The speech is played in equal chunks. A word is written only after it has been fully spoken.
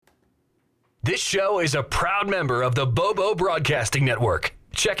This show is a proud member of the Bobo Broadcasting Network.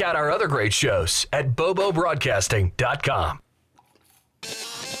 Check out our other great shows at bobobroadcasting.com.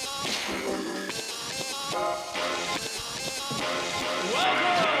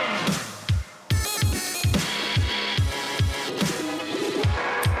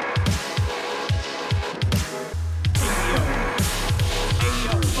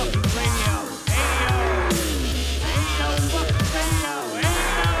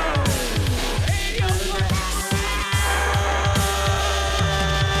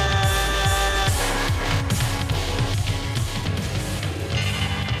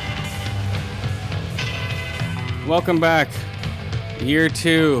 Welcome back. Year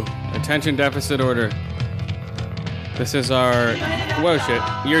 2. Attention deficit order. This is our... Whoa, shit.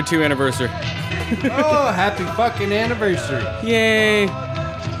 Year 2 anniversary. Oh, happy fucking anniversary. Yay.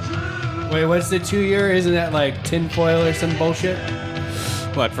 Wait, what's the 2 year? Isn't that like tinfoil or some bullshit?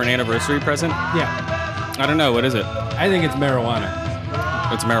 What, for an anniversary present? Yeah. I don't know. What is it? I think it's marijuana.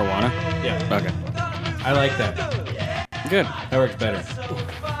 It's marijuana? Yeah. Okay. I like that. Good. That works better.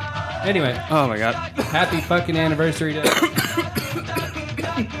 Anyway, Oh, my God. happy fucking anniversary to...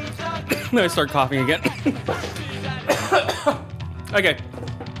 No, I start coughing again. Okay.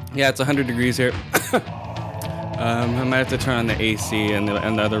 Yeah, it's 100 degrees here. I might have to turn on the AC in the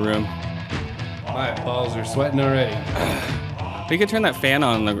other room. My balls are sweating already. You could turn that fan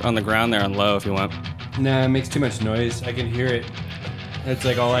on the ground there on low if you want. Nah, it makes too much noise. I can hear it. That's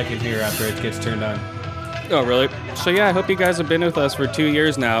like all I can hear after it gets turned on. Oh, really? So yeah, I hope you guys have been with us for 2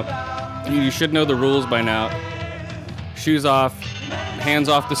 years now. You should know the rules by now. Shoes off, hands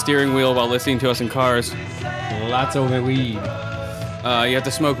off the steering wheel while listening to us in cars. Lots of weed. You have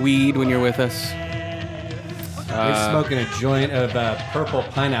to smoke weed when you're with us. We're smoking a joint of purple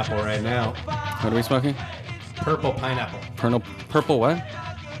pineapple right now. What are we smoking? Purple pineapple. Purple what?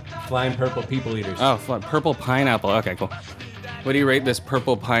 Flying purple people eaters. Oh, purple pineapple. Okay, cool. What do you rate this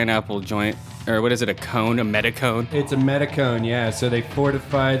purple pineapple joint? Or what is it, a cone, a metacone? It's a metacone, yeah. So they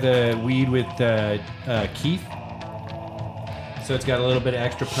fortify the weed with keef. So it's got a little bit of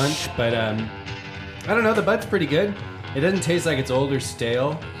extra punch, but I don't know, the bud's pretty good. It doesn't taste like it's old or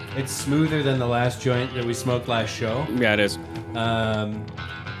stale. It's smoother than the last joint that we smoked last show. Yeah, it is.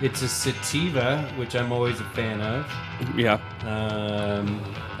 It's a sativa, which I'm always a fan of. Yeah.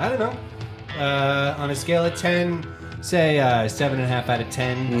 I don't know. On a scale of 10, say 7.5 out of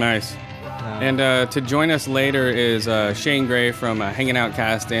 10. Nice. And to join us later is Shane Gray from Hanging Out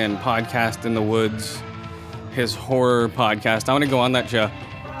Cast and Podcast in the Woods, his horror podcast. I want to go on that show.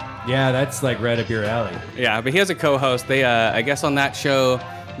 Yeah, that's like right up your alley. Yeah, but he has a co-host. They, I guess on that show,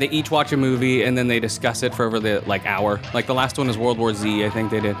 they each watch a movie and then they discuss it for over the hour. Like the last one is World War Z, I think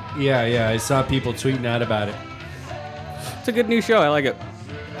they did. Yeah, I saw people tweeting out about it. It's a good new show. I like it.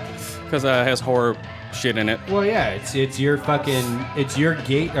 Because it has horror shit in it. Well, yeah, it's your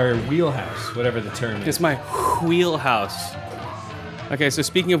gate or wheelhouse, whatever the term is. It's my wheelhouse. Okay, so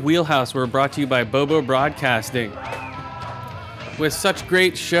speaking of wheelhouse, we're brought to you by Bobo Broadcasting. With such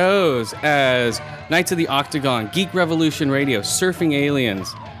great shows as Knights of the Octagon, Geek Revolution Radio, Surfing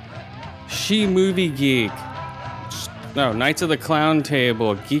Aliens, She Movie Geek, Knights of the Clown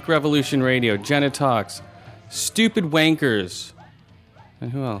Table, Geek Revolution Radio, Jenna Talks, Stupid Wankers,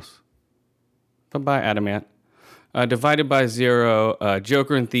 and who else? Bye-bye, Adamant. Divided by Zero,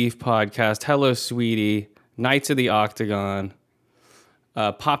 Joker and Thief Podcast, Hello Sweetie, Knights of the Octagon,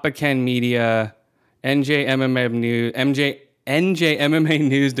 Papa Ken Media, NJ MMA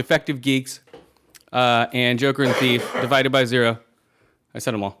News, Defective Geeks, and Joker and Thief, Divided by Zero. I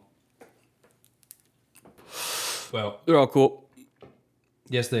said them all. Well, They're all cool.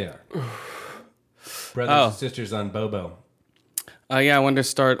 yes, they are. Brothers and sisters on Bobo. Yeah, I wanted to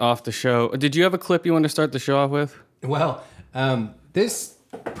start off the show. Did you have a clip you wanted to start the show off with? Well, this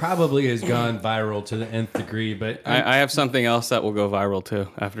probably has gone viral to the nth degree, but... I have something else that will go viral too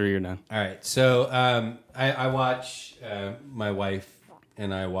after you're done. All right, so I watch, my wife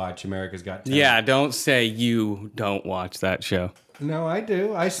and I watch America's Got Talent. Yeah, don't say you don't watch that show. No, I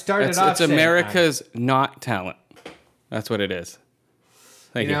do. I started off It's saying America's Not Talent. That's what it is.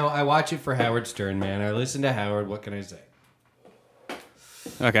 Thank you. You know, I watch it for Howard Stern, man. I listen to Howard. What can I say?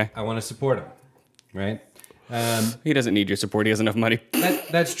 Okay. I want to support him, right? He doesn't need your support. He has enough money.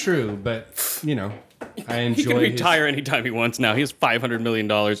 That's true, but, you know, I He enjoy can retire anytime he wants now. He has $500 million.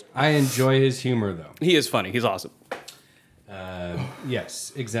 I enjoy his humor, though. He is funny. He's awesome.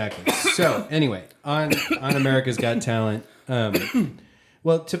 Yes, exactly. So, anyway, on America's Got Talent,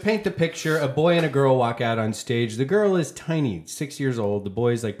 well, to paint the picture, a boy and a girl walk out on stage. The girl is tiny, 6 years old. The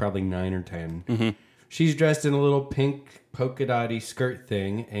boy's like probably 9 or 10. Mm-hmm. She's dressed in a little pink polka dotty skirt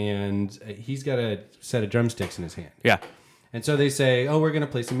thing, and he's got a set of drumsticks in his hand. Yeah. And so they say, "Oh, we're going to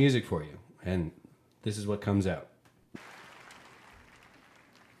play some music for you," and this is what comes out.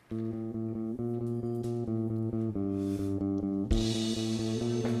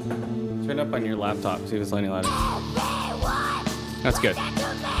 Turn up on your laptop. See if it's any louder. That's good.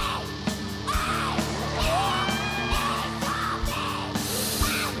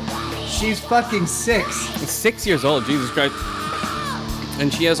 She's fucking 6. It's 6 years old. Jesus Christ.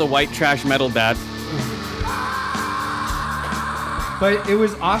 And she has a white trash metal dad. But it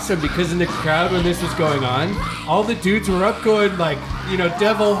was awesome because in the crowd when this was going on, all the dudes were up going like,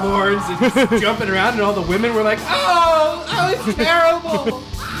 devil horns and just jumping around, and all the women were like, oh, it's terrible.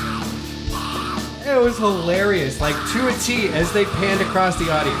 It was hilarious, like to a T as they panned across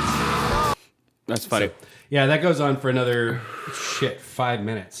the audience. That's funny. So, yeah, that goes on for another 5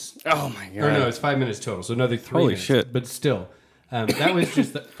 minutes. Oh my god. Or no, it's 5 minutes total, so another 3 Holy minutes. shit. But still, that was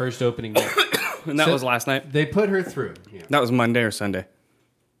just the first opening night. And that was last night? They put her through. Yeah. That was Monday or Sunday?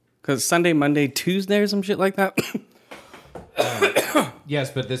 Because Sunday, Monday, Tuesday or some shit like that?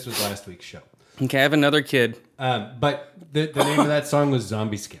 Yes, but this was last week's show. Okay, I have another kid. But the name of that song was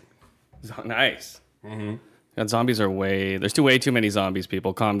Zombie Skin. Nice. Mm-hmm. God, zombies are there's way too many zombies,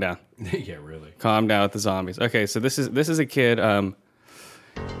 people. Calm down. Yeah, really. Calm down with the zombies. Okay, so this is a kid. I'll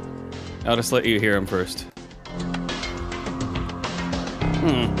just let you hear him first. You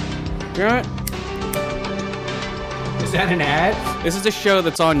know what? Is that an ad? This is a show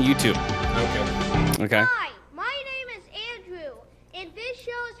that's on YouTube. Okay. Hi, my name is Andrew, and this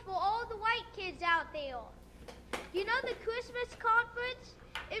show is for all the white kids out there. You know the Christmas conference?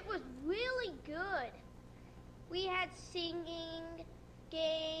 It was really good. We had singing,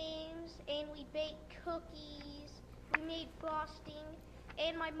 games, and we baked cookies. We made frosting,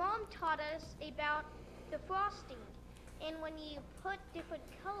 and my mom taught us about the frosting. And when you put different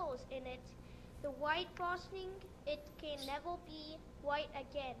colors in it, the white frosting, it can never be white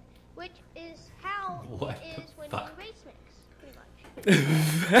again, which is how it is when you erase mix, pretty much.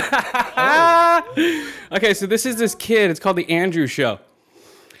 Okay, so this is this kid. It's called The Andrew Show.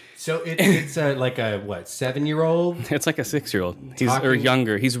 So it's like a, 7-year-old? It's like a 6-year-old. Or Talking-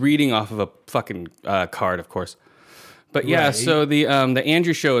 younger. He's reading off of a fucking card, of course. But yeah, Right. so the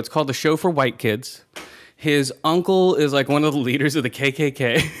Andrew Show, it's called The Show for White Kids. His uncle is like one of the leaders of the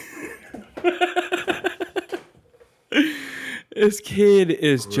KKK. This kid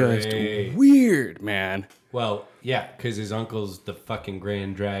is just Great. weird, man. Well, yeah, because his uncle's the fucking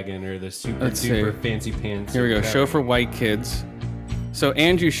Grand Dragon or the super Let's duper see. fancy pants. Here we or go. whatever. Show for white kids. So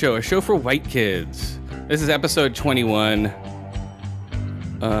Andrew Show, a show for white kids. This is episode 21.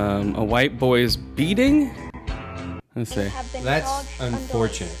 A white boy's beating? Let's see. That's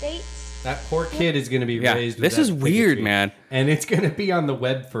unfortunate. That poor kid is going to be Yeah, raised with this that is weird, bigotry. man. And it's going to be on the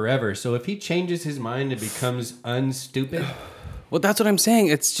web forever. So if he changes his mind and becomes unstupid, Well, that's what I'm saying.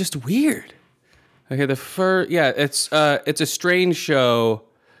 It's just weird. Okay, it's a strange show.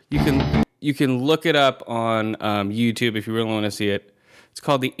 You can look it up on YouTube if you really want to see it. It's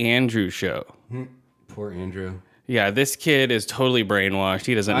called The Andrew Show. poor Andrew. Yeah, this kid is totally brainwashed.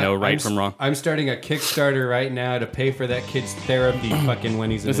 He doesn't know right from wrong. I'm starting a Kickstarter right now to pay for that kid's therapy fucking when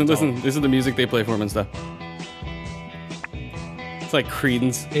he's an adult. Listen, this is the music they play for him and stuff. It's like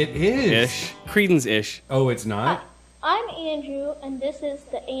Creedence-ish. It is. Creedence-ish. Oh, it's not? I'm Andrew, and this is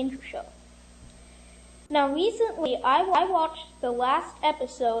The Andrew Show. Now, recently, I watched the last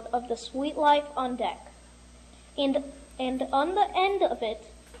episode of The Sweet Life on Deck. And on the end of it,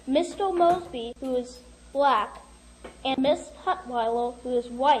 Mr. Mosby, who is black, and Miss Hutweiler, who is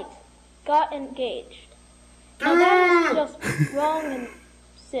white, got engaged. Now, that is just wrong and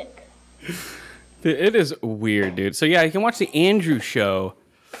sick. It is weird, dude. So yeah, you can watch The Andrew Show.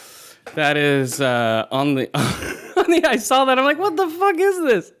 That is on the... I saw that. I'm like, what the fuck is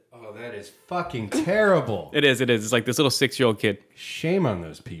this? Oh, that is fucking terrible. It is. It's like this little 6-year-old kid. Shame on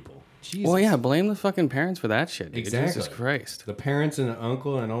those people. Jesus. Well, yeah, blame the fucking parents for that shit, dude. Exactly. Jesus Christ. The parents and the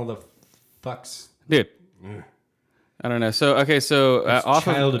uncle and all the fucks. Dude. I don't know. So, okay, so... off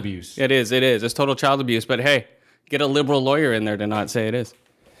of- Child abuse. It is. It's total child abuse. But hey, get a liberal lawyer in there to not say it is.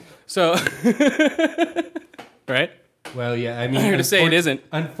 So... right? Well, yeah, I mean... I'm here to say it isn't.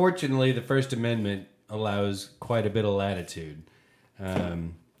 Unfortunately, the First Amendment allows quite a bit of latitude.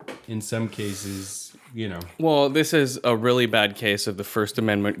 In some cases, Well, this is a really bad case of the First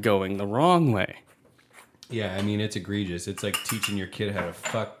Amendment going the wrong way. Yeah, I mean, it's egregious. It's like teaching your kid how to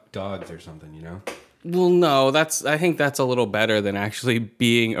fuck dogs or something, Well, no, I think that's a little better than actually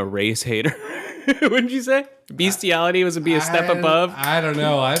being a race hater. Wouldn't you say? Bestiality was be a step above? I don't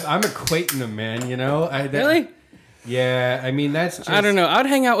know. I'm equating them, man. You know? Really? Yeah. I mean, that's just... I don't know. I'd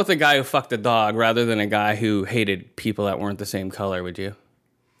hang out with a guy who fucked a dog rather than a guy who hated people that weren't the same color, would you?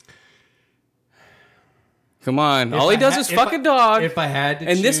 Come on. All he does is fuck a dog. If I had to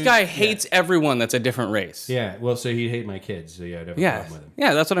And choose, this guy hates everyone that's a different race. Yeah. Well, so he'd hate my kids. So yeah, I'd have a problem with him.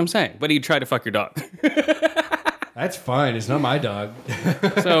 Yeah, that's what I'm saying. But he'd try to fuck your dog. That's fine. It's not my dog.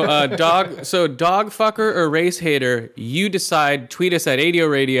 So dog fucker or race hater, you decide. Tweet us at ADO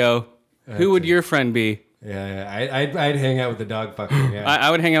Radio. Who would your friend be? Yeah, I'd hang out with the dog fucker. Yeah. I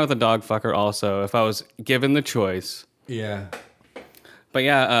would hang out with a dog fucker also if I was given the choice. Yeah. But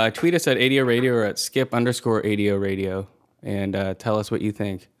yeah, tweet us at ADO Radio or at skip_ADO Radio and tell us what you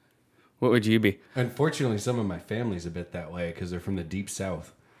think. What would you be? Unfortunately, some of my family's a bit that way because they're from the deep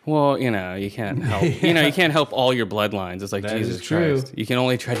south. Well, you can't help. You can't help all your bloodlines. It's like That Jesus is true. Christ. You can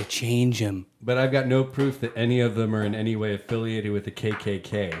only try to change them. But I've got no proof that any of them are in any way affiliated with the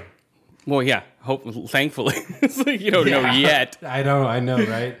KKK. Well, yeah. Thankfully, it's like you don't know yet. I know,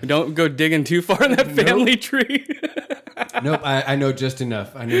 right? Don't go digging too far in that family tree. Nope, I know just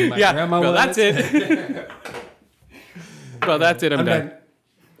enough. I knew my grandma bro, was. that's it. Bro, that's it. I'm done.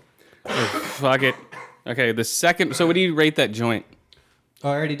 Oh, fuck it. Okay, the second. So, what do you rate that joint? Oh,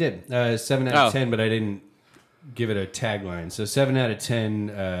 I already did. 7 out of 10, but I didn't give it a tagline. So 7 out of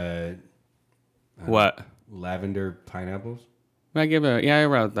 10. What? Lavender pineapples. I give it. I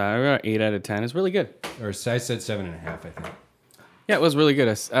wrote that. I wrote 8 out of 10. It's really good. Or I said 7.5, I think. Yeah, it was really good.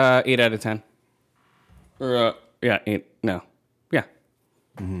 8 out of 10. Or 8. No. Yeah.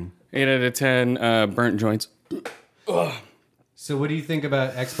 8 out of 10 burnt joints. So what do you think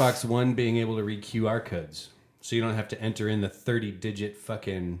about Xbox One being able to read QR codes? So you don't have to enter in the 30-digit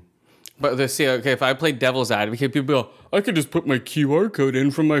fucking... But if I play devil's advocate, people go, I could just put my QR code in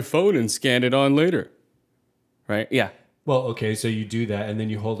from my phone and scan it on later. Right? Yeah. Well, okay, so you do that, and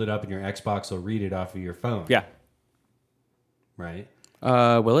then you hold it up, and your Xbox will read it off of your phone. Yeah. Right?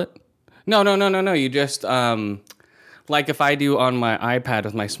 Will it? No. You just, like if I do on my iPad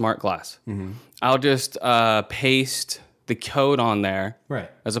with my smart glass, I'll just paste the code on there. Right.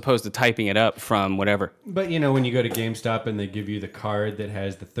 As opposed to typing it up from whatever. But, when you go to GameStop and they give you the card that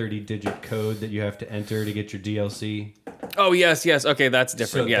has the 30-digit code that you have to enter to get your DLC. Oh, yes. Okay, that's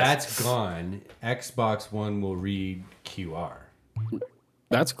different. So yes. that's gone. Xbox One will read QR.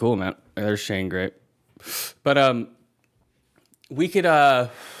 That's cool, man. There's Shane Grape. But, we could,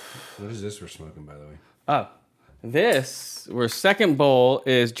 What is this we're smoking, by the way? Our second bowl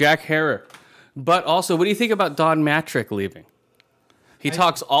is Jack Harrer. But also, what do you think about Don Matrick leaving? He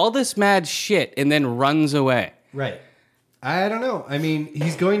talks all this mad shit and then runs away. Right. I don't know. I mean,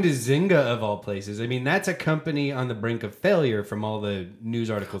 he's going to Zynga of all places. I mean, that's a company on the brink of failure from all the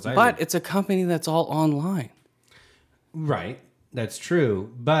news articles I read. But it's a company that's all online. Right. That's true.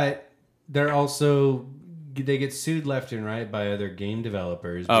 But they're also... They get sued left and right by other game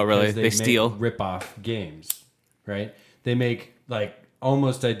developers. Oh, really? They make steal? rip-off games, right? They make,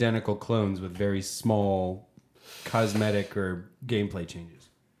 almost identical clones with very small cosmetic or gameplay changes.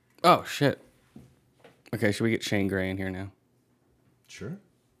 Oh, shit. Okay, should we get Shane Gray in here now? Sure.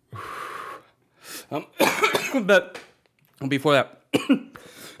 But before that...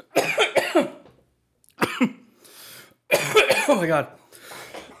 Oh, my God.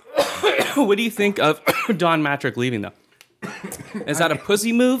 What do you think of Don Matrick leaving, though? Is that a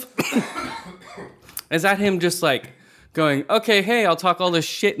pussy move? Is that him just going, okay, hey, I'll talk all this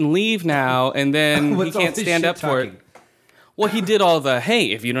shit and leave now, and then he can't stand up for it? Well, he did all the,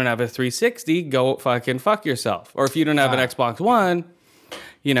 hey, if you don't have a 360, go fucking fuck yourself. Or if you don't have an Xbox One,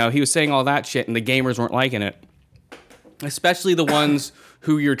 he was saying all that shit, and the gamers weren't liking it. Especially the ones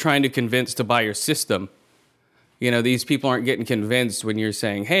who you're trying to convince to buy your system. These people aren't getting convinced when you're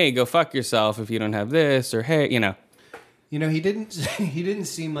saying, hey, go fuck yourself if you don't have this, or hey, he didn't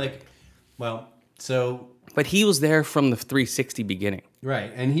seem like, so... But he was there from the 360 beginning. Right,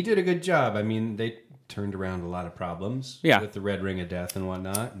 and he did a good job. I mean, they turned around a lot of problems with the Red Ring of Death and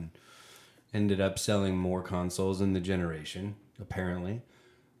whatnot, and ended up selling more consoles in the generation, apparently,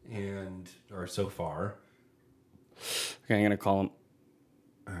 or so far. Okay, I'm going to call him.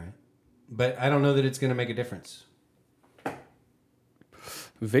 All right. But I don't know that it's going to make a difference.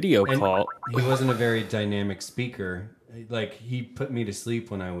 Video call. He wasn't a very dynamic speaker. He put me to sleep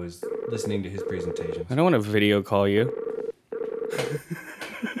when I was listening to his presentation. I don't want to video call you.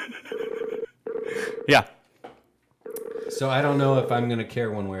 Yeah. So I don't know if I'm going to care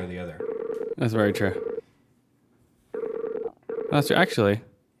one way or the other. That's very true. That's true. Actually,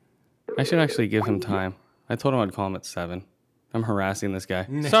 I should actually give him time. I told him I'd call him at 7. I'm harassing this guy.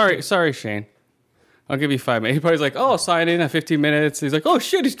 Sorry, Shane. I'll give you 5 minutes. He probably's like, oh, I'll sign in at 15 minutes. He's like, oh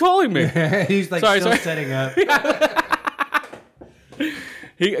shit, he's calling me. He's like Sorry, still sorry. setting up.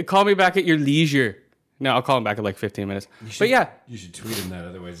 He call me back at your leisure. No, I'll call him back in like 15 minutes. But yeah, You should tweet him that,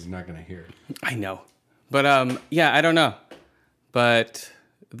 otherwise he's not going to hear it. I know. But yeah, I don't know. But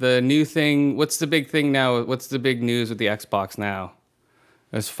the new thing, what's the big thing now? What's the big news with the Xbox now?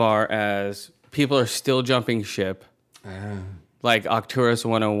 As far as people are still jumping ship. Like Arcturus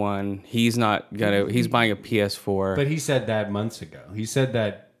 101, he's buying a PS4. But he said that months ago. He said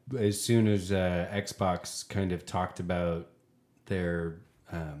that as soon as Xbox kind of talked about their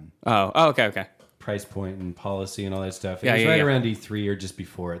okay. price point and policy and all that stuff. It Yeah, was yeah, right yeah. around E3 or just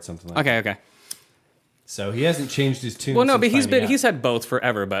before it, something like that. Okay. So he hasn't changed his tune. Well, no, since but finding he's out. had both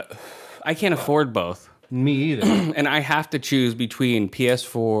forever, but I can't afford both. Me either. And I have to choose between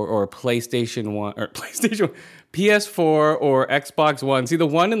PS4 or PlayStation 1 or PS4 or Xbox One. See, the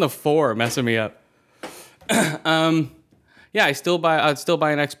 1 and the 4 are messing me up. Yeah, I'd still buy an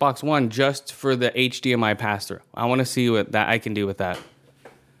Xbox One just for the HDMI pass-through. I want to see what that I can do with that.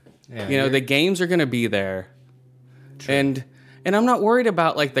 Yeah, You know, the games are going to be there. And I'm not worried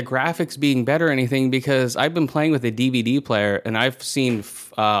about like the graphics being better or anything because I've been playing with a DVD player and I've seen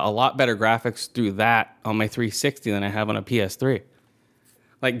a lot better graphics through that on my 360 than I have on a PS3.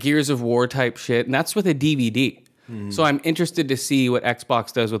 Like Gears of War type shit, and that's with a DVD. So I'm interested to see what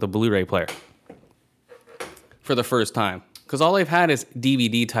Xbox does with a Blu-ray player for the first time. Because all I've had is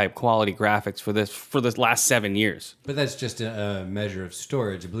DVD type quality graphics for this last 7 years. But that's just a measure of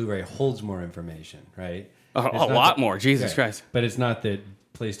storage. A Blu-ray holds more information, right? A It's not lot that- more, Jesus yeah. Christ. But it's not that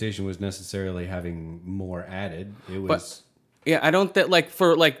PlayStation was necessarily having more added. It was... Yeah, I don't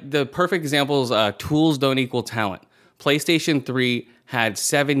for the perfect examples, tools don't equal talent. PlayStation 3 had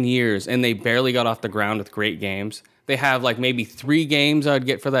 7 years and they barely got off the ground with great games. They have like maybe 3 games I'd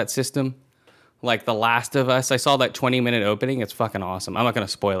get for that system. Like The Last of Us. I saw that 20-minute opening. It's fucking awesome. I'm not going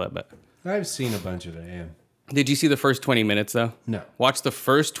to spoil it, but... I've seen a bunch of it, yeah. Did you see the first 20 minutes, though? No. Watch the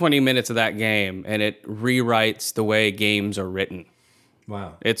first 20 minutes of that game, and it rewrites the way games are written.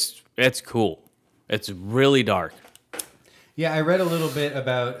 Wow. It's cool. It's really dark. Yeah, I read a little bit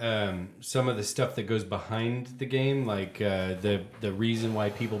about some of the stuff that goes behind the game. Like the reason why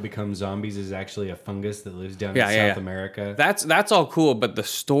people become zombies is actually a fungus that lives down in South America. That's all cool, but the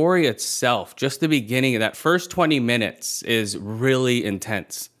story itself, just the beginning of that first 20 minutes is really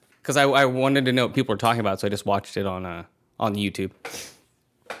intense. Because I wanted to know what people were talking about, so I just watched it on YouTube.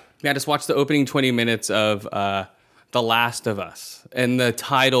 Yeah, I just watched the opening 20 minutes of The Last of Us, and the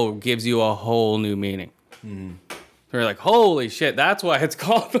title gives you a whole new meaning. They're like, holy shit, that's why it's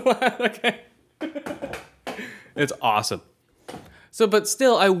called The Last. Okay. It's awesome. So, but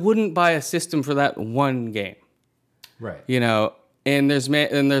still, I wouldn't buy a system for that one game. Right. You know, and there's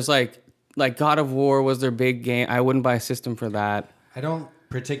like God of War was their big game. I wouldn't buy a system for that. I don't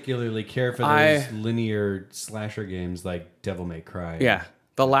particularly care for those linear slasher games like Devil May Cry. Yeah.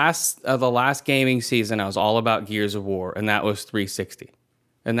 The last gaming season, I was all about Gears of War, and that was 360.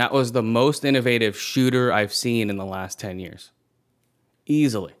 And that was the most innovative shooter I've seen in the last 10 years.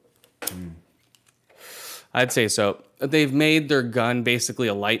 Easily. I'd say so. They've made their gun basically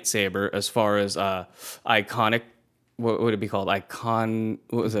a lightsaber as far as iconic. What would it be called? What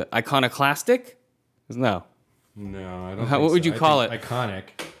was it? Iconoclastic? No. No, I don't. What would you call it? Iconic.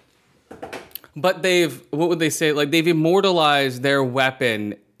 But what would they say? Like they've immortalized their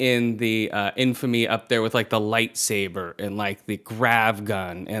weapon in the infamy up there with like the lightsaber and like the grav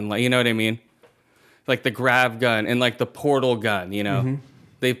gun and like, you know what I mean? Like the grav gun and like the portal gun, you know?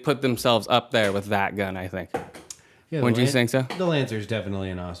 They've put themselves up there with that gun, I think. Yeah, Wouldn't you think so? The Lancer's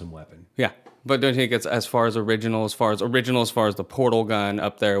definitely an awesome weapon. Yeah. But don't you think it's as far as the portal gun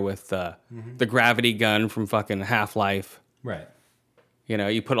up there with the gravity gun from fucking Half-Life? Right. You know,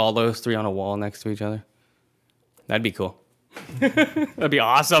 you put all those 3 on a wall next to each other. That'd be cool. That'd be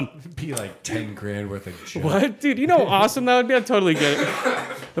awesome. It'd be like 10 grand worth of junk. What? Dude, you know how awesome that would be? I'd totally get it.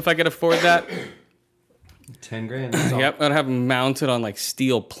 If I could afford that. 10 grand. That's all. Yep, I'd have them mounted on like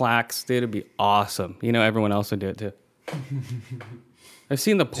steel plaques. Dude, it'd be awesome. You know, everyone else would do it too. I've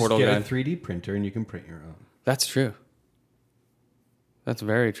seen the portal Just get gun. a 3D printer and you can print your own. That's true. That's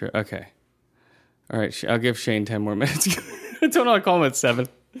very true. Okay. All right, I'll give Shane 10 more minutes. I don't know. I call him at 7.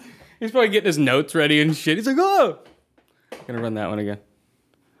 He's probably getting his notes ready and shit. He's like, oh! I'm going to run that one again.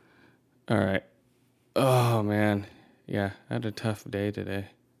 All right. Oh, man. Yeah, I had a tough day today.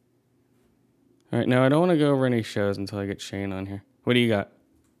 All right, now I don't want to go over any shows until I get Shane on here. What do you got?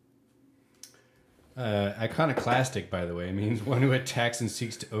 Iconoclastic, by the way, means one who attacks and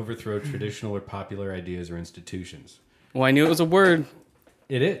seeks to overthrow traditional or popular ideas or institutions. Well, I knew it was a word.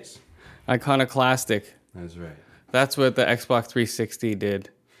 It is. Iconoclastic. That's right. That's what the Xbox 360 did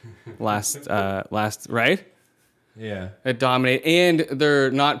last, right? Yeah. It dominated, and they're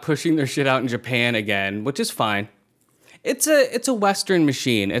not pushing their shit out in Japan again, which is fine. It's a Western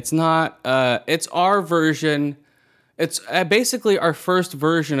machine. It's not. It's our version. It's basically our first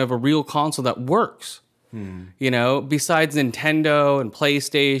version of a real console that works. You know, besides Nintendo and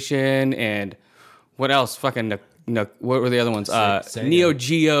PlayStation and what else? Fucking what were the other ones? Sega. Neo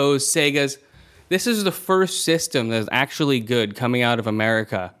Geos, Segas. This is the first system that is actually good coming out of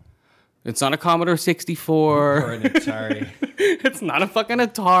America. It's not a Commodore 64. Or an Atari. It's not a fucking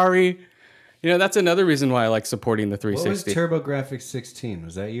Atari. You know, that's another reason why I like supporting the What was 360. TurboGrafx 16?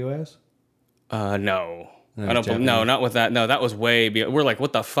 Was that US? No. I don't. Japanese? No, not with that. No, that was way beyond. We're like,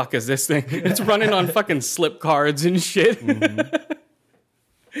 what the fuck is this thing? It's running on fucking slip cards and shit.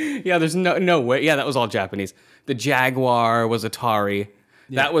 Yeah, there's no way. Yeah, that was all Japanese. The Jaguar was Atari.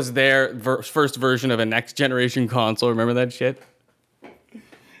 Yeah. That was their first version of a next generation console. Remember that shit?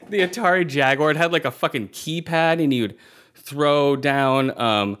 The Atari Jaguar. It had like a fucking keypad, and you'd throw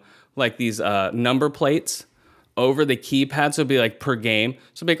down like these number plates over the keypad, so it'd be like per game.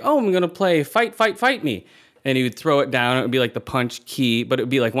 So it'd be like, oh, I'm gonna play fight me. And he would throw it down. It would be like the punch key, but it would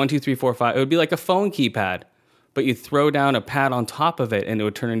be like 1, 2, 3, 4, 5. It would be like a phone keypad, but you'd throw down a pad on top of it, and it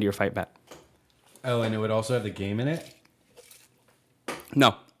would turn into your fight pad. Oh, and it would also have the game in it?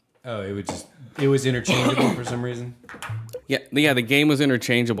 No. Oh, it was interchangeable for some reason? Yeah, the game was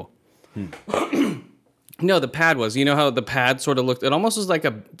interchangeable. No, the pad was. You know how the pad sort of looked? It almost was like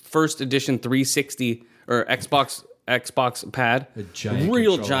a first edition 360 or Xbox pad. A giant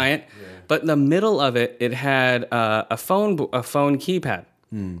real controller. giant. Yeah. But in the middle of it, it had a phone keypad.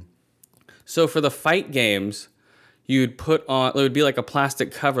 So for the fight games, you'd put on, it would be like a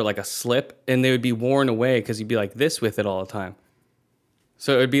plastic cover, like a slip, and they would be worn away because you'd be like this with it all the time.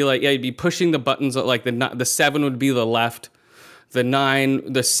 So it would be like, yeah, you'd be pushing the buttons, like the 7 would be the left,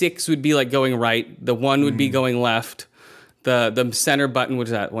 the 6 would be like going right, the 1 would be going left, the center button, which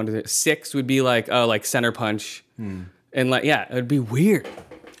is that, 6 would be like center punch, and like, yeah, it would be weird.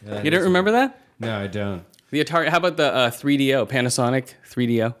 Yeah, You don't remember that? No, I don't. The Atari, how about the 3DO, Panasonic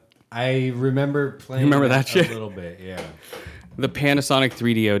 3DO? I remember playing that shit? a little bit, yeah. The Panasonic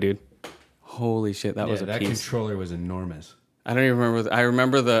 3DO, dude. Holy shit, that was a that piece. controller was enormous. I don't even remember. I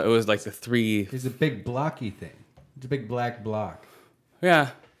remember it was like the 3. It's a big blocky thing. It's a big black block. Yeah.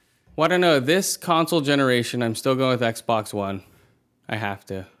 Well, I don't know. This console generation, I'm still going with Xbox One. I have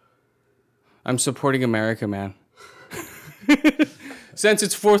to. I'm supporting America, man. Since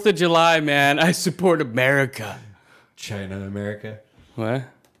it's 4th of July, man, I support America. China, America. What?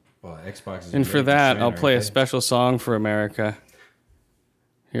 Well, Xbox is. And for American that, China, I'll play a aren't they? special song for America.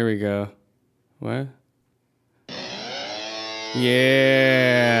 Here we go. What?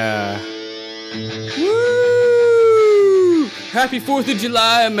 Yeah. Woo! Happy 4th of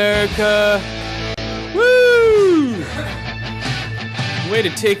July, America. Woo! Way to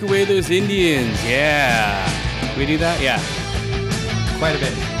take away those Indians. Yeah. We do that? Yeah. Quite a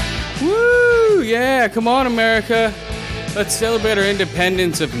bit. Woo! Yeah, come on, America. Let's celebrate our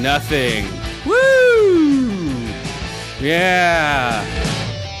independence of nothing. Woo! Yeah.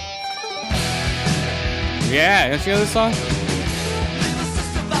 Yeah, don't you know this song?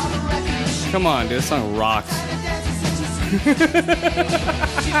 Come on, dude, this song rocks.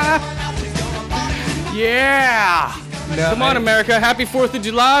 Yeah! No, Come on, America. Happy 4th of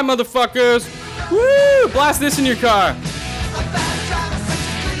July, motherfuckers. Woo! Blast this in your car.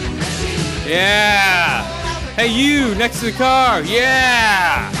 Yeah! Hey, you, next to the car.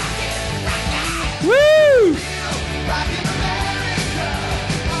 Yeah! Woo!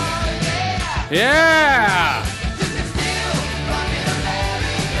 Yeah!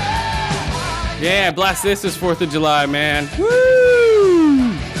 Yeah, blast this is 4th of July, man. Woo!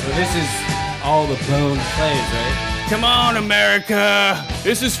 Well, this is all the Bone plays, right? Come on, America!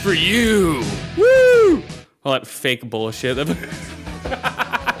 This is for you! Woo! All that fake bullshit.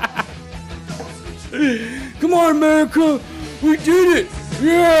 Come on, America! We did it!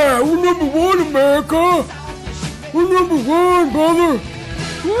 Yeah! We're number 1, America! We're number 1, brother!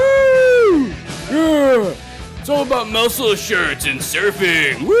 Woo! Yeah! It's all about muscle shirts and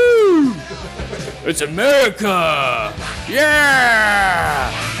surfing! Woo! It's America!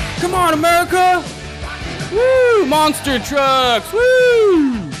 Yeah! Come on, America! Woo! Monster trucks!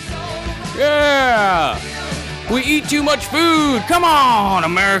 Woo! Yeah! We eat too much food! Come on,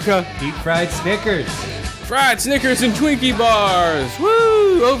 America! Deep fried Snickers. Fried Snickers and Twinkie bars!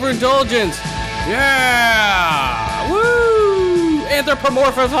 Woo! Overindulgence! Yeah! Woo!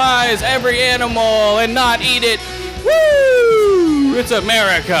 Anthropomorphize every animal and not eat it! Woo! Woo! It's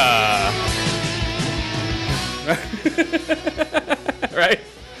America. Right?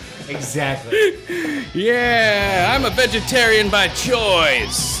 Exactly. Yeah, I'm a vegetarian by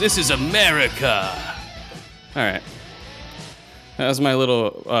choice. This is America. All right. That was my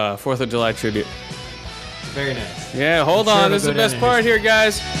little 4th of July tribute. Very nice. Yeah, hold I'm sure on. This is it'll the go best down in part here,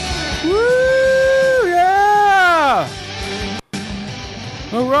 guys. Woo! Yeah!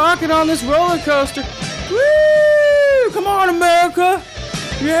 We're rocking on this roller coaster. Woo! Come on, America.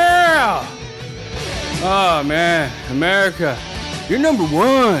 Yeah! Oh, man. America. You're number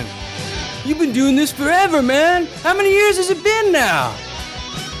one. You've been doing this forever, man. How many years has it been now?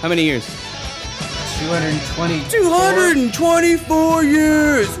 How many years? 220. 224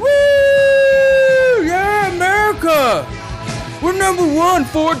 years. Woo! Yeah, America. We're number one.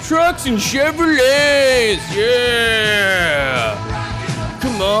 Ford trucks and Chevrolets. Yeah.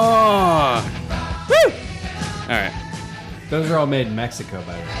 Come on. Woo! All right. Those are all made in Mexico,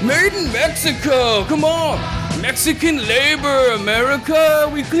 by the way. Made in Mexico. Come on. Mexican labor, America.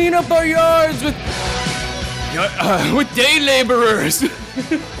 We clean up our yards with day laborers.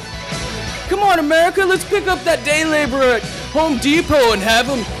 Come on, America. Let's pick up that day laborer at Home Depot and have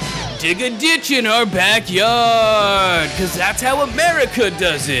him dig a ditch in our backyard. Because that's how America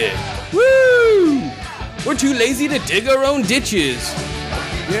does it. Woo! We're too lazy to dig our own ditches.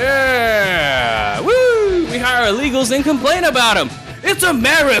 Yeah! Woo! We hire illegals and complain about them. It's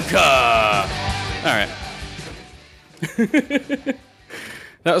America! All right.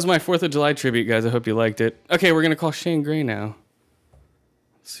 That was my 4th of July tribute, guys. I hope you liked it. Okay, we're going to call Shane Gray now.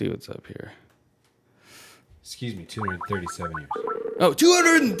 Let's see what's up here. Excuse me, 237 years. Oh,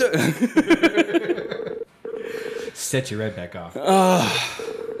 230. Set you right back off.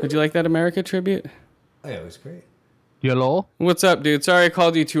 Did you like that America tribute? Oh, yeah, it was great. Hello? What's up, dude? Sorry I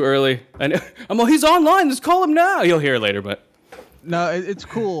called you too early. I know. He's online. Let's call him now. You'll hear it later, but. No, it's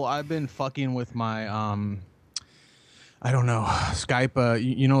cool. I've been fucking with my I don't know, Skype.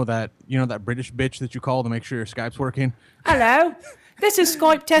 You know that British bitch that you call to make sure your Skype's working. Hello. This is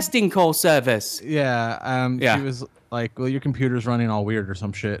Skype testing call service. Yeah. Yeah. She was like, "Well, your computer's running all weird or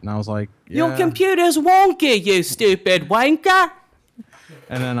some shit," and I was like, Your "Yeah." computer's wonky, you stupid wanker.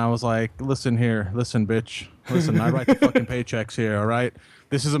 And then I was like, listen, bitch. Listen, I write the fucking paychecks here, all right?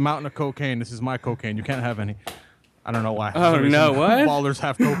 This is a mountain of cocaine. This is my cocaine. You can't have any. I don't know why. Oh, no, what? Ballers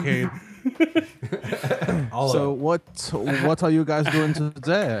have cocaine. So what are you guys doing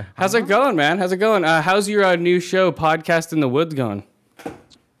today? How's it going, man? How's it going? How's your new show, Podcast in the Woods, going?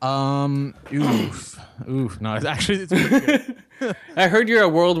 Oof. No, it's pretty good. I heard you're a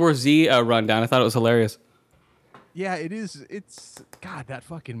World War Z rundown. I thought it was hilarious. Yeah, it is. It's God, that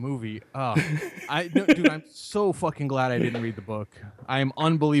fucking movie. Dude, I'm so fucking glad I didn't read the book. I am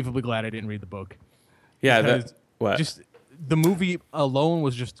unbelievably glad I didn't read the book. Yeah, Because what? Just the movie alone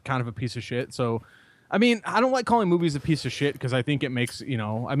was just kind of a piece of shit. So, I mean, I don't like calling movies a piece of shit because I think it makes,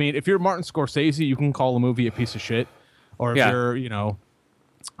 I mean, if you're Martin Scorsese, you can call a movie a piece of shit. Or if you're,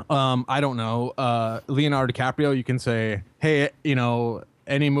 I don't know, Leonardo DiCaprio, you can say, hey,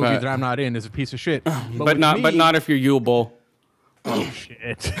 any movie that I'm not in is a piece of shit. But not if you're Yule Bowl. Oh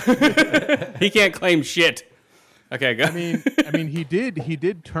shit. He can't claim shit. Okay, go. I mean, he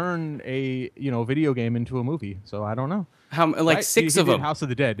did turn a video game into a movie. So I don't know. How like Right? six He of did them? House of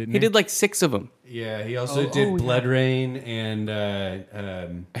the Dead, didn't he? He did like 6 of them. Yeah, he also did Blood Rain and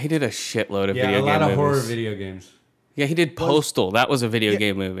He did a shitload of yeah, video a lot game of horror movies. video games. Yeah, he did Postal. That was a video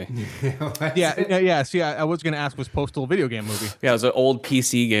game movie. Yeah. See, I was gonna ask, was Postal a video game movie? Yeah, it was an old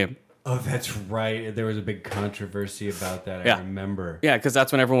PC game. Oh, that's right. There was a big controversy about that. Yeah. I remember. Yeah, because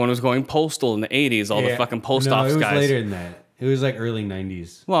that's when everyone was going postal in the 80s. All the fucking post office it was guys. later than that. It was like early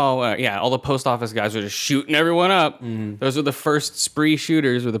 90s. Well, yeah, all the post office guys were just shooting everyone up. Those were the first spree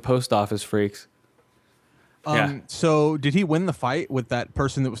shooters, were the post office freaks. So did he win the fight with that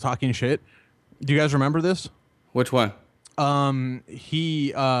person that was talking shit? Do you guys remember this? Which one?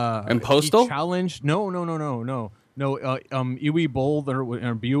 He And Postal? he challenged no Uwe Boll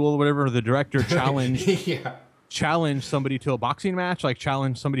or Buell or whatever, the director challenged somebody to a boxing match, like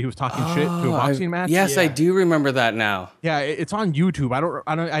challenged somebody who was talking shit to a boxing match. Yes, I Yeah. do remember that now. Yeah, it's on YouTube.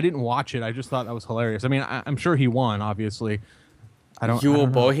 I didn't watch it. I just thought that was hilarious. I mean, I'm sure he won, obviously. I don't Yule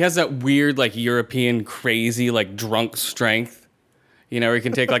know. Boll. He has that weird, like, European, crazy, like, drunk strength. Where he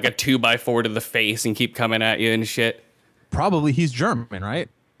can take, like, a 2x4 to the face and keep coming at you and shit. Probably he's German, right?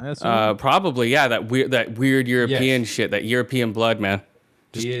 Probably, yeah. That weird European shit. That European blood, man.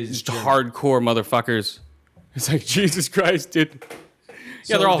 Just hardcore motherfuckers. It's like, Jesus Christ, dude. Yeah,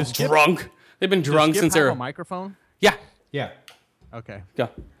 So they're all does Skip- drunk. They've been drunk Skip since have they're... a microphone. Yeah. Okay. Go.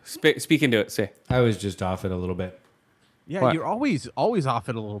 Speak into it, say. I was just off it a little bit. Yeah, What? you're always off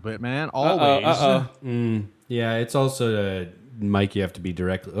it a little bit, man. Always. Yeah, it's also a mic you have to be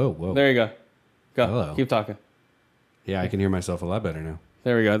directly. Oh, whoa. There you go. Go. Hello. Keep talking. Yeah, I can hear myself a lot better now.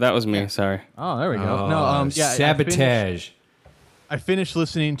 There we go. That was me. Sorry. Oh, there we go. Oh, No, yeah. sabotage. I finished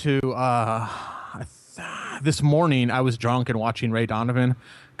listening to this morning. I was drunk and watching Ray Donovan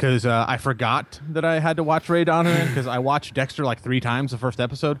because I forgot that I had to watch Ray Donovan because I watched Dexter like 3 times the first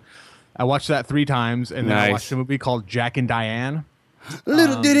episode. I watched that 3 times, and then I Nice. watched a movie called Jack and Diane.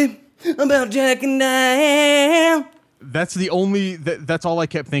 Little ditty about Jack and Diane. That's the only. That's all I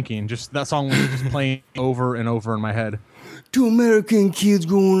kept thinking. Just that song was just playing over and over in my head. 2 American kids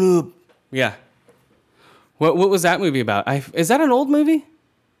growing up. Yeah. What was that movie about? Is that an old movie?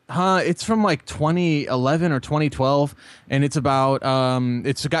 It's from like 2011 or 2012, and it's about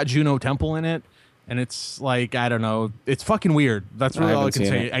it's got Juno Temple in it, and it's like I don't know, it's fucking weird. That's really all I haven't can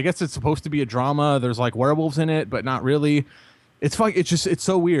seen say. it. I guess it's supposed to be a drama. There's like werewolves in it, but not really. It's it's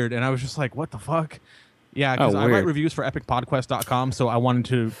so weird, and I was just like, what the fuck? Yeah, because I write weird. reviews for epicpodquest.com, so I wanted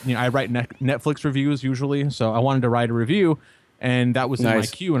to, I write Netflix reviews usually, so I wanted to write a review, and that was in my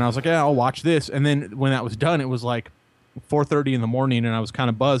Nice. queue, and I was like, yeah, I'll watch this, and then when that was done, it was like 4:30 in the morning, and I was kind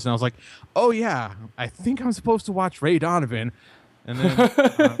of buzzed, and I was like, oh yeah, I think I'm supposed to watch Ray Donovan, and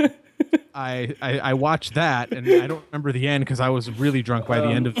then I watched that, and I don't remember the end because I was really drunk by the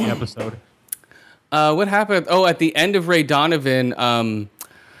end of the episode. What happened? Oh, at the end of Ray Donovan,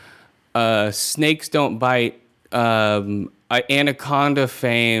 Snakes Don't Bite, Anaconda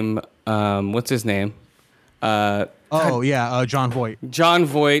fame, what's his name? John Voight. John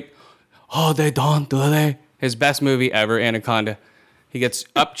Voight. Oh, they don't, do they? His best movie ever, Anaconda. He gets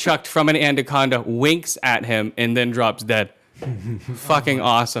upchucked from an anaconda, winks at him, and then drops dead. Fucking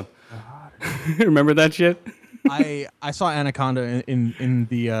awesome. Remember that shit? I saw Anaconda in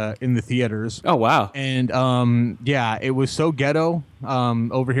the theaters. Oh, wow. And it was so ghetto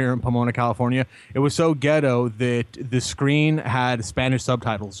over here in Pomona, California. It was so ghetto that the screen had Spanish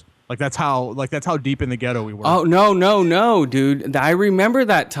subtitles. Like that's how deep in the ghetto we were. Oh, no, dude. I remember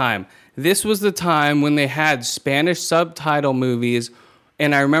that time. This was the time when they had Spanish subtitle movies,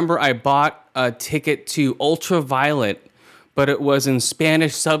 and I remember I bought a ticket to Ultraviolet, but it was in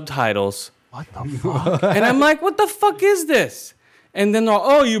Spanish subtitles. What the fuck? And I'm like, what the fuck is this? And then they're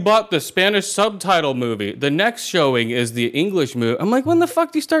all, oh, you bought the Spanish subtitle movie. The next showing is the English movie. I'm like, when the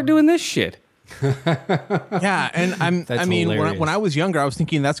fuck do you start doing this shit? Yeah, and That's when hilarious. I was younger, I was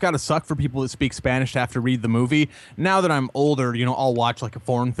thinking that's got to suck for people that speak Spanish to have to read the movie. Now that I'm older, I'll watch like a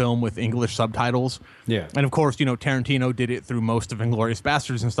foreign film with English subtitles. Yeah. And of course, Tarantino did it through most of Inglourious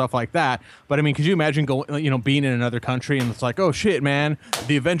Basterds and stuff like that. But I mean, could you imagine being in another country and it's like, oh shit, man,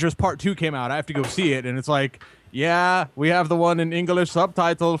 the Avengers Part 2 came out. I have to go see it, and it's like, yeah, we have the one in English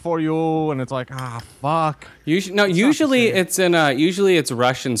subtitle for you, and it's like, fuck. Usually it's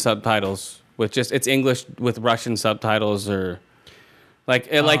Russian subtitles with it's English with Russian subtitles, or like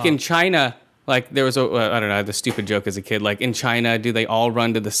in China, like there was I don't know, I had the stupid joke as a kid, like in China, do they all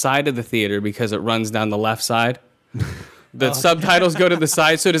run to the side of the theater because it runs down the left side? The subtitles go to the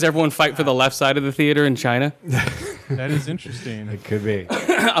side, so does everyone fight for the left side of the theater in China? That is interesting. It could be.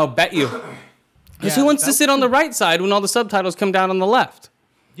 I'll bet you. Because who wants to sit on the right side when all the subtitles come down on the left?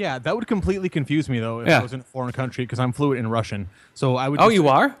 Yeah, that would completely confuse me though if Yeah. I was in a foreign country because I'm fluent in Russian. So I would. Oh, just- you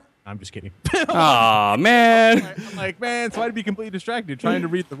are? I'm just kidding. Aw, man. I'm like, man, so I'd be completely distracted trying to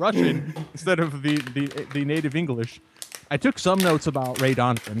read the Russian instead of the native English. I took some notes about Ray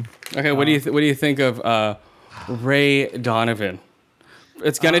Donovan. Okay, what do you think of Ray Donovan?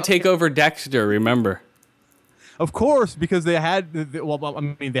 It's gonna take over Dexter. Remember? Of course, because they had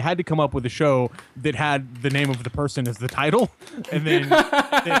they had to come up with a show that had the name of the person as the title, and then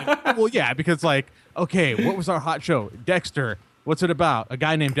because like, okay, what was our hot show? Dexter. What's it about? A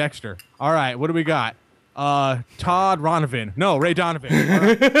guy named Dexter. All right, what do we got? Todd Ronovan. No, Ray Donovan. All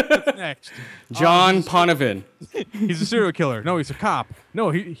right, what's next? John Ponovan. He's a serial killer. No, he's a cop. No,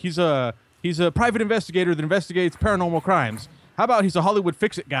 he's a private investigator that investigates paranormal crimes. How about he's a Hollywood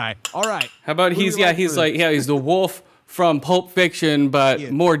fix-it guy? All right. How about What do he's we like he's for- he's the wolf from Pulp Fiction,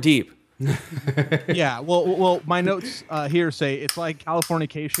 but more deep. Yeah. Well, my notes here say it's like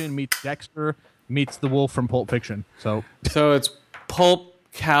Californication meets Dexter meets the wolf from Pulp Fiction. So So it's Pulp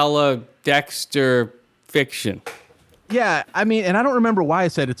Cala Dexter Fiction. yeah, I mean, and I don't remember why I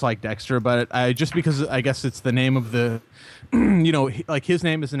said it's like Dexter, but just because I guess it's the name of the, like his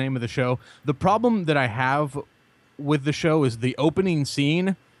name is the name of the show. The problem that I have with the show is the opening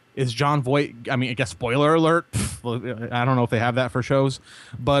scene is John Voight. I mean, I guess spoiler alert. I don't know if they have that for shows,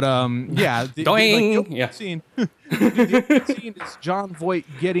 but yeah. Doing. The opening Yeah. scene, the opening scene is John Voight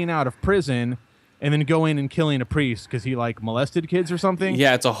getting out of prison, and then going and killing a priest because he like molested kids or something.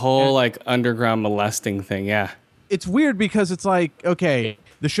 Yeah, it's a whole like underground molesting thing. Yeah. It's weird because it's like, okay,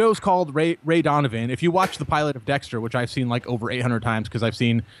 the show's called Ray Donovan. If you watch the pilot of Dexter, which I've seen like over 800 times because I've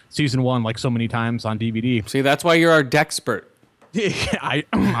seen season 1 like so many times on DVD. See, that's why you're our Dexpert.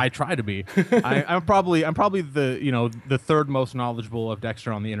 I try to be. I'm probably the third most knowledgeable of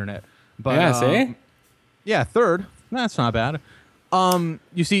Dexter on the internet. But Yeah, see? yeah, third. That's not bad.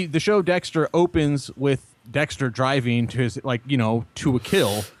 You see, the show Dexter opens with Dexter driving to his to a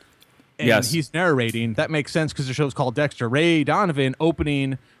kill. And Yes. he's narrating. That makes sense because the show's called Dexter. Ray Donovan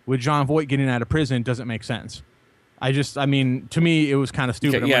opening with John Voight getting out of prison doesn't make sense. To me, it was kind of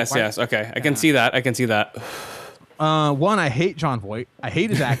stupid. Okay, yes. Okay, I can see that. One, I hate John Voight. I hate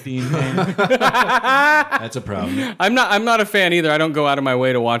his acting. And That's a problem. I'm not a fan either. I don't go out of my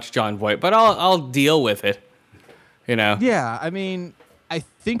way to watch John Voight, but I'll deal with it. You know. yeah, I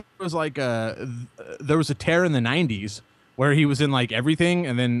think there was there was a tear in the 90s where he was in like everything,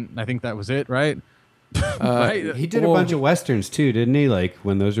 and then I think that was it, right? Right? He did a bunch of westerns too, didn't he? Like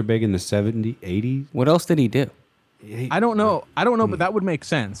when those were big in the 70s, 80s. What else did he do? I don't know, but that would make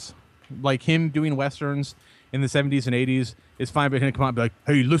sense. Like him doing westerns in the 70s and 80s is fine, but him come out and be like,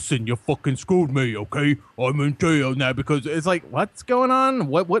 "Hey, listen, you fucking screwed me, okay? I'm in jail now," because it's like, what's going on?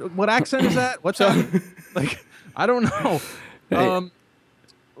 What accent is that? What's that? Like, I don't know.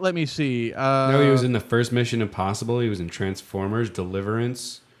 Let me see. No, he was in the first Mission Impossible. He was in Transformers,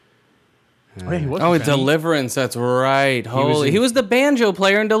 Deliverance. Wait, he was Oh, in Chinese? Deliverance. That's right. in- he was the banjo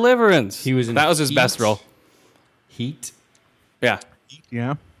player in Deliverance. He was in That was his Heat. best role. Heat. Yeah.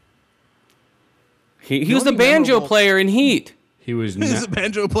 Yeah. He The was the only banjo memorable- player in Heat. He was He's a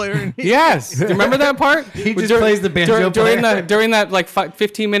banjo player. In Yes. Do you remember that part? He just plays the banjo player. During that like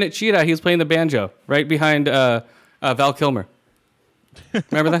 15-minute cheetah, he was playing the banjo right behind Val Kilmer.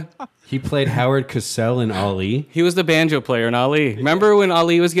 Remember that? He played Howard Cosell in Ali. He was the banjo player in Ali. Remember when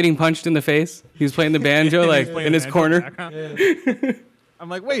Ali was getting punched in the face? He was playing the banjo like in his corner. I'm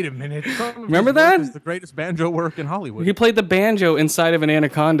like, wait a minute. Remember that? Is the greatest banjo work in Hollywood. He played the banjo inside of an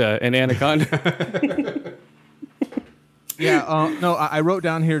anaconda in Anaconda. Yeah, no, I wrote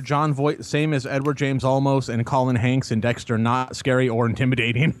down here John Voight, same as Edward James Olmos and Colin Hanks in Dexter, not scary or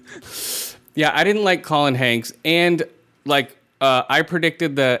intimidating. Yeah, I didn't like Colin Hanks, and like I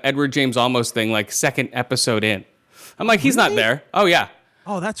predicted the Edward James Olmos thing like second episode in. I'm like, he's not there. Oh yeah.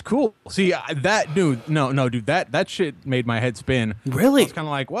 Oh, that's cool. See, that dude, no, dude, that shit made my head spin. Really? I was kind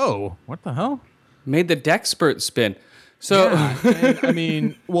of like, whoa, what the hell? Made the Dexpert spin. So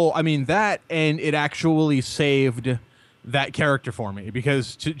And, that, and it actually saved that character for me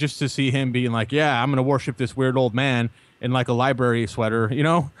because just to see him being like, yeah, I'm gonna worship this weird old man in like a library sweater,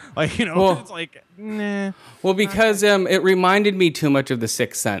 Well- it's like, nah. Well, because it reminded me too much of The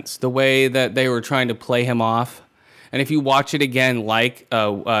Sixth Sense, the way that they were trying to play him off. And if you watch it again, like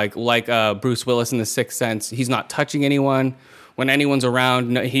Bruce Willis in The Sixth Sense, he's not touching anyone. When anyone's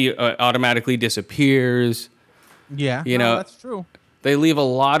around, he automatically disappears. Yeah, You know, that's true. They leave a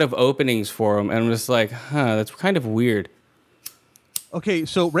lot of openings for him, and I'm just like, that's kind of weird. Okay,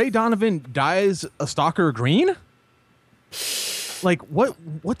 so Ray Donovan dyes a stalker green? Like, what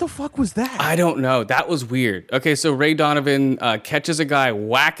the fuck was that? I don't know. That was weird. Okay, so Ray Donovan catches a guy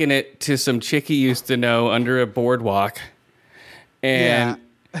whacking it to some chick he used to know under a boardwalk. And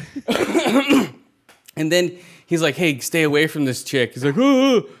and then he's like, hey, stay away from this chick. He's like,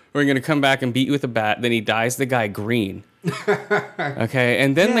 oh, we're going to come back and beat you with a bat. Then he dyes the guy green. Okay,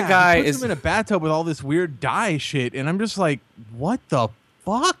 and then the guy he puts is... him in a bathtub with all this weird dye shit, and I'm just like, what the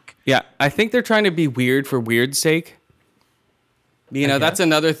fuck? Yeah, I think they're trying to be weird for weird's sake. You know, that's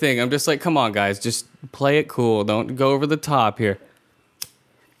another thing. I'm just like, come on, guys, just play it cool. Don't go over the top here.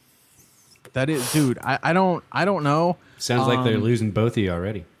 That is, dude. I don't know. Sounds like they're losing both of you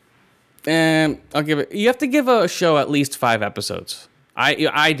already. And I'll give it. You have to give a show at least 5 episodes.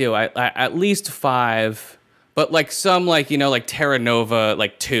 I do. I at least 5. But like some like Terra Nova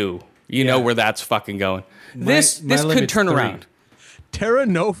like 2. You know where that's fucking going. This could limit's turn 3. around. Terra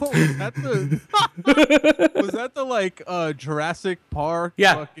Nova? Was that the like Jurassic Park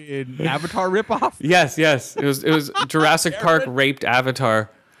fucking Avatar ripoff? Yes. It was Jurassic Park raped Avatar.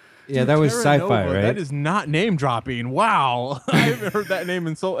 Yeah, that was Terra sci-fi, Nova, right? That is not name dropping. Wow. I haven't heard that name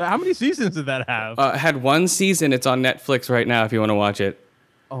in so. How many seasons did that have? Had 1 season. It's on Netflix right now if you want to watch it.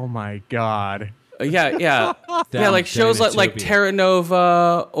 Oh my god. Yeah. yeah, like Down shows like Utopia. Terra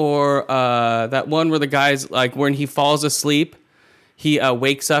Nova or that one where the guy's like when he falls asleep, he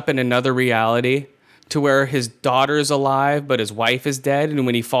wakes up in another reality. to where his daughter's alive, but his wife is dead. And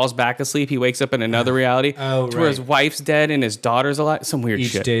when he falls back asleep, he wakes up in another reality Oh, to where his right. wife's dead and his daughter's alive. Some weird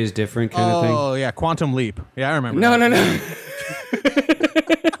Each shit. day is different kind of thing. Oh yeah, Quantum Leap. Yeah, I remember. No, that. no, no.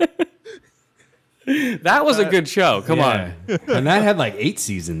 That was a good show. Come on. And that had like 8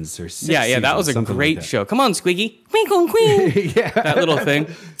 seasons or 6 Yeah, that was a seasons, something great like that. show. Come on, Squeaky. Queen, queen. Yeah. That little thing.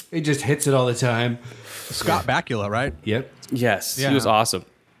 He just hits it all the time. Scott Bakula, right? Yep. Yes, Yeah. he was awesome.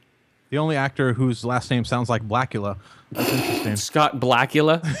 The only actor whose last name sounds like Blackula. That's interesting. Scott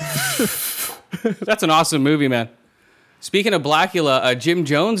Blackula. That's an awesome movie, man. Speaking of Blackula, Jim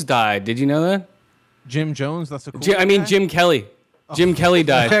Jones died. Did you know that? Jim Jones. That's a cool. guy? Jim Kelly. Jim Kelly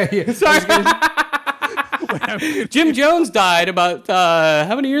died. Jim Jones died about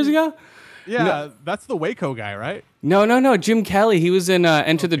how many years ago? Yeah, that's the Waco guy, right? No. Jim Kelly. He was in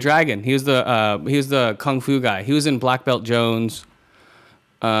Enter the Dragon. He was the kung fu guy. He was in Black Belt Jones.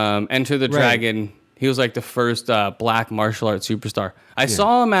 Enter the Dragon. He was like the first black martial arts superstar. I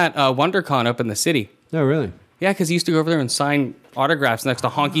saw him at WonderCon up in the city. No, really? Yeah, because he used to go over there and sign autographs next to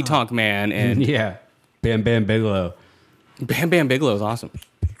Honky Tonk Man and Yeah. Bam Bam Bigelow. Bam Bam Bigelow is awesome.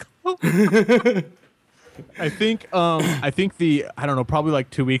 I think I don't know, probably like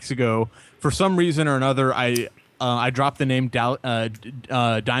 2 weeks ago, for some reason or another, I dropped the name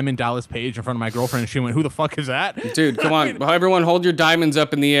Diamond Dallas Page in front of my girlfriend, and she went, "Who the fuck is that?" Dude, come on. Everyone hold your diamonds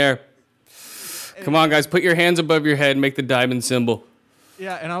up in the air. Come on, guys. Put your hands above your head and make the diamond symbol.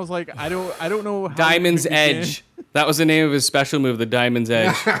 Yeah, and I was like, I don't know how Diamond's to begin. Edge. That was the name of his special move, the Diamond's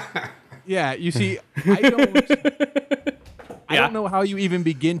Edge. Yeah, you see, I don't know how you even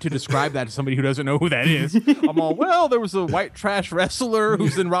begin to describe that to somebody who doesn't know who that is. I'm all, well, there was a white trash wrestler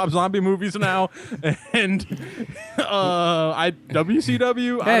who's in Rob Zombie movies now, and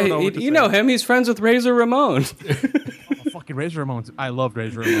WCW. I don't know. Hey, what to you say. know him. He's friends with Razor Ramon. Fucking Razor Ramones. I loved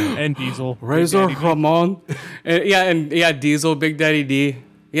Razor Ramon and Diesel. Razor Big Daddy D. Ramon. And Diesel, Big Daddy D.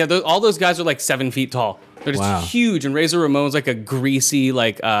 Yeah, all those guys are like 7 feet tall. They're just Wow. huge. And Razor Ramon's like a greasy,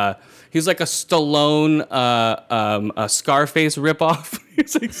 like he's like a Stallone, a Scarface ripoff.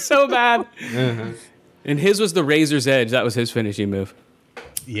 He's like so bad. And his was the Razor's Edge. That was his finishing move.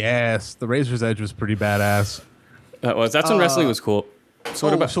 Yes, the Razor's Edge was pretty badass. That's when wrestling was cool. So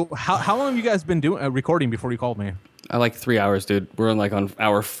what about? So how long have you guys been doing recording before you called me? I like 3 hours, dude. We're on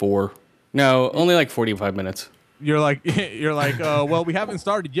hour 4. No, only like 45 minutes. You're like, well, we haven't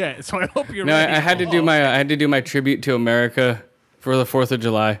started yet, so I hope you're No, ready. I had to do my tribute to America for the 4th of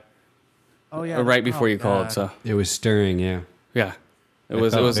July. Oh yeah, Right before you God. called. So It was stirring, yeah. yeah, it felt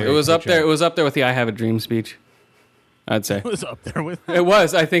was very up there. patriotic. It was up there with the "I Have a Dream" speech. I'd say It was up there with. it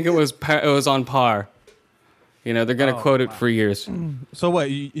was. I think it was on par. You know, they're gonna quote it for years. So what?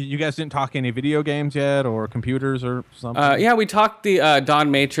 You guys didn't talk any video games yet, or computers, or something? Yeah, we talked the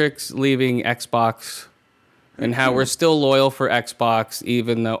Don Matrix leaving Xbox, and how we're still loyal for Xbox,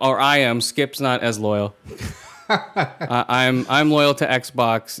 even though, or I am. Skip's not as loyal. I'm loyal to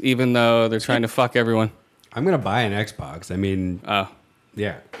Xbox, even though they're trying to fuck everyone. I'm going to buy an Xbox. I mean, Oh,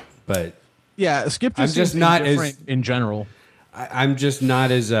 yeah. But Yeah, Skip I'm just just seems not indifferent as- in general. I'm just not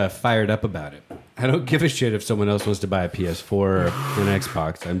as fired up about it. I don't give a shit if someone else wants to buy a PS4 or an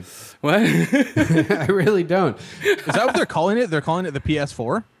Xbox. what? I really don't. Is that what they're calling it? They're calling it the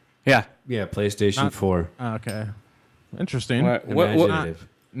PS4? Yeah. Yeah, PlayStation 4. Okay. Interesting. What Imaginative.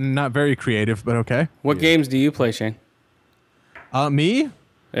 Not very creative, but okay. games do you play, Shane? Me?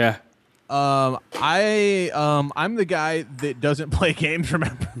 Yeah. I'm the guy that doesn't play games,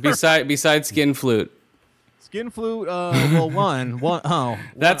 remember? Besides Skin Flute. Skin Flute, well, one.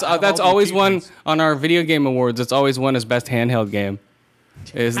 That's I have that's all the always one achievements. on our video game awards. It's always won as best handheld game.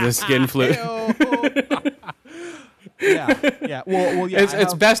 Is the Skin Flute? yeah. Well, yeah.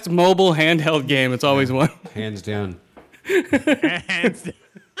 It's best mobile handheld game. It's always won. Hands down.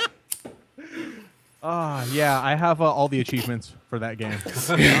 Yeah, I have all the achievements for that game.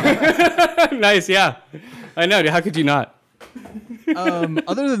 Nice, yeah. I know. How could you not?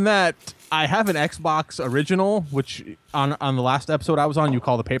 Other than that, I have an Xbox original, which on the last episode I was on, you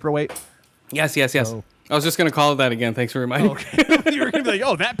call the paperweight. Yes. Oh. I was just gonna call it that again. Thanks for reminding me. You were gonna be like,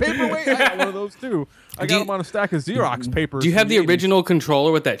 "Oh, that paperweight! I got one of those too. I got them on a stack of Xerox papers." Do you have from the 80s. original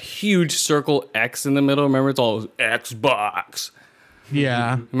controller with that huge circle X in the middle? Remember, it's all Xbox.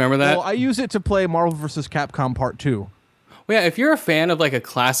 Yeah. Remember that? Well, I use it to play Marvel vs. Capcom Part 2. Well, yeah, if you're a fan of like a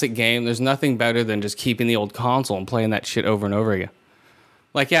classic game, there's nothing better than just keeping the old console and playing that shit over and over again.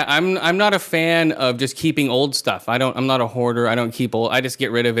 Like, yeah, I'm not a fan of just keeping old stuff. I'm not a hoarder. I don't keep old. I just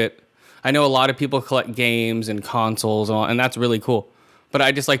get rid of it. I know a lot of people collect games and consoles and all, and that's really cool. But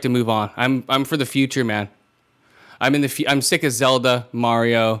I just like to move on. I'm for the future, man. I'm sick of Zelda,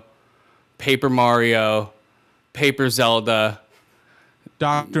 Mario, Paper Mario, Paper Zelda,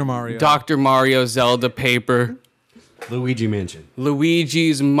 Dr. Mario. Dr. Mario, Zelda, Paper, Luigi Mansion.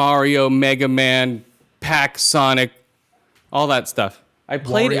 Luigi's Mario, Mega Man, Pac Sonic, all that stuff. I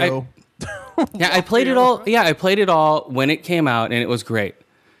played Wario. I played it all. Yeah, I played it all when it came out, and it was great.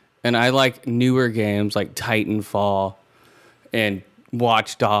 And I like newer games like Titanfall and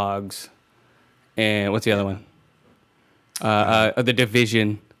Watch Dogs, and what's the other one? The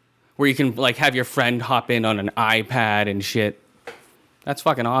Division, where you can like have your friend hop in on an iPad and shit. That's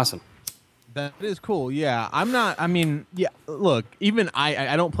fucking awesome. That is cool. Yeah, I'm not. I mean, yeah. Look, even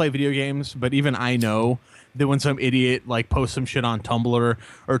I don't play video games, but even I know that when some idiot like posts some shit on Tumblr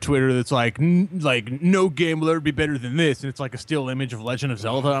or Twitter that's like no game will ever be better than this, and it's like a still image of Legend of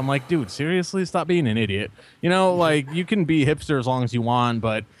Zelda. I'm like, dude, seriously, stop being an idiot. You know, like you can be hipster as long as you want,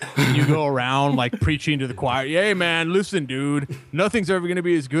 but you go around like preaching to the choir. Hey, man, listen, dude, nothing's ever gonna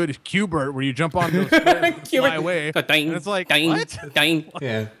be as good as Q*bert, where you jump on those stairs and fly away. And it's like, what?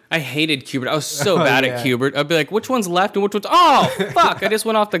 Yeah. I hated Q*bert. I was so bad at Q*bert. I'd be like, which one's left and which one's... Oh, fuck. I just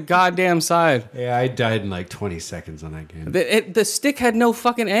went off the goddamn side. Yeah, I died in like 20 seconds on that game. The stick had no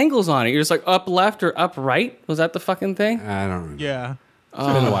fucking angles on it. You're just like up left or up right. Was that the fucking thing? I don't remember. Yeah. It's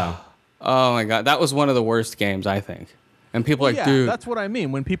been a while. Oh, my God. That was one of the worst games, I think. And people are like, Yeah, dude... that's what I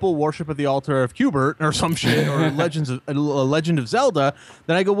mean. When people worship at the altar of Q*bert or some shit, or a Legend of Zelda,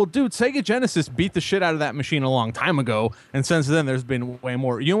 then I go, well, dude, Sega Genesis beat the shit out of that machine a long time ago, and since then there's been way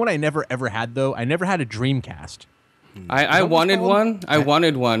more. You know what I never ever had though? I never had a Dreamcast. I wanted one. I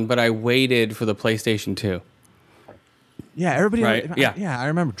wanted one, but I waited for the PlayStation 2. Yeah, everybody. Right, yeah. yeah. I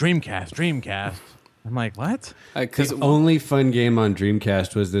remember Dreamcast. I'm like, what? Because The only fun game on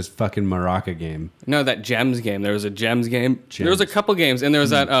Dreamcast was this fucking Maraca game. No, that Gems game. There was a Gems game. Gems. There was a couple games, and there was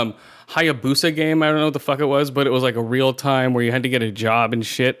that Hayabusa game. I don't know what the fuck it was, but it was like a real time where you had to get a job and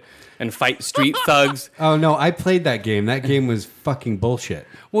shit and fight street thugs. Oh, no, I played that game. That game was fucking bullshit.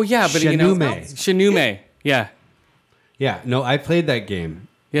 Well, yeah, but you know, Shinumei. Shinumei. Yeah. Yeah, no, I played that game.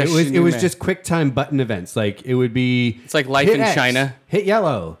 Yeah, it was Shinumei. just quick time button events. Like it would be It's like Life hit in X, China. hit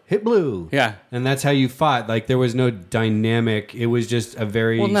yellow, hit blue. Yeah. And that's how you fought. Like there was no dynamic. It was just a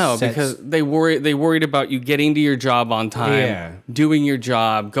very Well, no, set because they worried about you getting to your job on time, Yeah. doing your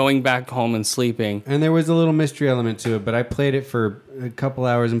job, going back home and sleeping. and there was a little mystery element to it, but I played it for a couple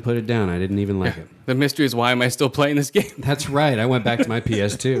hours and put it down. I didn't even like it. The mystery is, why am I still playing this game? That's right. I went back to my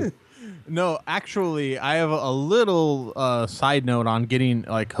PS2. No, actually, I have a little side note on getting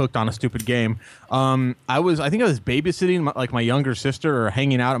like hooked on a stupid game. I think I was babysitting my younger sister or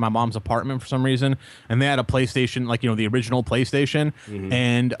hanging out at my mom's apartment for some reason, and they had a PlayStation, like the original PlayStation,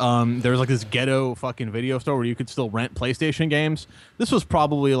 and there was like this ghetto fucking video store where you could still rent PlayStation games. This was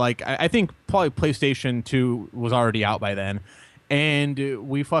probably like I think probably PlayStation 2 was already out by then, and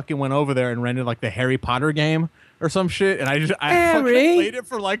we fucking went over there and rented like the Harry Potter game or some shit, and I fucking played it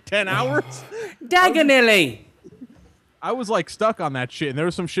for like 10 hours. Dagonelli. I was like stuck on that shit, and there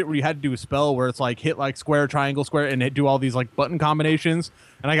was some shit where you had to do a spell where it's like hit like square, triangle, square, and it do all these like button combinations.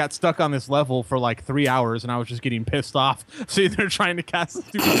 And I got stuck on this level for like 3 hours, and I was just getting pissed off sitting there trying to cast the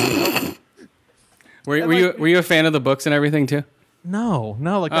stupid spell. Were you a fan of the books and everything too? No,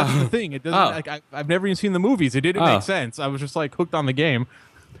 like that's the thing. It doesn't. Like, I've never even seen the movies. It didn't make sense. I was just like hooked on the game.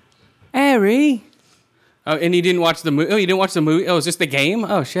 Harry. Oh, and you didn't watch the movie? Oh, you didn't watch the movie? Oh, it's just the game?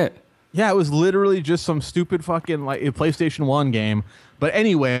 Oh, shit. Yeah, it was literally just some stupid fucking like a PlayStation 1 game. But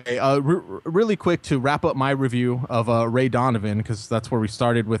anyway, really quick to wrap up my review of Ray Donovan, because that's where we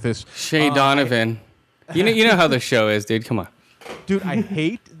started with this. Shay Donovan. You know how the show is, dude. Come on. Dude, I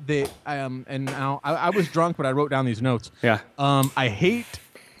hate that. And now I was drunk, but I wrote down these notes. Yeah. I hate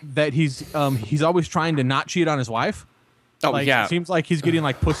that he's always trying to not cheat on his wife. Oh, Like, yeah. It seems like he's getting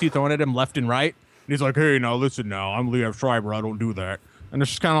like pussy thrown at him left and right. And he's like, hey, now listen, now I'm Liev Schreiber. I don't do that. And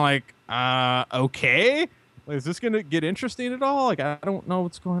it's just kind of like, okay. Like, is this gonna get interesting at all? Like, I don't know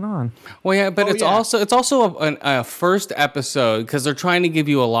what's going on. Well, yeah, but it's yeah. also a first episode, because they're trying to give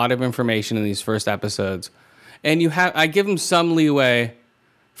you a lot of information in these first episodes, and I give them some leeway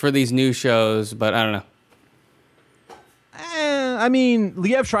for these new shows, but I don't know. I mean,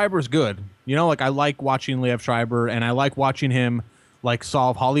 Liev Schreiber is good. Like I like watching Liev Schreiber, and I like watching him like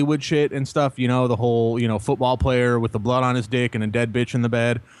solve Hollywood shit and stuff. The whole football player with the blood on his dick and a dead bitch in the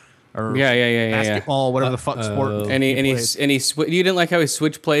bed. Or Yeah. basketball, whatever the fuck sport. And he plays. you didn't like how he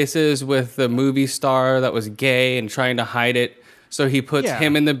switched places with the movie star that was gay and trying to hide it. So he puts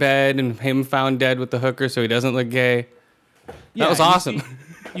him in the bed and him found dead with the hooker, so he doesn't look gay. That was awesome.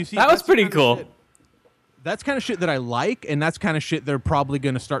 You see, That was that's the pretty kind of cool. shit- That's kind of shit that I like, and that's kind of shit they're probably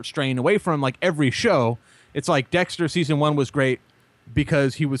going to start straying away from. Like every show, it's like Dexter season 1 was great.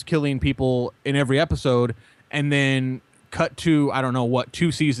 because he was killing people in every episode, and then cut to, I don't know what,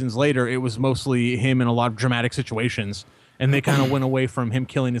 2 seasons later, it was mostly him in a lot of dramatic situations, and they kind of went away from him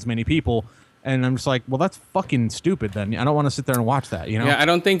killing as many people. And I'm just like, well, that's fucking stupid then. I don't want to sit there and watch that, you know? Yeah, I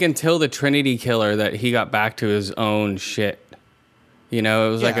don't think until the Trinity Killer that he got back to his own shit. You know,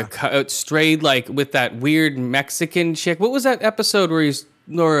 it was like it strayed like with that weird Mexican chick. What was that episode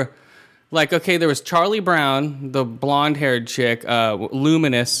where okay, there was Charlie Brown, the blonde-haired chick,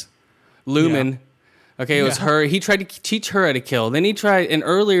 Lumen. Yeah. Okay, it was her. He tried to teach her how to kill. Then he tried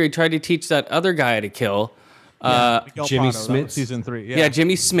to teach that other guy how to kill. Miguel Jimmy Prado, that was Smits. season 3. Yeah,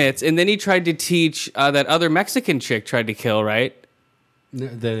 Jimmy Smits. And then he tried to teach that other Mexican chick tried to kill, right?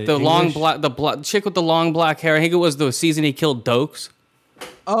 The long black, chick with the long black hair. I think it was the season he killed Dokes.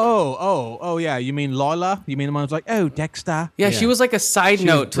 Oh, yeah. You mean Lola? You mean the one who's like, oh, Dexter? Yeah, she was like a side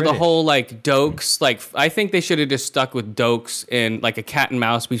note to the British. whole like Dokes. Like, I think they should have just stuck with Dokes and like a cat and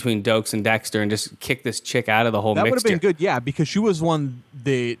mouse between Dokes and Dexter and just kick this chick out of the whole That would mixture. have been good, yeah, because she was one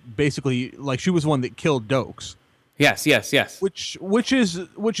that basically, like, she was one that killed Dokes. Yes. Which is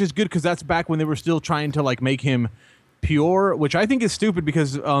good because that's back when they were still trying to like make him pure, which I think is stupid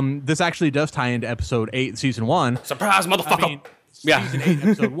because this actually does tie into episode 8, season 1. Surprise, motherfucker! I mean, Yeah. season 8,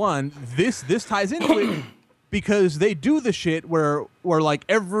 episode 1. This ties into it because they do the shit where like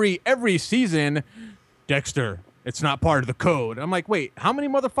every season, Dexter, it's not part of the code. I'm like, wait, how many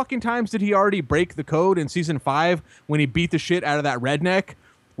motherfucking times did he already break the code in season 5 when he beat the shit out of that redneck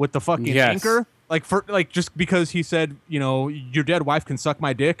with the fucking anchor? Just because he said, you know, your dead wife can suck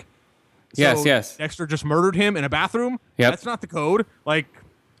my dick. So Yes. Dexter just murdered him in a bathroom. Yep. That's not the code. Like,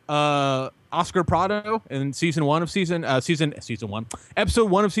 Oscar Prado in episode 1 of season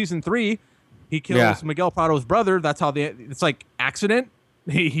 3, he kills Miguel Prado's brother. That's how it's like accident.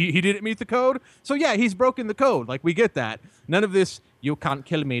 He didn't meet the code. So yeah, he's broken the code. Like, we get that. None of this, you can't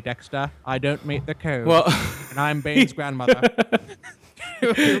kill me, Dexter. I don't meet the code. Well, and I'm Bane's grandmother.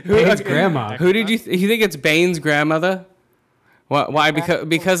 Bane's grandma. who did you think it's Bane's grandmother? Why?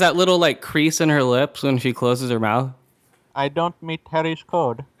 Because that little like crease in her lips when she closes her mouth. I don't meet Harry's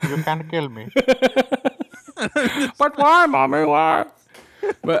code. You can't kill me. But why, mommy? Why?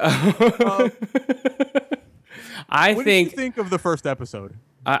 But What did you think of the first episode?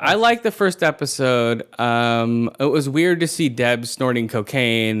 I like the first episode. It was weird to see Deb snorting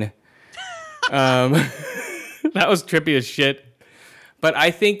cocaine. That was trippy as shit. But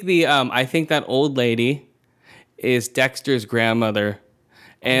I think that old lady is Dexter's grandmother,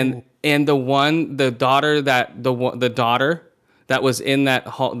 and the daughter that was in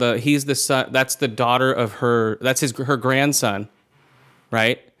that he's the son. That's the daughter of her. That's her grandson,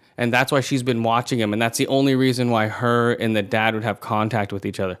 right? And that's why she's been watching him, and that's the only reason why her and the dad would have contact with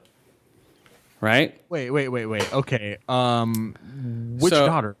each other, right? Wait. Okay. Which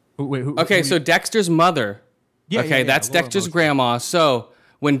daughter? So Dexter's mother. Yeah, okay, yeah, that's Laura Dexter's Mosley. grandma. So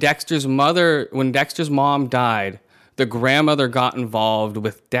when Dexter's mom died, the grandmother got involved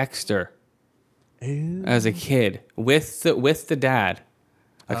with Dexter as a kid with the dad.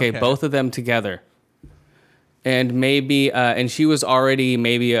 Okay, both of them together. And maybe, and she was already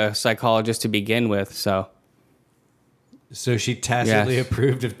maybe a psychologist to begin with, so. So she tacitly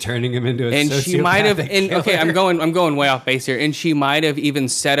approved of turning him into a And she might have, sociopathic okay, killer. I'm going way off base here. And she might have even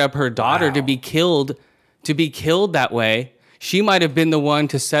set up her daughter to be killed that way. She might have been the one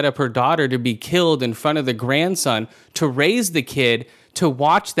to set up her daughter to be killed in front of the grandson, to raise the kid, to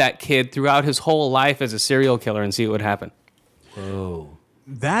watch that kid throughout his whole life as a serial killer and see what would happen. Oh,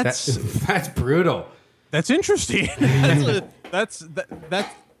 That's brutal. That's interesting. that's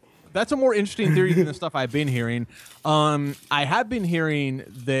a more interesting theory than the stuff I've been hearing. I have been hearing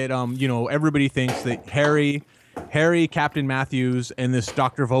that everybody thinks that Harry, Captain Matthews, and this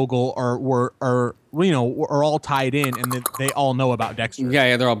Dr. Vogel are all tied in, and that they all know about Dexter.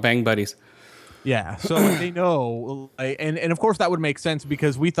 Yeah, they're all bang buddies. Yeah, so they know, and of course that would make sense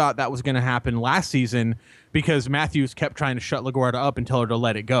because we thought that was going to happen last season because Matthews kept trying to shut LaGuardia up and tell her to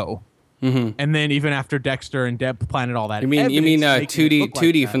let it go. Mm-hmm. And then even after Dexter and Deb planted all that, You mean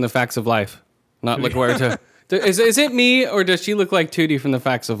Tootie from the Facts of Life, not LaGuardia. Is it me or does she look like Tootie from the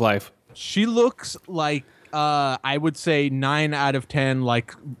Facts of Life? She looks like I would say 9 out of 10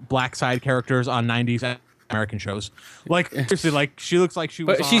 like black side characters on 90s American shows. Like seriously, like she looks like she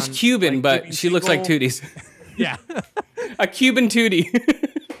was. But she's on, Cuban, like, but Jimmy she looks like Seagull. Tootie's. Yeah, A Cuban Tootie.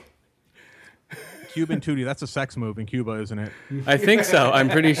 Cuban Tootie. That's a sex move in Cuba, isn't it? I think so. I'm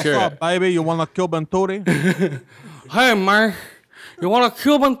pretty What's sure. up, baby? You want a Cuban Tootie? Hey, man. You want a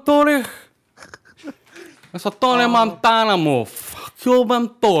Cuban Tootie? That's a Tony Montana move. Cuban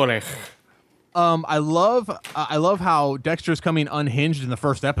Tootie. I love how Dexter's coming unhinged in the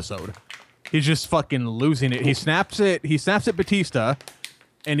first episode. He's just fucking losing it. He snaps at Batista,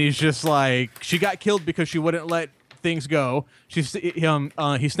 and he's just like, she got killed because she wouldn't let things go. He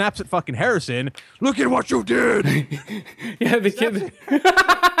snaps at fucking Harrison. Look at what you did. Yeah, the kid.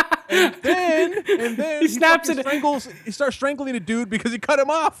 And then he snaps fucking strangles. He starts strangling a dude because he cut him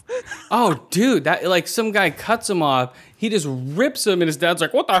off. Oh, dude, that like some guy cuts him off. He just rips him, and his dad's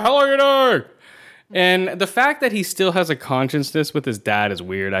like, "What the hell are you doing?" And the fact that he still has a consciousness with his dad is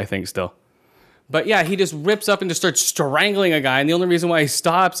weird, I think, still. But yeah, he just rips up and just starts strangling a guy, and the only reason why he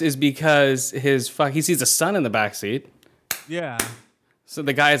stops is because he sees a son in the backseat. Yeah. So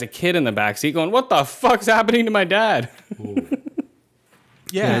the guy has a kid in the backseat going, "What the fuck's happening to my dad?"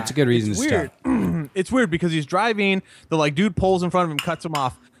 Yeah, it's a good reason to weird. stop. It's weird because he's driving. The like dude pulls in front of him, cuts him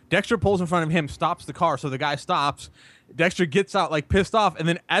off. Dexter pulls in front of him, stops the car, so the guy stops. Dexter gets out like pissed off, and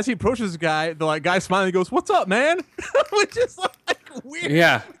then as he approaches the guy guy smiling goes, "What's up, man?" Which is like weird.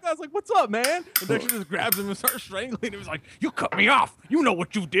 Yeah. The guy's like, "What's up, man?" And Dexter just grabs him and starts strangling him. He's like, "You cut me off. You know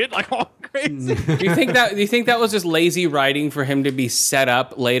what you did?" Like all crazy. Do you think that was just lazy writing for him to be set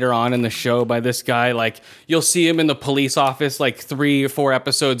up later on in the show by this guy? Like you'll see him in the police office like 3 or 4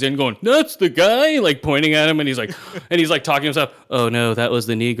 episodes in going, "That's the guy," like pointing at him, and he's like talking to himself, "Oh no, that was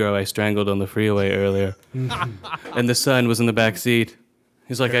the Negro I strangled on the freeway earlier." And the son was in the back seat.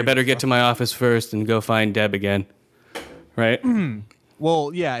 He's like, "I better get to my office first and go find Deb again." Right?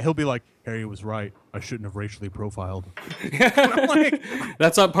 Well, yeah, he'll be like, "Harry was right. I shouldn't have racially profiled." I'm like,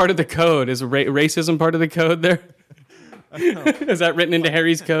 That's not part of the code. Is racism part of the code there? Is that written into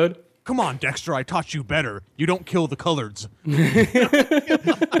Harry's code? "Come on, Dexter, I taught you better. You don't kill the coloreds."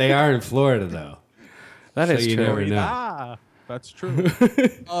 They are in Florida, though. That So is you true. never know. Ah, that's true.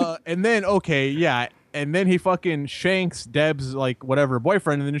 And then, okay, yeah. And then he fucking shanks Deb's, like, whatever,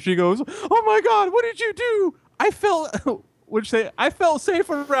 boyfriend. And then she goes, "Oh my God, what did you do? I felt safe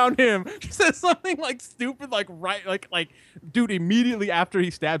around him." She says something like stupid, like, right, like, dude, immediately after he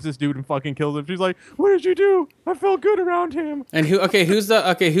stabs this dude and fucking kills him, she's like, "What did you do? I felt good around him." And who's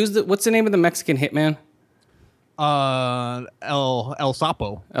the what's the name of the Mexican hitman? El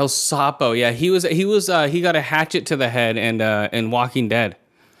Sapo. El Sapo. Yeah, he got a hatchet to the head and in Walking Dead.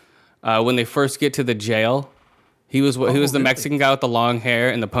 When they first get to the jail, he was the Mexican guy with the long hair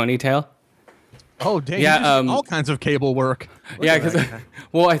and the ponytail. Oh, dang. Yeah, He just did all kinds of cable work. Yeah, because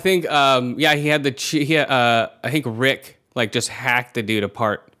well, I think he had I think Rick like just hacked the dude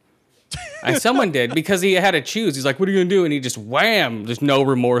apart. Someone did because he had to choose. He's like, "What are you gonna do?" And he just wham, there's no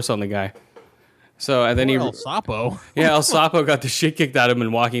remorse on the guy. So and then El Sapo. El Sapo got the shit kicked out of him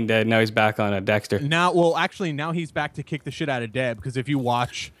in Walking Dead. Now he's back on Dexter. Now he's back to kick the shit out of Deb, because if you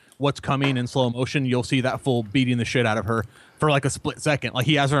watch What's Coming in slow motion, you'll see that full beating the shit out of her for like a split second. Like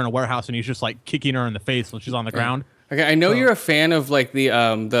he has her in a warehouse and he's just like kicking her in the face when she's on the ground. Okay, I know you're a fan of like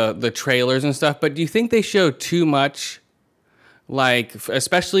the trailers and stuff, but do you think they show too much? Like,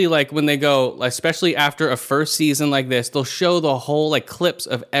 especially like when they go, especially after a first season like this, they'll show the whole like clips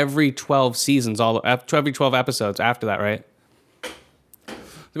of every 12 seasons, every 12 episodes after that, right?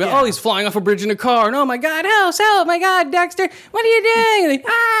 They'll be like, "Oh, he's flying off a bridge in a car, and oh my God, help! Oh my God, Dexter, what are you doing?" And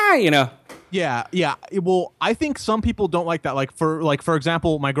they, you know. Yeah. Well, I think some people don't like that. Like for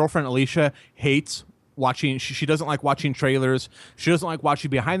example, my girlfriend Alicia hates watching. She doesn't like watching trailers. She doesn't like watching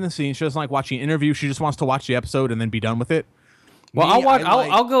behind the scenes. She doesn't like watching interviews. She just wants to watch the episode and then be done with it. Well,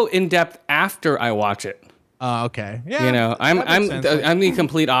 I'll go in depth after I watch it. Okay. Yeah. You know, I'm the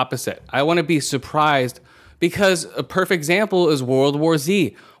complete opposite. I want to be surprised because a perfect example is World War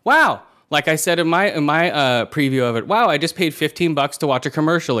Z. Wow. Like I said in my preview of it, wow, I just paid $15 to watch a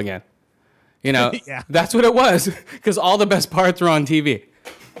commercial again. You know, Yeah. That's what it was because all the best parts were on TV.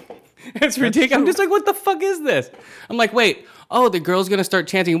 It's ridiculous. I'm just like, what the fuck is this? I'm like, wait, oh, the girl's going to start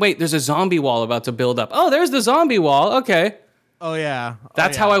chanting. Wait, there's a zombie wall about to build up. Oh, there's the zombie wall. Okay. Oh yeah.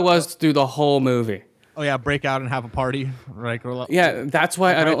 That's how I was through the whole movie. Oh yeah, break out and have a party. Right. Yeah, that's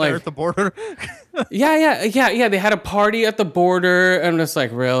why I don't there like at the border. Yeah. They had a party at the border, and I'm just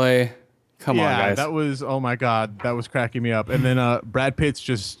like, really? Come on, guys. That was, oh my God, that was cracking me up. And then Brad Pitt's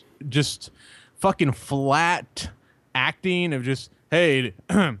just fucking flat acting of just, hey,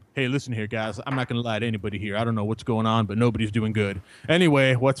 listen here, guys. I'm not gonna lie to anybody here. I don't know what's going on, but nobody's doing good.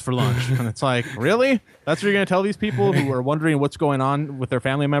 Anyway, what's for lunch? And it's like, really? That's what you're gonna tell these people who are wondering what's going on with their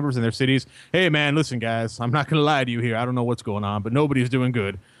family members in their cities? Hey, man, listen, guys. I'm not gonna lie to you here. I don't know what's going on, but nobody's doing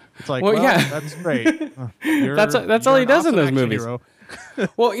good. It's like, well, yeah, that's great. That's all he does in those movies. Hero.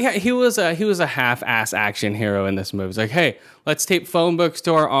 Well, yeah, he was a half-ass action hero in this movie. It's like, hey, let's tape phone books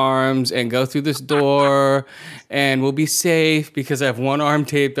to our arms and go through this door, and we'll be safe because I have one arm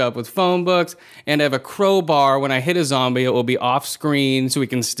taped up with phone books, and I have a crowbar. When I hit a zombie, it will be off screen, so we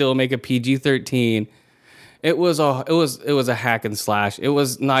can still make a PG-13. It was a hack and slash. It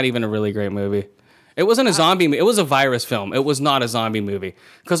was not even a really great movie. It wasn't a zombie movie. It was a virus film. It was not a zombie movie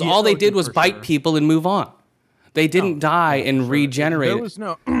because all they did was bite people and move on. They didn't die and regenerate.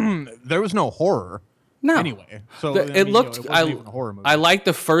 There was no horror. No. Anyway, so it looked. it wasn't even a horror movie. I liked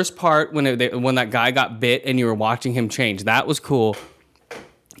the first part when that guy got bit and you were watching him change. That was cool.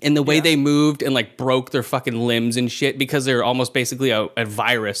 And the way they moved and like broke their fucking limbs and shit because they were almost basically a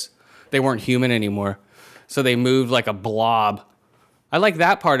virus. They weren't human anymore, so they moved like a blob. I like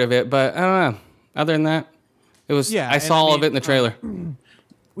that part of it, but I don't know. Other than that, it was. I saw all of it in the trailer.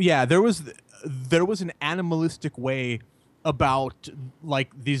 Yeah, there was an animalistic way about like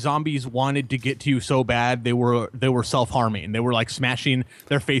the zombies wanted to get to you so bad they were self-harming. They were like smashing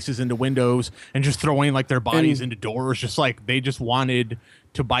their faces into windows and just throwing like their bodies into doors, just like they just wanted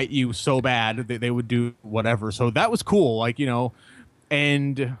to bite you so bad that they would do whatever. So that was cool, like, you know.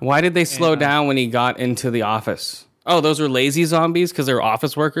 And why did they slow down when he got into the office? Oh, those were lazy zombies because they were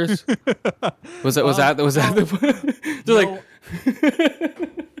office workers. Was that the? They're like.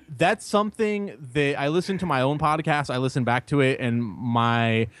 That's something that I listened to my own podcast. I listened back to it, and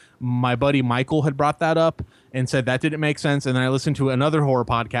my buddy Michael had brought that up and said that didn't make sense. And then I listened to another horror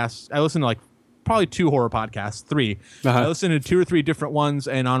podcast. I listened to like probably 2 horror podcasts, 3. I listened to 2 or 3 different ones,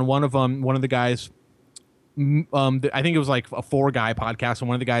 and on one of them, one of the guys, I think it was like a 4-guy podcast, and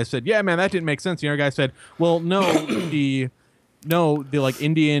one of the guys said, "Yeah, man, that didn't make sense." The other guy said, "Well, no, the like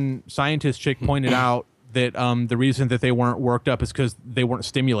Indian scientist chick pointed out that the reason that they weren't worked up is because they weren't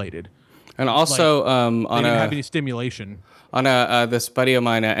stimulated, and also they didn't have any stimulation." On this buddy of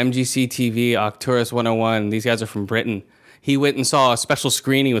mine, MGC TV, Arcturus 101. These guys are from Britain. He went and saw a special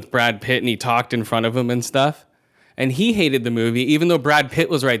screening with Brad Pitt, and he talked in front of him and stuff. And he hated the movie, even though Brad Pitt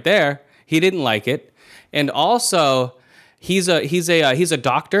was right there. He didn't like it. And also, he's a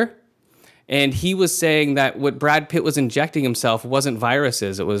doctor, and he was saying that what Brad Pitt was injecting himself wasn't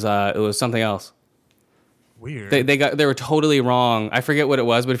viruses. It was something else. Weird. They were totally wrong. I forget what it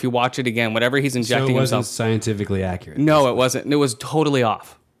was, but if you watch it again, whatever he's injecting so it wasn't himself, scientifically accurate. No, it wasn't. It was totally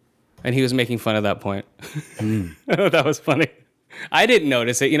off, and he was making fun of that point. That was funny. I didn't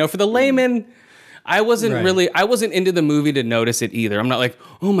notice it. You know, for the layman, I wasn't into the movie to notice it either. I'm not like,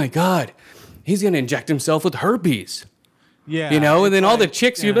 oh my god, he's gonna inject himself with herpes. Yeah, you know, and then all the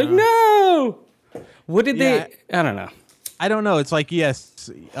chicks, you're like, no. What did they? I don't know. I don't know. It's like,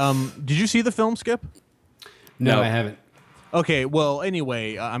 yes. Did you see the film, Skip? No, I haven't. Okay, well,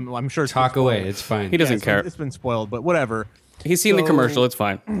 anyway, I'm sure. Talk away. It's fine. He doesn't care. It's been spoiled, but whatever. He's seen the commercial. It's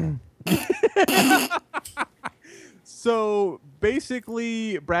fine. So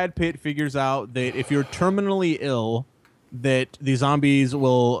basically, Brad Pitt figures out that if you're terminally ill, that the zombies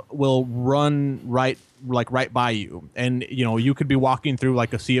will run right by you, and you know you could be walking through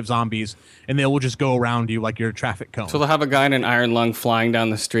like a sea of zombies, and they will just go around you like you're a traffic cone. So they'll have a guy in an iron lung flying down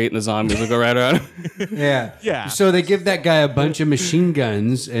the street, and the zombies will go right around him. Yeah. So they give that guy a bunch of machine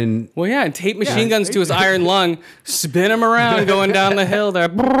guns and and tape machine guns to his iron lung, spin him around going down the hill there.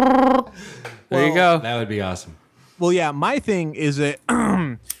 There you go. That would be awesome. Well, yeah, my thing is that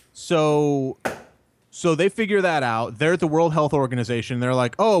so they figure that out. They're at the World Health Organization. They're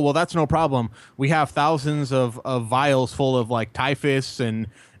like, oh, well, that's no problem. We have thousands of vials full of like typhus and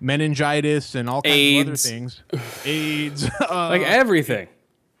meningitis and all kinds of other things. AIDS. Like everything.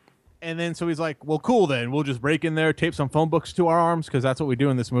 And then so he's like, well, cool then. We'll just break in there, tape some phone books to our arms because that's what we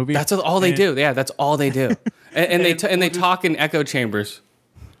do in this movie. That's all they do. Yeah, that's all they do. And they talk in echo chambers.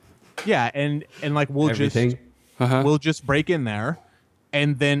 Yeah, and like we'll just break in there,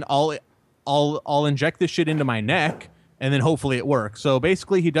 and then I'll inject this shit into my neck, and then hopefully it works. So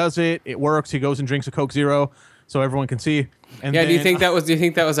basically, he does it. It works. He goes and drinks a Coke Zero, so everyone can see. And do you think that was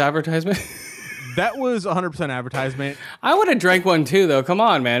advertisement? That was 100% advertisement. I would have drank one too, though. Come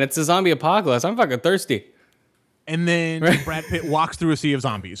on, man! It's a zombie apocalypse. I'm fucking thirsty. And then Brad Pitt walks through a sea of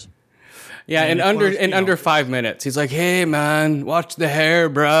zombies. Yeah, in under 5 minutes, he's like, "Hey, man, watch the hair,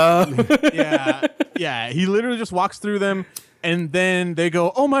 bro." Yeah. He literally just walks through them, and then they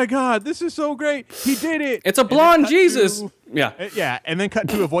go, "Oh my God, this is so great! He did it! It's a blonde Jesus." Yeah, and then cut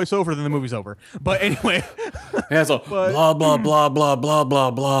to a voiceover, then the movie's over. But anyway, yeah, so blah blah blah blah blah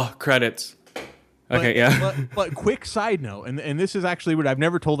blah blah credits. Okay, yeah. But quick side note, and this is actually weird. I've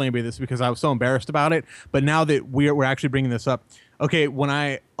never told anybody this because I was so embarrassed about it. But now that we're actually bringing this up, Okay, when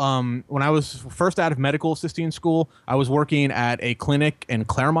I was first out of medical assisting school, I was working at a clinic in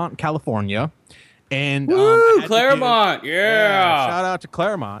Claremont, California. And Woo, Claremont, yeah. Shout out to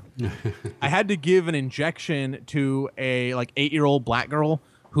Claremont. I had to give an injection to a like 8-year-old black girl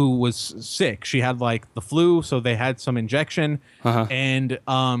who was sick. She had like the flu, so they had some injection, and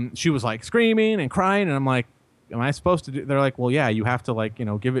she was like screaming and crying, and I'm like, am I supposed to do? They're like, well, yeah, you have to like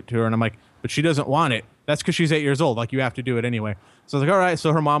give it to her, and I'm like, but she doesn't want it. That's because she's 8 years old. Like you have to do it anyway. So I was like, all right.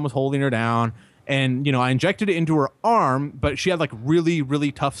 So her mom was holding her down. And, I injected it into her arm, but she had like really,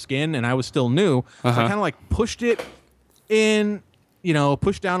 really tough skin and I was still new. So I kind of like pushed it in,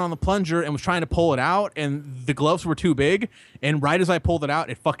 pushed down on the plunger and was trying to pull it out. And the gloves were too big. And right as I pulled it out,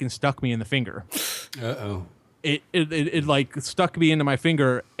 it fucking stuck me in the finger. Uh-oh. It like stuck me into my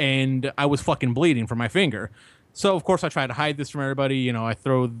finger and I was fucking bleeding from my finger. So, of course, I tried to hide this from everybody. I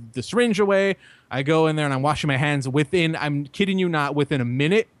throw the syringe away. I go in there and I'm washing my hands. I'm kidding you not, within a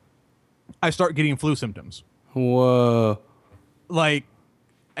minute, I start getting flu symptoms. Whoa.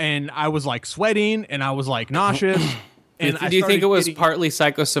 And I was like sweating and I was like nauseous. And do you think it was partly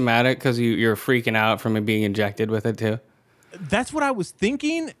psychosomatic because you're freaking out from it being injected with it too? That's what I was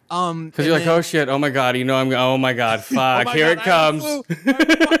thinking. Because you're like, oh shit, oh my god, oh my god, fuck, oh my here god, it comes.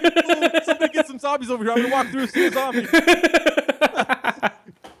 Somebody get some zombies over here. I'm gonna walk through and see a zombie.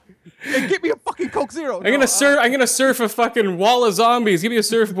 Hey, get me a fucking Coke Zero. I'm gonna surf a fucking wall of zombies. Give me a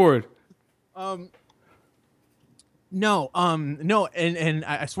surfboard. No, and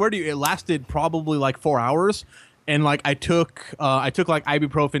I swear to you, it lasted probably like 4 hours, and like I took like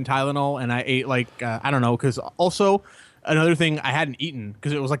ibuprofen, Tylenol, and I ate like I don't know, because also another thing I hadn't eaten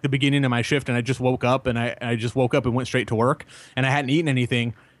because it was like the beginning of my shift, and I just woke up and I just woke up and went straight to work, and I hadn't eaten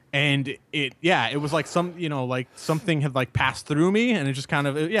anything, and it was like something had like passed through me, and it just kind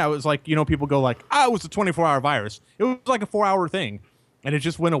of it was like people go like, it was a 24-hour virus. It was like a 4-hour thing. And it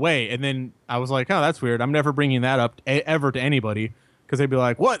just went away. And then I was like, oh, that's weird. I'm never bringing that up ever to anybody. Because they'd be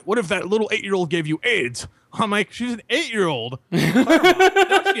like, what? What if that little 8-year-old gave you AIDS? I'm like, she's an 8-year-old.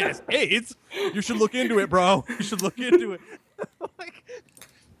 Now she has AIDS. You should look into it, bro. You should look into it.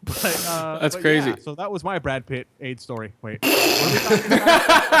 That's crazy. Yeah, so that was my Brad Pitt AIDS story. Wait. What are we talking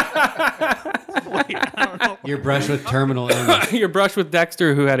about? Wait, I don't know. Your brush with terminal illness. Your brush with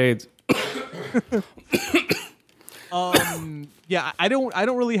Dexter, who had AIDS. Yeah, I don't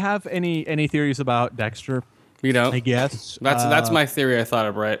really have any theories about Dexter. You know, I guess that's my theory. I thought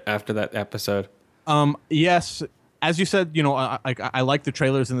of right after that episode. Yes, as you said, I like the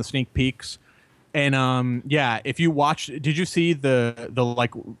trailers and the sneak peeks, and if you watch, did you see the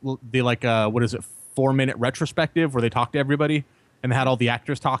what is it, 4-minute retrospective where they talk to everybody and they had all the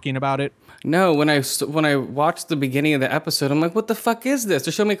actors talking about it? No, when I watched the beginning of the episode, I'm like, what the fuck is this?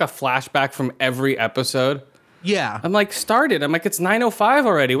 They're showing me like a flashback from every episode. Yeah. I'm like, started. I'm like, it's 9:05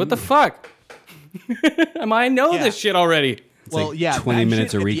 already. What the fuck? I know this shit already. It's like 20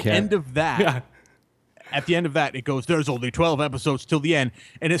 minutes of recap. At the end of that, at the end of that, it goes, there's only 12 episodes till the end.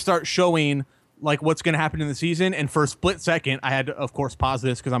 And it starts showing like what's going to happen in the season. And for a split second, I had to, of course, pause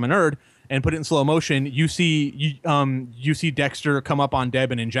this because I'm a nerd and put it in slow motion. You see Dexter come up on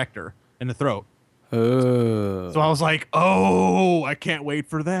Deb and inject her in the throat. So I was like, oh, I can't wait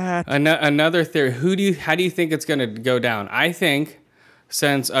for that. Another theory. How do you think it's going to go down? I think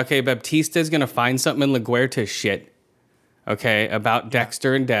Baptista's going to find something in LaGuerta's shit, about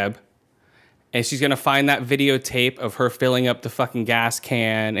Dexter and Deb. And she's going to find that videotape of her filling up the fucking gas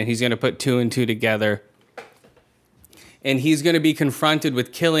can, and he's going to put 2 and 2 together. And he's going to be confronted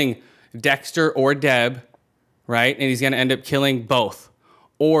with killing Dexter or Deb, right? And he's going to end up killing both,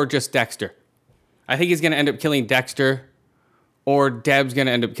 or just Dexter. I think he's going to end up killing Dexter, or Deb's going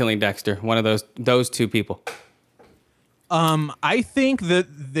to end up killing Dexter. One of those two people. I think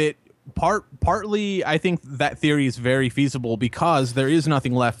that partly I think that theory is very feasible because there is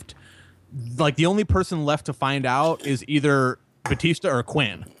nothing left. Like the only person left to find out is either Batista or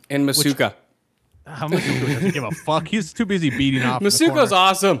Quinn. And Masuka. How Masuka doesn't give a fuck. He's too busy beating off. Masuko's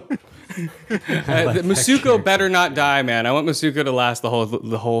awesome. Masuko better not die, man. I want Masuko to last the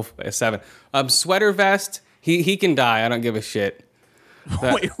whole 7. Sweater vest, he can die. I don't give a shit.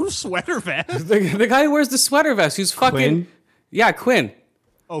 Wait, who's Sweater Vest? The guy who wears the sweater vest. Who's fucking Quinn? Yeah, Quinn.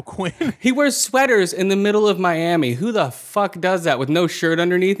 Oh, Quinn. He wears sweaters in the middle of Miami. Who the fuck does that with no shirt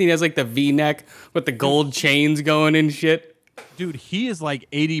underneath? He has like the V-neck with the gold chains going and shit. Dude, he is like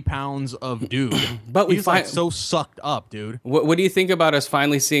 80 pounds of dude. But he's like so sucked up, dude. What do you think about us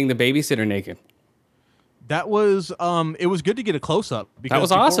finally seeing the babysitter naked? That was it was good to get a close up. That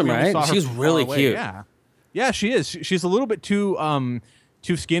was awesome, right? She's really cute. Yeah, she is. She's a little bit too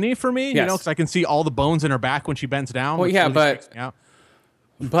too skinny for me. You Yes. know, because I can see all the bones in her back when she bends down. Well, which yeah, really but- freaks me out.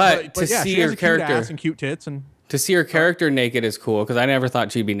 But to yeah, see she has her a cute character, ass and cute tits, and to see her character naked is cool because I never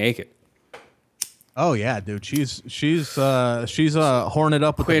thought she'd be naked. oh yeah, dude, she's horned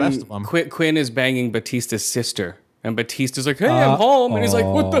up with the best of them. Quinn is banging Batista's sister, and Batista's like, "Hey, I'm home," and he's like,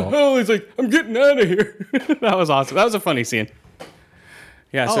 "What the hell?" He's like, "I'm getting out of here." That was awesome. That was a funny scene.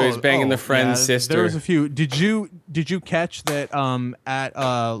 Yeah, so he's banging the friend's sister. There was a few. Did you catch that at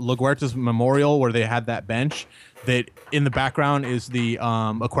LaGuerta's memorial where they had that bench? That in the background is the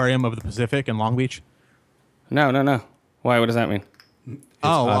Aquarium of the Pacific in Long Beach. No. Why? What does that mean?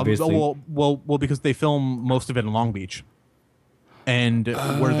 obviously- Well, because they film most of it in Long Beach, and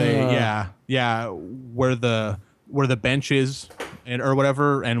where the bench is, and or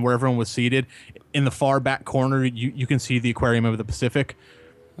whatever, and where everyone was seated, in the far back corner, you can see the Aquarium of the Pacific,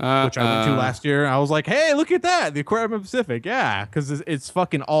 which I went to last year. I was like, hey, look at that, the Aquarium of the Pacific, yeah, because it's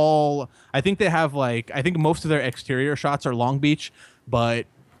fucking all. I think they have I think most of their exterior shots are Long Beach, but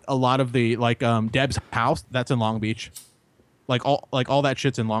a lot of the Deb's house that's in Long Beach. All that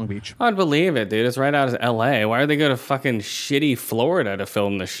shit's in Long Beach. I'd believe it, dude. It's right out of L.A. Why would they go to fucking shitty Florida to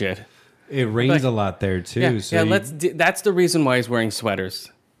film this shit? It rains a lot there too. That's the reason why he's wearing sweaters.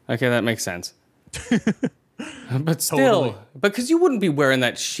 Okay, that makes sense. But still, Totally. because you wouldn't be wearing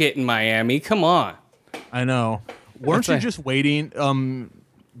that shit in Miami. Come on. I know. Weren't you just waiting?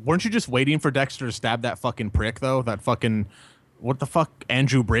 Weren't you just waiting for Dexter to stab that fucking prick though? That fucking what the fuck,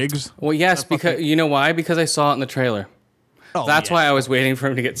 Andrew Briggs? Well, yes, because you know why? Because I saw it in the trailer. Oh, That's yeah. why I was waiting for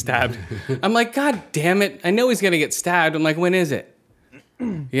him to get stabbed. I'm like, God damn it! I know he's gonna get stabbed. I'm like, when is it?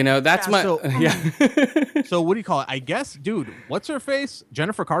 You know, that's So what do you call it? I guess, dude, what's her face?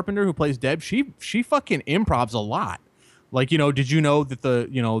 Jennifer Carpenter, who plays Deb, she fucking improvs a lot. Did you know that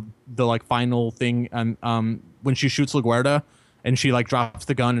the final thing and when she shoots LaGuardia and she drops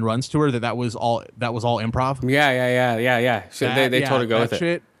the gun and runs to her, that was all improv? Yeah. So they totally go with it.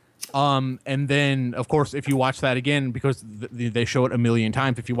 Shit. And then of course, if you watch that again, because they show it a million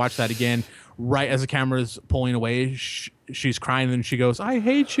times, if you watch that again, right as the camera's pulling away, she's crying and she goes, "I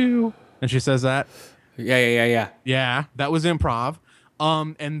hate you," and she says that. Yeah. Yeah, that was improv.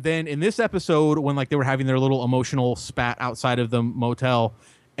 And then in this episode, when they were having their little emotional spat outside of the motel,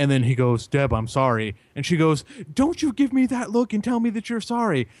 and then he goes, "Deb, I'm sorry," and she goes, "Don't you give me that look and tell me that you're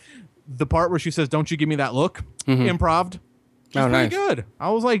sorry." The part where she says, "Don't you give me that look," improv'd. Oh, Pretty nice. good. I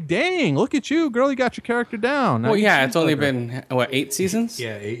was like, "Dang, look at you, girl! You got your character down." Well, yeah, it's only been 8 seasons?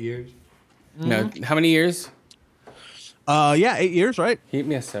 Yeah, 8 years. No, how many years? 8 years, right? Heat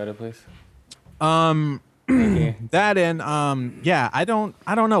me a soda, please. Thank you. That and yeah, I don't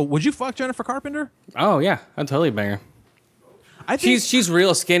know. Would you fuck Jennifer Carpenter? Oh yeah, I'd totally bang her. I think She's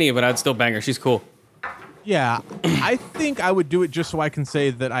real skinny, but I'd still bang her. She's cool. Yeah, I think I would do it just so I can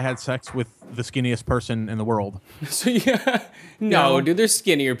say that I had sex with the skinniest person in the world. So yeah, no, No. dude, there's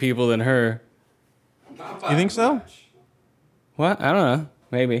skinnier people than her. You think so? What? I don't know.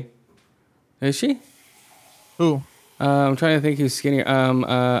 Maybe. Is she? Who? I'm trying to think who's skinnier. I don't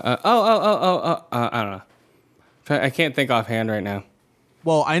know. I can't think offhand right now.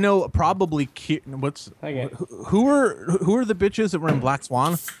 Well, I know probably. Who are the bitches that were in Black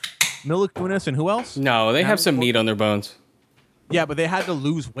Swan? Mila Kunis and who else? No, they have some meat on their bones. Yeah, but they had to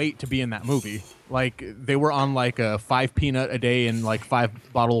lose weight to be in that movie. They were on a 5 peanut a day and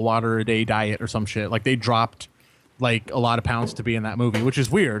 5 bottle of water a day diet or some shit. They dropped a lot of pounds to be in that movie, which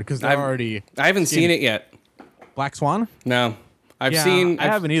is weird because they're already. I haven't seen it yet. Black Swan? No, I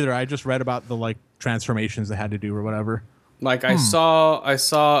haven't either. I just read about the transformations they had to do or whatever. I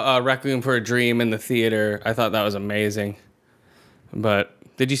saw Requiem for a Dream in the theater. I thought that was amazing. But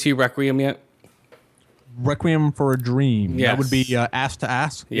did you see Requiem yet? Requiem for a Dream. Yes. That would be Ass to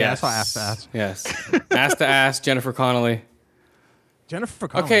Ass. Yeah, I saw Ass to Ass. Yes. Ass to Ass, Jennifer Connelly. Jennifer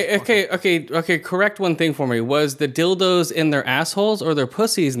Connelly. Okay. Correct one thing for me. Was the dildos in their assholes or their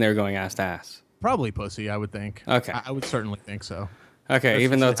pussies and they're going ass to ass? Probably pussy, I would think. Okay. I would certainly think so. Okay, That's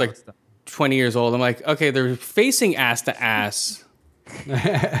even though usually it's how it's done. 20 years old, I'm like, okay, they're facing ass to ass.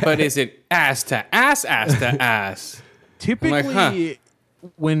 But is it ass to ass to ass? Typically,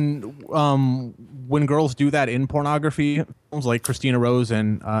 when girls do that in pornography, films like Christina Rose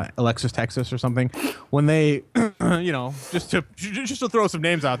and Alexis Texas or something, when they, just to throw some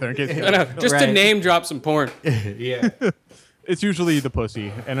names out there in case. I know, just to Right. name drop some porn. Yeah. It's usually the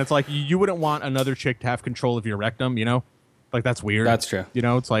pussy, and it's you wouldn't want another chick to have control of your rectum, that's weird. That's true.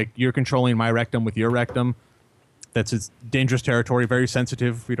 It's you're controlling my rectum with your rectum. It's dangerous territory, very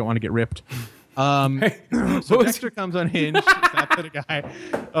sensitive. We don't want to get ripped. So Dexter comes unhinged, snaps at a guy.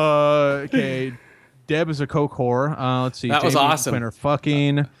 Okay, Deb is a coke whore. Let's see. That was Jamie and awesome. Quinn are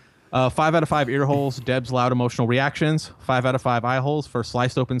fucking. 5 out of 5 ear holes. Deb's loud emotional reactions. 5 out of 5 eye holes for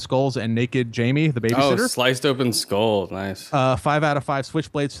sliced open skulls and naked Jamie, the Oh, babysitter. sliced open skull. Nice. 5 out of 5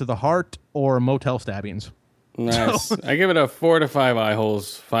 switchblades to the heart or motel stabbings. Nice. I give it a 4 to 5 eye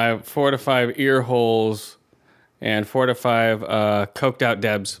holes, 4 to 5 ear holes, and 4 to 5 coked out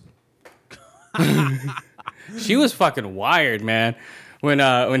Debs. She was fucking wired, man.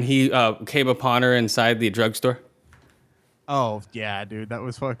 When he came upon her inside the drugstore. Oh yeah, dude, that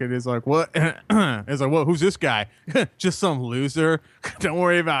was fucking. It's like what? It's like what? Who's this guy? Just some loser. Don't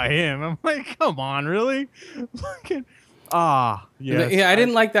worry about him. I'm like, come on, really? Fucking. Yeah. I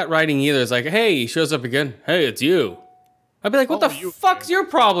didn't like that writing either. It's like, hey, he shows up again. Hey, it's you. I'd be like, what the fuck's your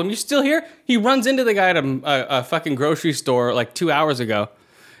problem? You still here? He runs into the guy at a fucking grocery store like 2 hours ago,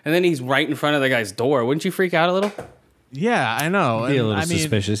 and then he's right in front of the guy's door. Wouldn't you freak out a little? Yeah, I know. Be a And, little I mean,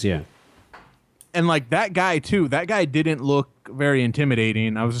 suspicious, yeah. and like that guy too. That guy didn't look very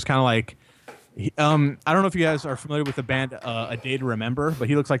intimidating. I was just kind of like, I don't know if you guys are familiar with the band A Day to Remember, but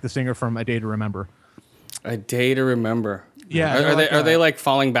he looks like the singer from A Day to Remember. A Day to Remember. Yeah, Are they're they like, are they like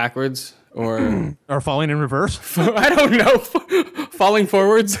falling backwards or Or Falling in Reverse? I don't know, falling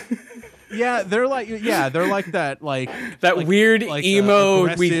forwards? They're like that like That like- weird like, emo.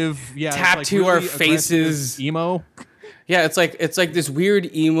 We aggressive, yeah, it's like tattoo our really faces. aggressive emo. Yeah, it's like this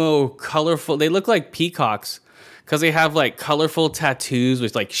weird emo, colorful. They look like peacocks because they have like colorful tattoos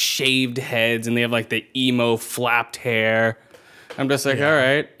with like shaved heads, and they have like the emo flapped hair. I'm just like, all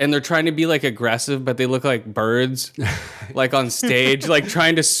right, and they're trying to be like aggressive, but they look like birds, like on stage, like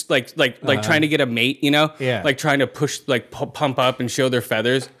trying to trying to get a mate, you know? Yeah. Like trying to push, like pump up and show their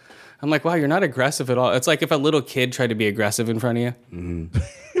feathers. I'm like, wow, you're not aggressive at all. It's like if a little kid tried to be aggressive in front of you.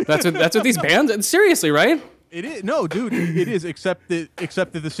 Mm-hmm. That's what these bands. Seriously, right? It is no, dude. It is except that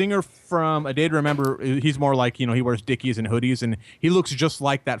the singer from A Day to Remember, he's more like he wears Dickies and hoodies, and he looks just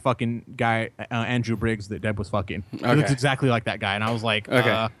like that fucking guy Andrew Briggs that Deb was fucking. He looks Okay. exactly like that guy, and I was like,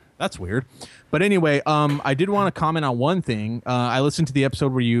 Okay. that's weird. But anyway, I did want to comment on one thing. I listened to the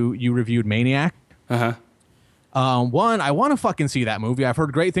episode where you reviewed Maniac. One, I want to fucking see that movie. I've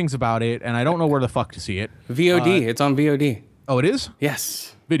heard great things about it, and I don't know where the fuck to see it. VOD. It's on VOD. Oh, it is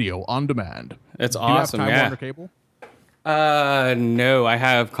Yes. video on demand. It's Do you have awesome. Time Yeah. Warner Cable? No, I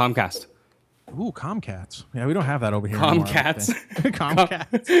have Comcast. Ooh, Comcats. Yeah, we don't have that over here. anymore, I don't Comcats. think.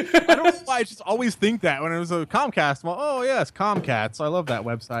 Comcats. I don't know why. I just always think that when it was a Comcast. Well, oh yes, Comcats. I love that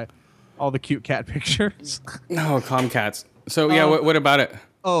website. All the cute cat pictures. No, Comcats. So yeah, what about it?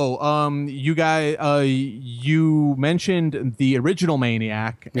 Oh, you guys, you mentioned the original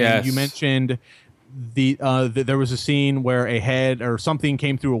Maniac. And Yes. you mentioned there was a scene where a head or something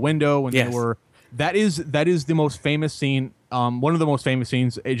came through a window, and Yes. they were. That is the most famous scene. One of the most famous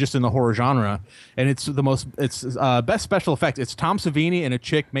scenes just in the horror genre, and it's best special effects. It's Tom Savini and a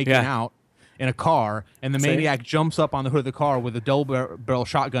chick making Yeah. out in a car, and the See? maniac jumps up on the hood of the car with a double barrel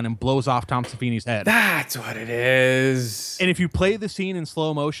shotgun and blows off Tom Savini's head. That's what it is. And if you play the scene in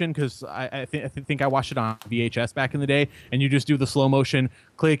slow motion, because I think I watched it on VHS back in the day, and you just do the slow motion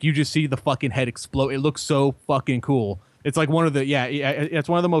click, you just see the fucking head explode. It looks so fucking cool. It's like one of the it's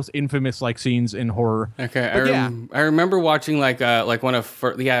one of the most infamous like scenes in horror. Okay, But I remember watching like one of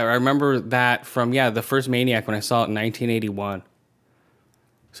I remember that from the first Maniac when I saw it in 1981.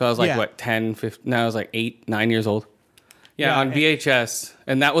 So I was like Yeah. what 10, 15? No, I was like 8, 9 years old. Yeah, Yeah, on VHS,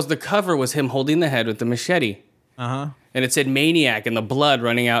 and that was the cover was him holding the head with the machete. And it said Maniac and the blood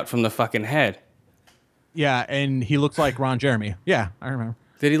running out from the fucking head. Yeah, and he looks like Ron Jeremy. Yeah, I remember.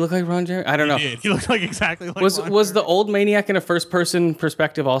 Did he look like Ron Jeremy? I don't know. He looked like exactly like Was Ron the old Maniac in a first person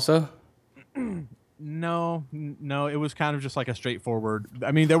perspective also? No, it was kind of just like a straightforward.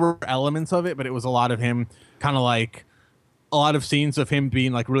 I mean, there were elements of it, but it was a lot of him kind of like a lot of scenes of him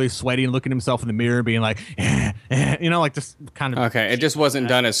being like really sweaty and looking at himself in the mirror, being like, like just kind of. Okay, it just wasn't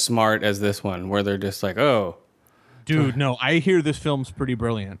done as smart as this one, where they're just like, oh, Dude, no, I hear this film's pretty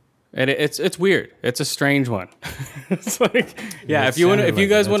brilliant. it's weird. It's a strange one. It's like, yeah, It if you sounded like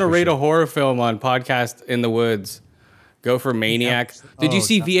guys it, want to that's for rate a sure. horror film on Podcast in the Woods, go for Maniac. Did you Oh,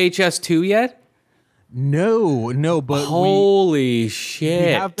 see VHS 2 yet? No, but Holy we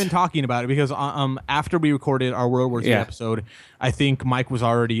shit! have been talking about it because after we recorded our World War Z Yeah. episode, I think Mike was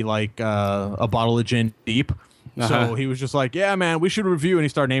already like a bottle of gin deep. So he was just like, yeah, man, we should review. And he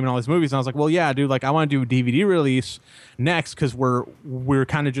started naming all his movies. And I was like, well, yeah, dude, like I want to do a DVD release next because we're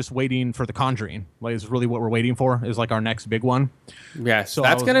kind of just waiting for The Conjuring. Like, is really what we're waiting for is like our next big one. Yes, So I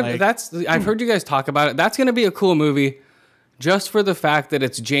that's was gonna. like- I've heard you guys talk about it. That's gonna be a cool movie, just for the fact that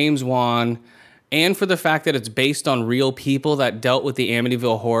it's James Wan, and for the fact that it's based on real people that dealt with the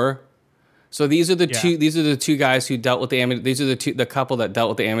Amityville horror. So these are the two. These are the two guys who dealt with these are the couple that dealt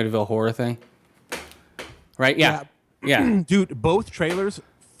with the Amityville horror thing. Right? Yeah. Yeah. Dude, both trailers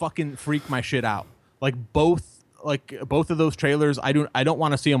fucking freak my shit out. Like both of those trailers, I don't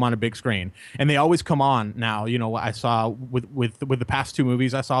want to see them on a big screen, and they always come on now. You know, I saw with the past two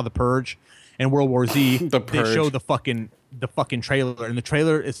movies, I saw The Purge and World War Z. They show the fucking trailer, and the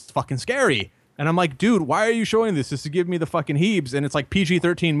trailer is fucking scary. And I'm like, dude, why are you showing this? This is giving me the fucking heebs, and it's like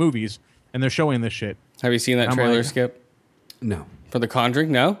PG-13 movies, and they're showing this shit. Have you seen that trailer, Skip? No. For The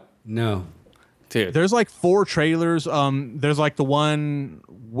Conjuring? No? No. Dude. There's like 4 trailers. There's like the one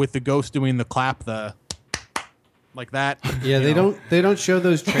with the ghost doing the clap, like that. Yeah, they don't show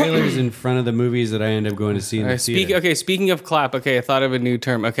those trailers in front of the movies that I end up going to see in the theater. Speaking of clap, I thought of a new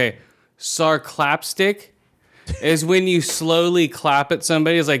term. Sarclapstick is when you slowly clap at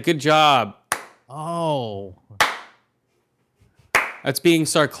somebody. It's like, good job. Oh. That's being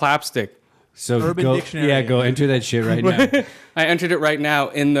sarclapstick. So Urban Dictionary. go enter that shit right now. I entered it right now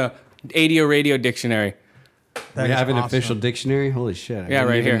in the ADO Radio Dictionary. We have an official dictionary? Holy shit. Yeah,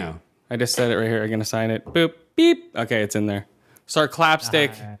 right here. Know. I just said it right here. I'm going to sign it. Boop, beep. Okay, it's in there.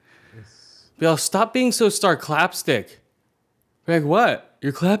 Sarclapstick. Bill, stop being so sarclapstick. Like, what?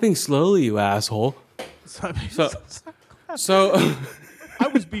 You're clapping slowly, you asshole. So I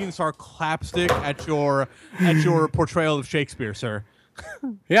was being sarclaptic at your portrayal of Shakespeare, sir.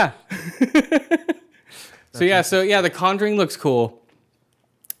 Yeah. The Conjuring looks cool.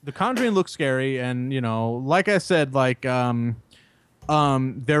 The Conjuring looks scary, and like I said, like there's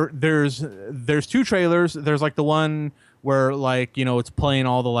 2 trailers. There's like the one where like it's playing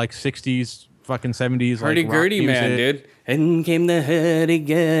all the like 60s fucking 70s hurdy-gurdy man, dude. And came the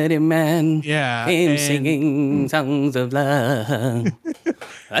hurdy-gurdy man. Yeah. Came singing songs of love.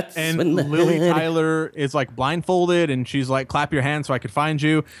 That's and when Lily Tyler is like blindfolded, and she's like, clap your hands so I could find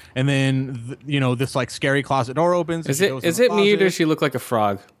you. And then this like scary closet door opens. Is it me, or does she look like a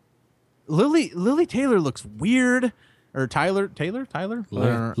frog? Lily Taylor looks weird. Or Tyler? Liv Tyler?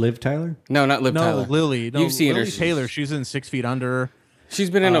 No, not Liv Tyler. No, Lily. No, You've seen Lily her. Taylor. She's in 6 Feet Under. She's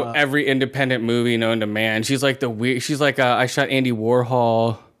been in every independent movie known to man. She's like the weird. She's like I Shot Andy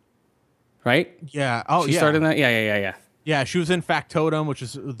Warhol, right? Yeah. Oh, she started in that. Yeah. Yeah, she was in Factotum, which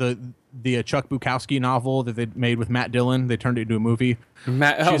is the Chuck Bukowski novel that they made with Matt Dillon. They turned it into a movie.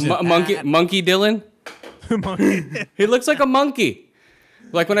 Monkey Dillon. He looks like a monkey.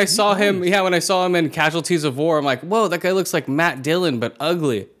 Like when I saw him, in Casualties of War, I'm like, whoa, that guy looks like Matt Dillon, but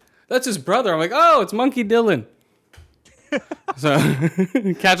ugly. That's his brother. I'm like, oh, it's Monkey Dillon. So,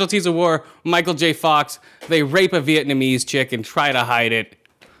 Casualties of War, Michael J. Fox, they rape a Vietnamese chick and try to hide it.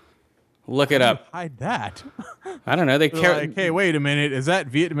 Look it up. Hide that? I don't know. They're like, hey, wait a minute. Is that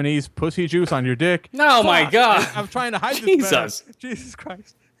Vietnamese pussy juice on your dick? Oh, my God. I'm trying to hide this. Jesus. Jesus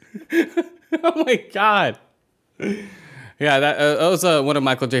Christ. Oh, my God. Yeah, that was one of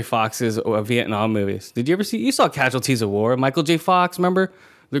Michael J. Fox's Vietnam movies. Did you ever see? You saw Casualties of War. Michael J. Fox, remember?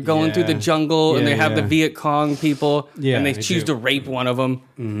 They're going through the jungle, and they have the Viet Cong people, and they choose to rape one of them.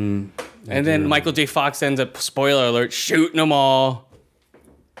 Mm-hmm. And then Michael J. Fox ends up, spoiler alert, shooting them all.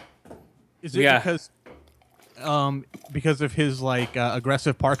 Is it because of his like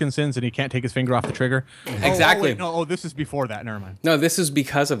aggressive Parkinson's and he can't take his finger off the trigger? Exactly. This is before that. Never mind. No, this is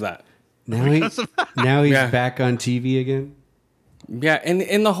because of that. Now he's back on TV again. Yeah, and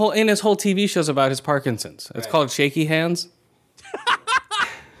in his whole TV show's about his Parkinson's. It's called Shaky Hands.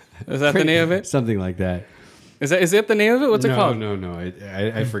 Is that the name of it? Something like that. Is it the name of it? What's it called? No.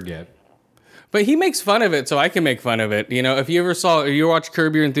 I forget. But he makes fun of it, so I can make fun of it. If you watch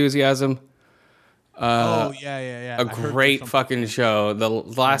Curb Your Enthusiasm. Yeah. A great fucking show. The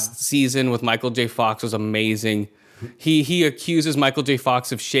last season with Michael J. Fox was amazing. He accuses Michael J.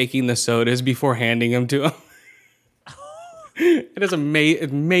 Fox of shaking the sodas before handing them to him. It is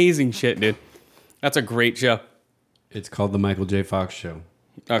amazing shit, dude. That's a great show. It's called The Michael J. Fox Show.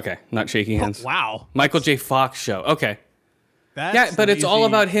 Okay, not shaking hands. Oh, wow. Michael J. Fox Show. Okay. That's but it's all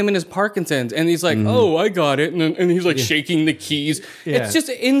about him and his Parkinson's. And he's like, oh, I got it. And he's like shaking the keys. Yeah. It's just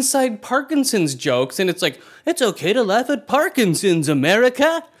inside Parkinson's jokes. And it's like, it's okay to laugh at Parkinson's,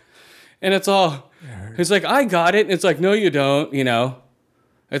 America. And it's all, he's like, I got it. And it's like, no, you don't,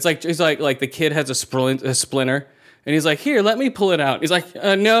 It's like the kid has a splinter. And he's like, here, let me pull it out. He's like,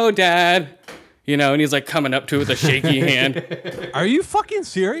 no, Dad. And he's like coming up to it with a shaky hand. Are you fucking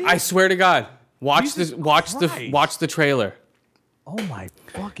serious? I swear to God. Watch the trailer. Oh my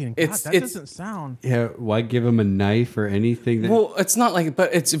fucking God. That doesn't sound. Yeah, why give him a knife or anything? Well, it's not like,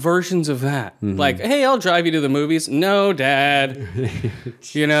 but it's versions of that. Mm-hmm. Like, hey, I'll drive you to the movies. No, Dad.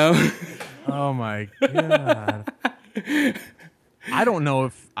 Oh my God. I don't know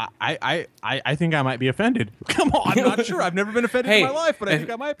if I think I might be offended. Come on, I'm not sure. I've never been offended in my life, but I think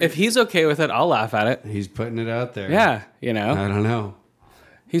I might be. If he's okay with it, I'll laugh at it. He's putting it out there. Yeah, you know. I don't know.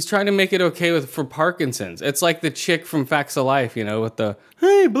 He's trying to make it okay for Parkinson's. It's like the chick from Facts of Life, you know, with the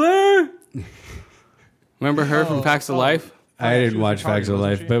 "Hey Blair." Remember her from Facts of Life? I didn't watch Facts of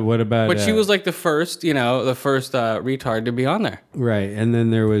Life, but what about? But she was like the first, retard to be on there. Right, and then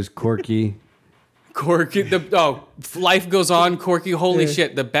there was Corky. Corky, Life Goes On. Corky, holy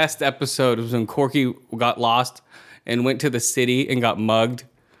shit! The best episode was when Corky got lost and went to the city and got mugged,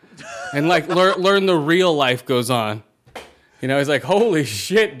 and like learn the real life goes on. You know, he's like, holy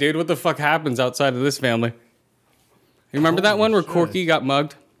shit, dude, what the fuck happens outside of this family? You remember that one where Corky got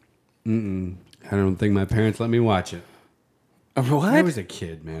mugged? I don't think my parents let me watch it. What? I was a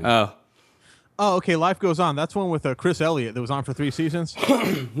kid, man. Oh, okay. Life Goes On. That's one with Chris Elliott that was on for 3 seasons.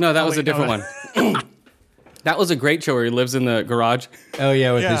 No, that was a different one. That was a great show where he lives in the garage. Oh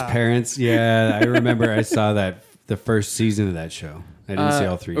yeah, with his parents. Yeah, I remember. I saw that the first season of that show. I didn't see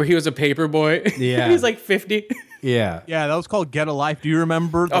all 3. Where he was a paper boy. Yeah. He's like 50. Yeah. Yeah, that was called Get a Life. Do you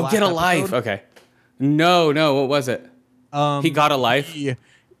remember? The last Get a episode? Life. Okay. No. What was it? He got a life. He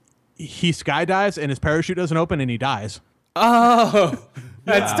skydives and his parachute doesn't open and he dies. Oh,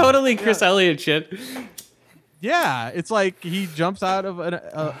 that's totally Chris Elliott shit. Yeah, it's like he jumps out of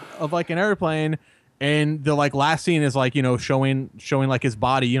an airplane, and the like last scene is like showing like his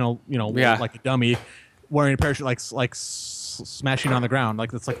body, like a dummy wearing a parachute, like smashing on the ground,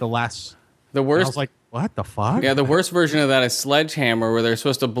 like that's like the last. The worst. I was like, what the fuck? Yeah, the worst version of that is Sledgehammer, where they're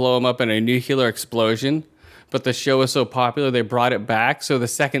supposed to blow him up in a nuclear explosion. But the show was so popular, they brought it back. So the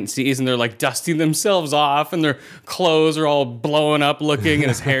second season, they're like dusting themselves off, and their clothes are all blowing up looking, and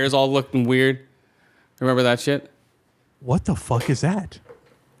his hair's all looking weird. Remember that shit? What the fuck is that?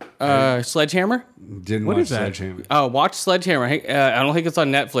 Sledgehammer? Didn't What watch is that? Sledgehammer. Oh, watch Sledgehammer. Hey, I don't think it's on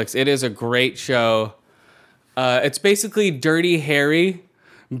Netflix. It is a great show. It's basically Dirty Harry,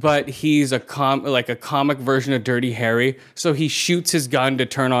 but he's a comic version of Dirty Harry. So he shoots his gun to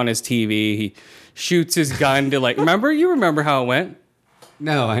turn on his TV. He shoots his gun to you remember how it went?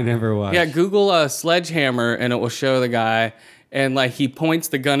 No, I never watched. Yeah, Google Sledgehammer and it will show the guy, and like he points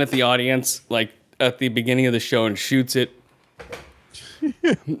the gun at the audience like at the beginning of the show and shoots it.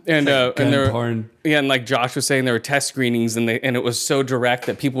 And porn. Yeah, and like Josh was saying, there were test screenings and it was so direct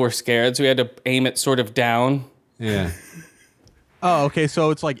that people were scared, so we had to aim it sort of down. Yeah. Oh, okay. So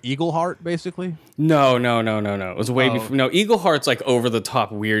it's like Eagle Heart, basically. No. It was way before. No, Eagle Heart's like over the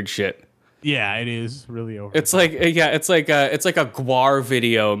top weird shit. Yeah, it is really over. It's like a Gwar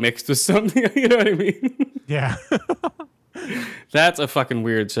video mixed with something. You know what I mean? Yeah. That's a fucking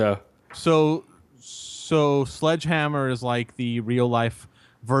weird show. So Sledgehammer is like the real life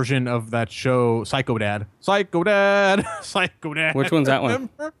version of that show, Psycho Dad. Psycho Dad. Which one's that one?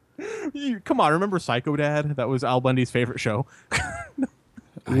 Come on, remember Psycho Dad? That was Al Bundy's favorite show.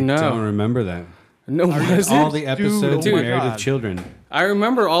 I don't remember that. No, was All it? the episodes Dude, of oh my Married God. with Children. I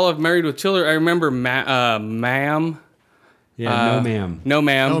remember all of Married with Children. I remember Ma'am. Yeah, no ma'am. No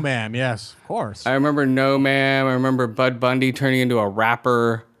Ma'am. Oh, ma'am. Yes, of course. I remember No Ma'am. I remember Bud Bundy turning into a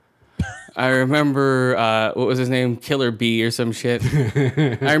rapper. I remember, what was his name? Killer Bee or some shit.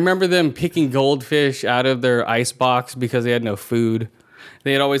 I remember them picking goldfish out of their ice box because they had no food.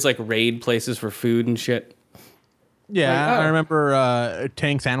 They had always like raid places for food and shit. Yeah, I remember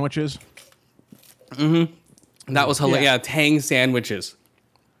Tang sandwiches. That was hilarious. Yeah. Yeah, Tang sandwiches.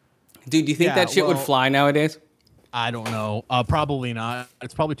 Dude, do you think Yeah, that shit would well- fly nowadays? I don't know. Probably not.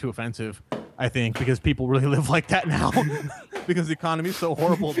 It's probably too offensive, I think, because people really live like that now. Because the economy's so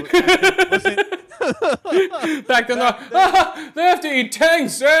horrible. But listen, Back then, they have to eat Tang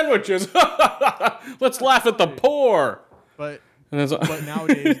sandwiches. Let's laugh at the poor. but And it's but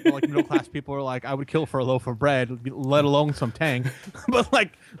nowadays, like middle class people are like, I would kill for a loaf of bread, let alone some Tang. But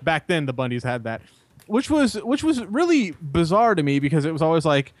like back then, the Bundys had that, which was really bizarre to me because it was always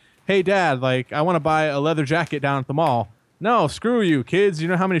like, hey, Dad, like I want to buy a leather jacket down at the mall. No, screw you, kids. You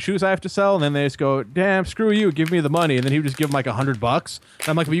know how many shoes I have to sell? And then they just go, damn, screw you. Give me the money. And then he would just give them like $100. And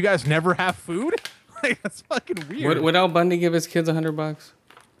I'm like, but you guys never have food? Like, that's fucking weird. would Al Bundy give his kids $100?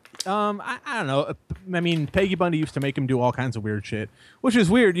 I don't know. I mean, Peggy Bundy used to make him do all kinds of weird shit, which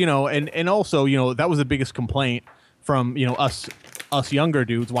is weird, and also, that was the biggest complaint from, us younger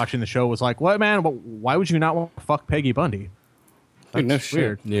dudes watching the show was like, what, man? Why would you not want to fuck Peggy Bundy? Dude, no That's shit.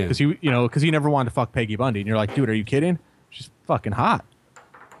 weird. Yeah. Because he never wanted to fuck Peggy Bundy. And you're like, dude, are you kidding? She's fucking hot.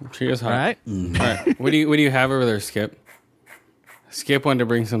 She is hot. All right. All right. What do you have over there, Skip? Skip wanted to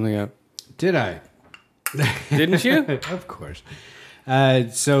bring something up. Did I? Didn't you? Of course.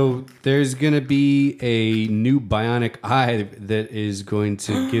 So there's going to be a new bionic eye that is going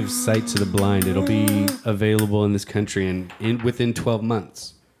to give sight to the blind. It'll be available in this country within 12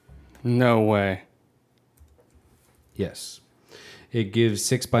 months. No way. Yes. It gives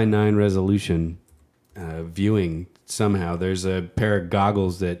 6:9 resolution viewing somehow. There's a pair of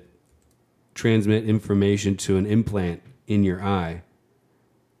goggles that transmit information to an implant in your eye,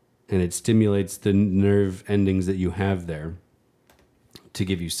 and it stimulates the nerve endings that you have there to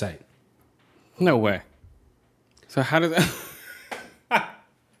give you sight. No way. So how did that...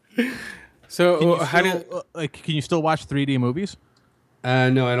 So how did... Can you still watch 3D movies?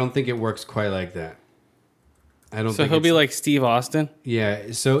 No, I don't think it works quite like that. I don't. So think he'll be like Steve Austin?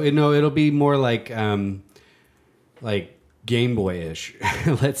 Yeah. So it'll be more like Game Boy-ish,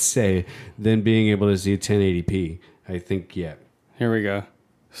 let's say, than being able to see 1080p. I think, yeah. Here we go.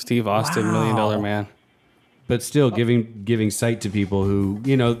 Steve Austin, $1 Million Man. But still giving sight to people who,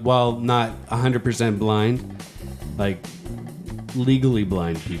 while not 100% blind, like legally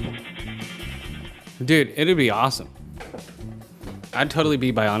blind people. Dude, it'd be awesome. I'd totally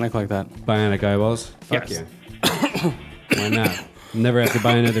be bionic like that. Bionic eyeballs? Fuck Yes. yeah. Why not? Never have to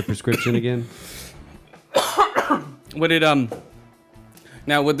buy another prescription again? Would it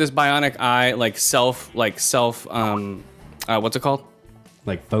now with this bionic eye self what's it called?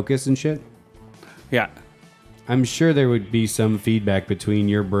 Like focus and shit? Yeah. I'm sure there would be some feedback between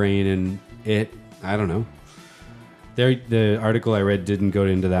your brain and it. I don't know. The article I read didn't go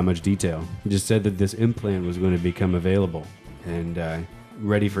into that much detail. It just said that this implant was going to become available and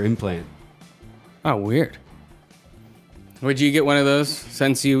ready for implant. Oh, weird. Would you get one of those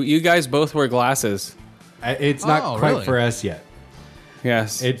since you guys both wear glasses? It's not quite really? for us yet.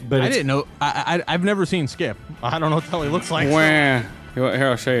 Yes. I didn't know. I've never seen Skip. I don't know what the hell he looks like. Wah. Here,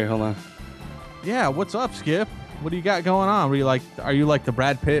 I'll show you. Hold on. Yeah, what's up, Skip? What do you got going on? Are you like the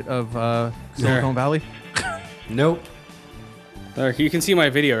Brad Pitt of Silicon Valley? Nope. There, you can see my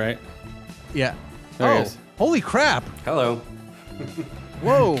video, right? Yeah. There he is. Holy crap! Hello.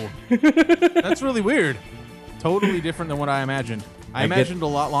 Whoa, that's really weird. Totally different than what I imagined. I imagined a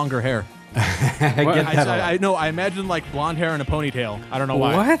lot longer hair. I get that a lot. I know. I imagined like blonde hair and a ponytail. I don't know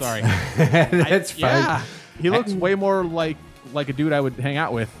why. What? Sorry. That's fine. Yeah, he looks way more like a dude I would hang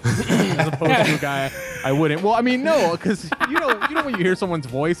out with, as opposed to a guy I wouldn't. Well, I mean, no, because you know when you hear someone's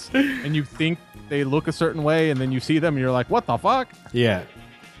voice and you think they look a certain way, and then you see them, and you're like, what the fuck? Yeah.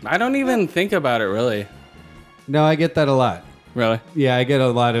 I don't even think about it really. No, I get that a lot. Really? Yeah, I get a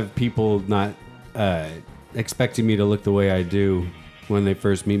lot of people not expecting me to look the way I do when they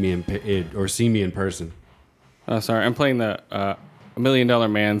first meet me or see me in person. Oh, sorry. I'm playing the $1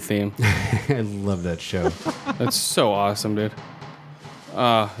 Million Man theme. I love that show. That's so awesome, dude.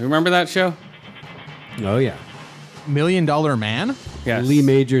 Remember that show? Oh, yeah. $1 Million Man? Yes. Lee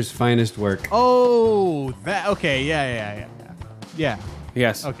Major's finest work. Oh, that. Okay, yeah.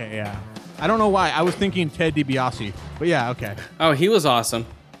 Yes. Okay, yeah. I don't know why. I was thinking Ted DiBiase, but yeah, okay. Oh, he was awesome.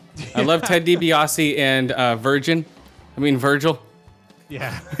 I love Ted DiBiase and Virgil.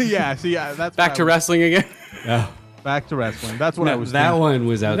 Yeah, yeah. See, that's Back to wrestling again. Oh. back to wrestling. That's what I was. That thinking. one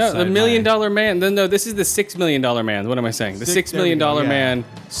was outside. No, the $1 Million Man. No, this is the $6 Million Man. What am I saying? The $6 Million yeah. Man,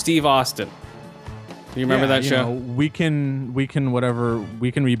 Steve Austin. You remember that show? We can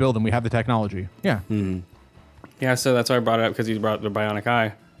rebuild them. We have the technology. Yeah. Yeah, so that's why I brought it up, because he brought the bionic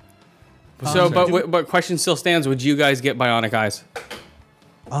eye. So, but question still stands: would you guys get bionic eyes?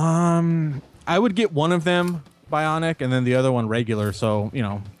 I would get one of them bionic and then the other one regular. So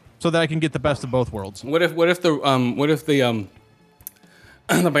so that I can get the best of both worlds. What if the the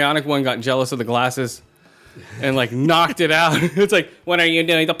bionic one got jealous of the glasses and knocked it out? It's like, what are you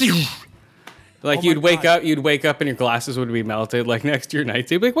doing? Like you'd wake up and your glasses would be melted next to your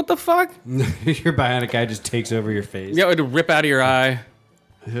night. You'd be like, what the fuck? Your bionic eye just takes over your face. Yeah, it would rip out of your eye.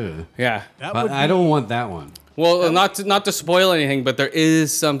 Ugh. Yeah. I don't want that one. Well, not to spoil anything, but there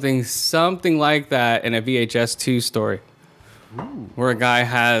is something like that in a VHS 2 story. Ooh. Where a guy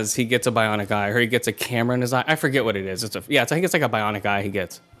he gets a bionic eye, or he gets a camera in his eye. I forget what it is. I think it's like a bionic eye he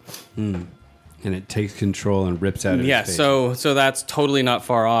gets. And it takes control and rips out of his face. So that's totally not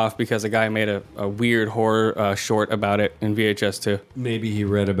far off, because a guy made a weird horror short about it in VHS 2. Maybe he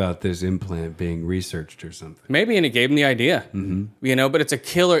read about this implant being researched or something. Maybe, and it gave him the idea. Mm-hmm. But it's a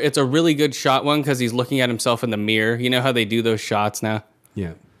killer. It's a really good shot one, because he's looking at himself in the mirror. You know how they do those shots now?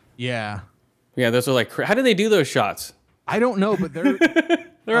 Yeah. Yeah. Yeah, those are how do they do those shots? I don't know, but they're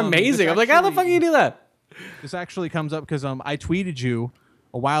they're amazing. I'm like, how the fuck do you do that? This actually comes up because I tweeted you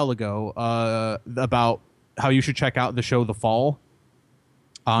a while ago about how you should check out the show The Fall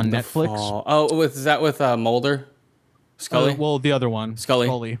on Netflix. Fall. Oh, is that with Mulder? Scully. Well, the other one,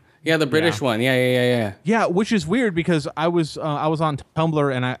 Scully. Yeah, the British one. Yeah. Yeah, which is weird because I was on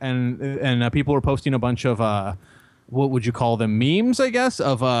Tumblr and people were posting a bunch of what would you call them, memes, I guess,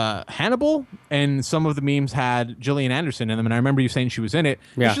 of Hannibal, and some of the memes had Gillian Anderson in them, and I remember you saying she was in it.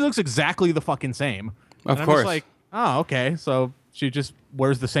 Yeah. And she looks exactly the fucking same. Of and course. I'm just like, oh, okay, so she just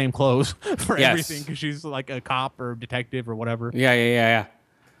wears the same clothes for Yes. everything because she's like a cop or detective or whatever. Yeah.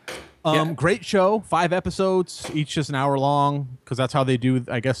 Yeah. Great show, 5 episodes, each just an hour long, because that's how they do.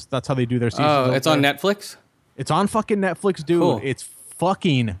 I guess that's how they do their seasons. Oh, it's over on there. Netflix? It's on fucking Netflix, dude. Cool. It's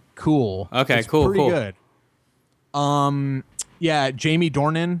fucking cool. Okay, it's cool, pretty cool. good. Yeah, Jamie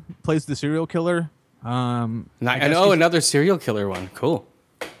Dornan plays the serial killer. I guess know he's- another serial killer one. Cool.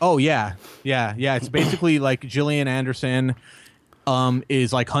 Oh yeah. It's basically like Gillian Anderson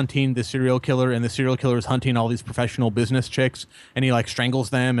is like hunting the serial killer, and the serial killer is hunting all these professional business chicks, and he like strangles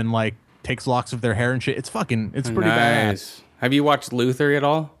them and like takes locks of their hair and shit. It's pretty badass. Nice. Have you watched Luther at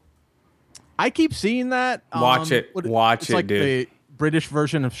all? I keep seeing that. Watch it. Watch it's it, like dude. the British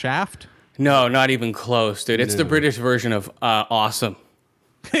version of Shaft. No, not even close, dude. It's the British version of Awesome.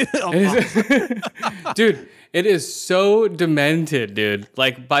 Dude, it is so demented, dude.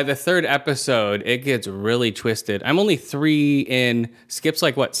 Like by the 3rd episode, it gets really twisted. I'm only 3 in. Skip's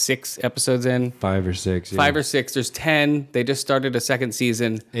like what, 6 episodes in? 5 or 6. Yeah. 5 or 6. There's 10. They just started a 2nd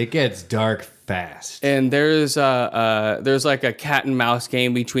season. It gets dark fast. And there's like a cat and mouse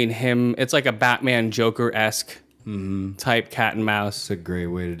game between him. It's like a Batman Joker-esque type cat and mouse. It's a great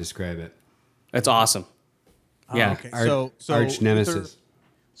way to describe it. It's awesome. Yeah. Okay. Arch Luther- nemesis.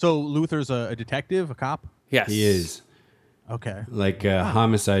 So Luther's a detective, a cop. Yes. He is Okay. like a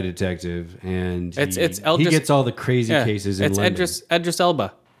homicide detective, and It's he Idris- gets all the crazy Yeah. cases in It's London. Idris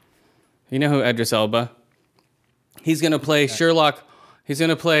Elba. You know who Idris Elba? He's gonna play Sherlock. He's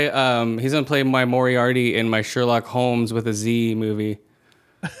gonna play my Moriarty in my Sherlock Holmes with a Z movie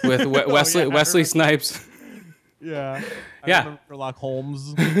with Wesley Snipes. Yeah. Yeah. Sherlock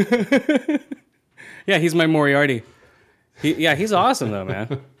Holmes. Yeah, he's my Moriarty. He's awesome though,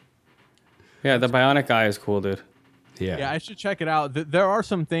 man. Yeah, the Bionic Eye is cool, dude. Yeah, I should check it out. There are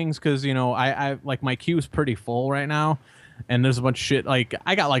some things because I like my queue's pretty full right now, and there's a bunch of shit like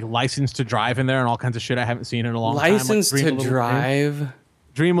I got like License to Drive in there and all kinds of shit I haven't seen in a long time. License Like, to Drive.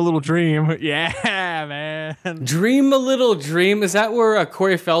 Dream a Little Dream. Yeah, man. Dream a Little Dream. Is that where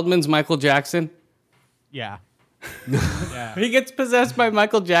Corey Feldman's Michael Jackson? Yeah. Yeah. He gets possessed by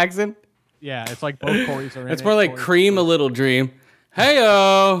Michael Jackson. Yeah. It's like both Corey's are in It's it. more like Corey- Cream a Little Dream.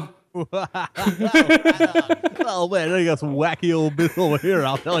 Heyo. Oh man, I got some wacky old bits over here.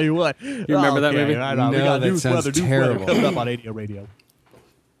 I'll tell you what. You remember that movie? I know. We No, got that news sounds weather terrible. coming up on ADO Radio.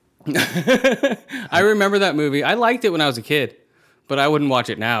 I remember that movie. I liked it when I was a kid, but I wouldn't watch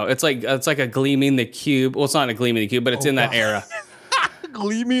it now. It's like a Gleaming the Cube. Well, it's not a Gleaming the Cube, but it's in that era.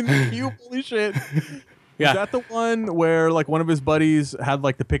 Gleaming the Cube. Holy shit. Yeah. Is that the one where like one of his buddies had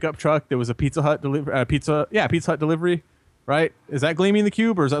like the pickup truck? There was a Pizza Hut Pizza Hut delivery, right? Is that Gleaming the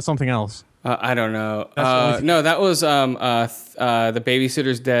Cube or is that something else? I don't know. the only thing- No, that was The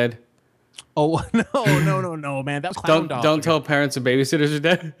Babysitter's Dead. Oh no, man! That was Clown Dog. Don't tell parents the babysitters are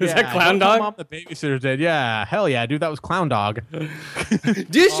dead. Is that Clown don't tell Dog? Mom the babysitter's dead. Yeah, hell yeah, dude. That was Clown Dog.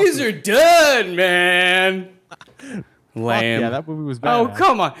 Dishes are done, man. Lame. Yeah, that movie was bad. Oh,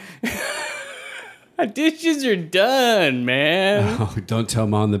 come on. Dishes are done, man. Oh, don't tell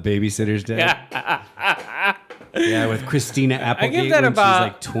Mom the babysitter's dead. Yeah, with Christina Applegate give that when about-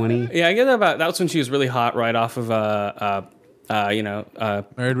 she's like 20. Yeah, I get that about. That was when she was really hot, right off of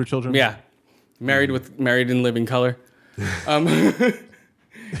Married with Children. yeah, Married in Living Color.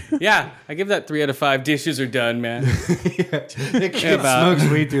 Yeah, I give that 3 out of 5. Dishes are done, man. The kid about-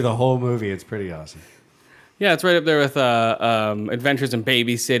 smokes weed through the whole movie. It's pretty awesome. Yeah, it's right up there with Adventures in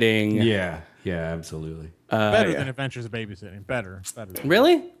Babysitting. Yeah, absolutely. Better than Adventures of Babysitting. Better.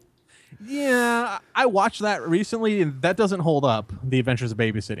 Really? Yeah, I watched that recently, and that doesn't hold up. The Adventures of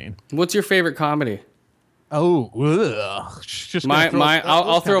Babysitting. What's your favorite comedy? Oh, ugh. Just gonna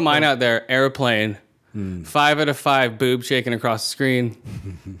I'll throw mine out there. Airplane. 5 out of 5. Boob shaking across the screen.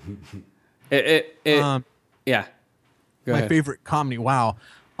 Yeah. Go My ahead. favorite comedy. Wow.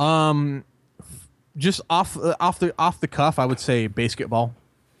 Just off the cuff, I would say Basketball.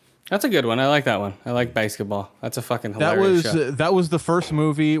 That's a good one. I like that one. I like Basketball. That's a fucking That hilarious was show. that was the first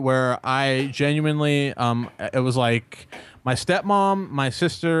movie where I genuinely it was like my stepmom, my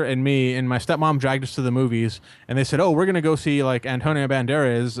sister, and me, and my stepmom dragged us to the movies, and they said, "Oh, we're gonna go see like Antonio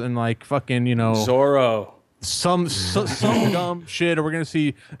Banderas and like fucking Zorro. some dumb shit, or we're gonna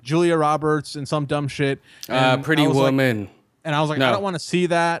see Julia Roberts and some dumb shit." And Pretty I was like- Woman. and I was like, No. I don't want to see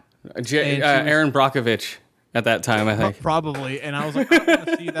that. And she was- Aaron Brockovich. at that time, I think. Probably. And I was like, I want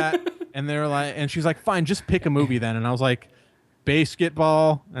to see that. And they're like, and she's like, fine, just pick a movie then. And I was like,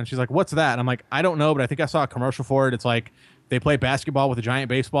 basketball. And she's like, what's that? And I'm like, I don't know, but I think I saw a commercial for it. It's like they play basketball with a giant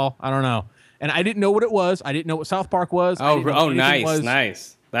baseball. I don't know. And I didn't know what it was. I didn't know what South Park was.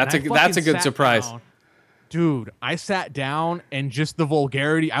 Nice. That's a good surprise. Dude, I sat down and just the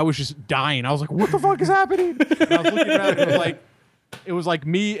vulgarity, I was just dying. I was like, what the fuck is happening? And I was looking around, it was like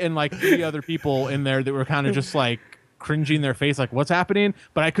me and like 3 other people in there that were kind of just like cringing their face, like, what's happening?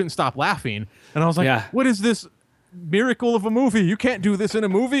 But I couldn't stop laughing. And I was like, what is this miracle of a movie? You can't do this in a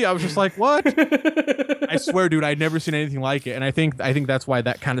movie. I was just like, what? I swear, dude, I'd never seen anything like it. And I think that's why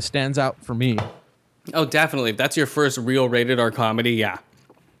that kind of stands out for me. Oh, definitely. If that's your first real rated R comedy, yeah.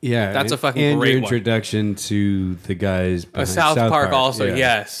 Yeah. That's a fucking and great your one. introduction to the guys behind South Park also, yeah.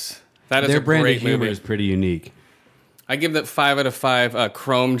 yes. That is Their a brand great of humor movie. is pretty unique. I give that 5 out of 5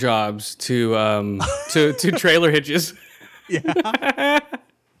 Chrome jobs to trailer hitches. Yeah.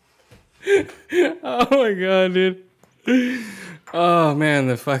 Oh my god, dude. Oh man,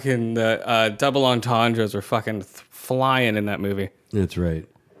 the fucking double entendres were fucking flying in that movie. That's right.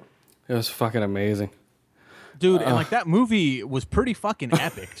 It was fucking amazing. Dude, and like that movie was pretty fucking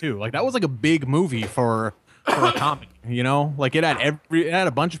epic too. Like that was like a big movie for a comedy, you know? Like it had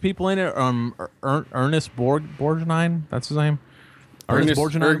a bunch of people in it. Ernest Borgnine, that's his name. Ernest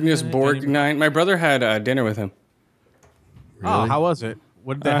Borgnine. My brother had dinner with him. Really? Oh, how was it?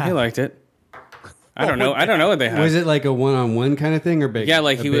 What did they have? He liked it. I don't know. I don't know what they had. Was it like a one-on-one kind of thing or big? Yeah,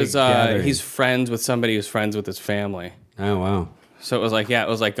 like he was. gathering? He's friends with somebody who's friends with his family. Oh wow. So it was like, it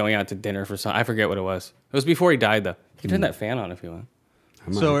was like going out to dinner for some. I forget what it was. It was before he died, though. You can turn that fan on if you want.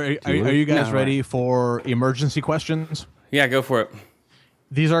 So are you guys ready for emergency questions? Yeah, go for it.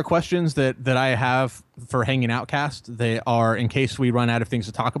 These are questions that I have for Hanging Outcast. They are in case we run out of things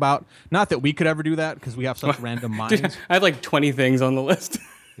to talk about. Not that we could ever do that because we have such random minds. Dude, I have like 20 things on the list.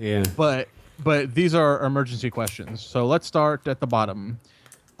 Yeah. But these are emergency questions. So let's start at the bottom.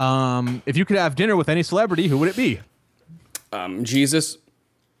 If you could have dinner with any celebrity, who would it be? Jesus.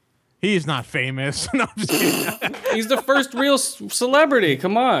 He's not famous. No, I'm just kidding. He's the first real celebrity.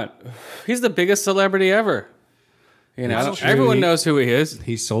 Come on. He's the biggest celebrity ever. You know, everyone knows who he is.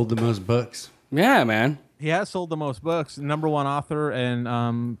 He sold the most books. Yeah, man. He has sold the most books, #1 author,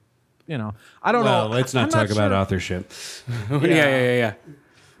 and you know, I don't know. Let's not talk about authorship. Yeah.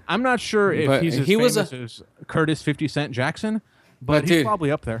 I'm not sure if But he's as famous as Curtis 50 Cent Jackson, but he's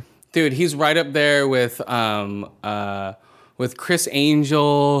probably up there. Dude, he's right up there with Chris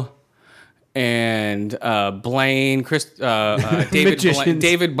Angel and Blaine,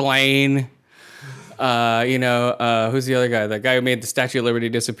 David Blaine. Who's the other guy? That guy who made the Statue of Liberty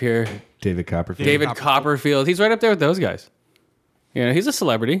disappear. David Copperfield. David Copperfield. He's right up there with those guys. You know, he's a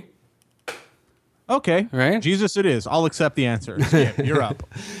celebrity. Okay. Right? Jesus it is. I'll accept the answer. Skip, you're up.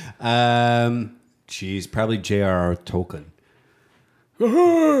 Probably J.R.R. Tolkien.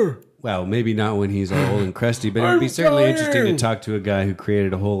 Well, maybe not when he's all old and crusty, but it would be certainly interesting to talk to a guy who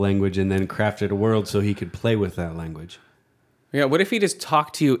created a whole language and then crafted a world so he could play with that language. Yeah, what if he just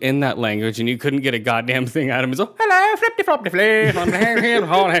talked to you in that language and you couldn't get a goddamn thing out of him? He's like, hello, flippy floppy flip.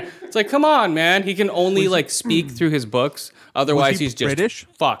 It's like, come on, man. He can only speak through his books. Otherwise, he's just British?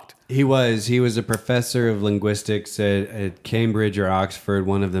 Fucked. He was a professor of linguistics at Cambridge or Oxford,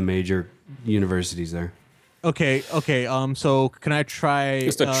 one of the major universities there. Okay. So can I try?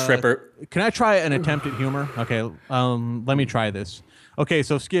 Just a tripper. Can I try an attempt at humor? Okay. Let me try this. Okay.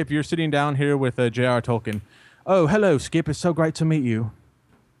 So Skip, you're sitting down here with J.R. Tolkien. Oh, hello, Skip. It's so great to meet you.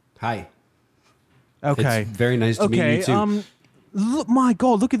 Hi. Okay. It's very nice to meet you too. Look, my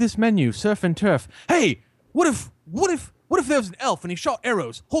God, look at this menu, surf and turf. Hey, what if there was an elf and he shot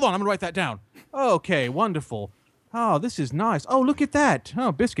arrows? Hold on, I'm gonna write that down. Okay, wonderful. Oh, this is nice. Oh, look at that.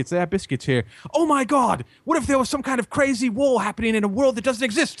 Oh, biscuits. They have biscuits here. Oh my God, what if there was some kind of crazy war happening in a world that doesn't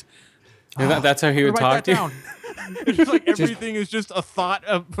exist? That's how he would talk to you? It's just like everything is just a thought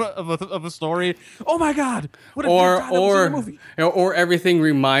of a story. Oh my God! What if that was in a movie? Or everything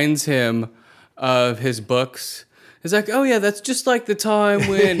reminds him of his books. It's like, oh yeah, that's just like the time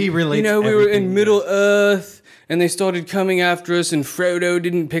when He relates we were in everything, Middle Earth and they started coming after us, and Frodo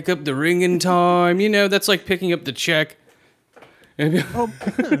didn't pick up the ring in time. You know, that's like picking up the check. Oh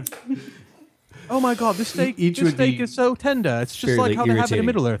my God! This steak is so tender. It's just fairly like how they have it irritating. in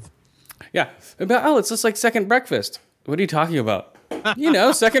Middle Earth. Yeah. It's just like second breakfast. What are you talking about?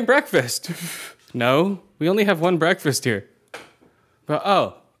 Second breakfast. No, we only have one breakfast here.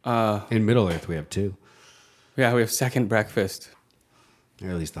 But In Middle Earth, we have two. yeah, we have second breakfast. Or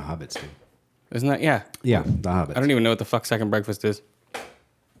at least the hobbits do. Isn't that? Yeah. Yeah, the hobbits. I don't even know what the fuck second breakfast is.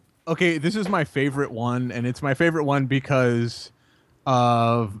 Okay, this is my favorite one, and it's my favorite one because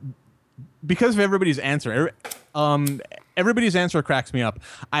of everybody's answer. Everybody's answer cracks me up.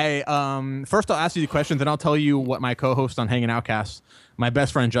 First I'll ask you the question, then I'll tell you what my co-host on Hanging Outcast, my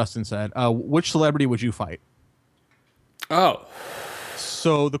best friend Justin, said. Which celebrity would you fight? Oh.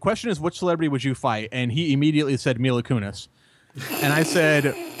 So the question is, which celebrity would you fight? And he immediately said Mila Kunis. And I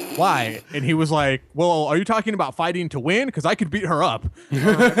said, why? And he was like, well, are you talking about fighting to win? Because I could beat her up.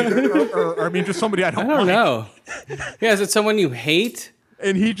 Or, I mean, just somebody I don't I don't like. know. Yeah, is it someone you hate?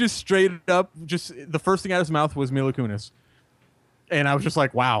 And he just straight up, the first thing out of his mouth was Mila Kunis. And I was just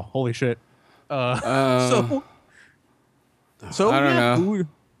like, wow, holy shit. So I don't know. who-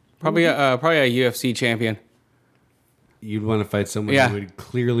 Probably a UFC champion. You'd want to fight someone Yeah. who would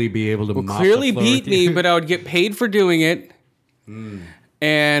clearly be able to mop Clearly the floor beat with you. me, but I would get paid for doing it.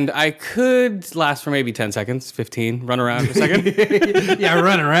 And I could last for maybe 10 seconds, 15, run around for a second. Yeah,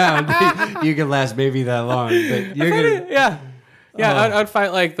 run around. You can last maybe that long, but you're gonna. Yeah. Yeah, I'd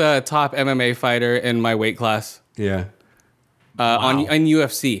fight like the top MMA fighter in my weight class Yeah. on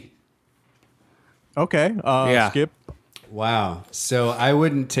UFC. Okay. Yeah. Skip. Wow. So I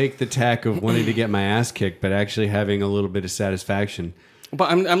wouldn't take the tack of wanting to get my ass kicked, but actually having a little bit of satisfaction. But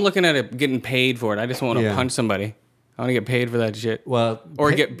I'm looking at it getting paid for it. I just want to Yeah. punch somebody. I want to get paid for that shit. Well,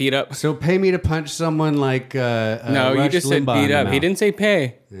 Or get beat up. So pay me to punch someone like No, you Rush just said Limbaugh beat in the up. He mouth. didn't say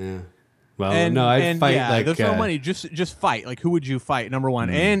pay. Yeah. Well, no, I'd fight yeah, like. there's no money. Just fight. Like, who would you fight? Number one.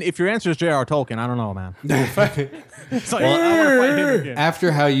 And if your answer is J.R. Tolkien, I don't know, man. It's like, I want to fight him again.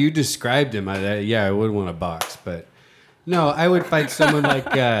 After how you described him, I would want to box, but no, I would fight someone like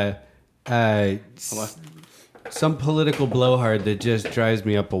some political blowhard that just drives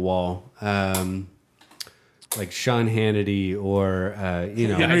me up a wall, like Sean Hannity or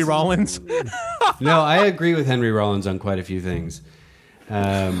Henry Rollins. No, I agree with Henry Rollins on quite a few things.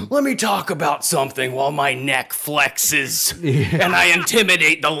 Let me talk about something while my neck flexes and I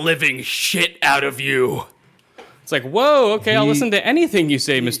intimidate the living shit out of you. It's like, whoa, okay, I'll listen to anything you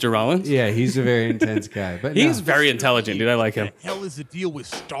say, Mr. Rollins. Yeah, he's a very intense guy, but He's no. very intelligent, dude. I like him. Hell is the deal with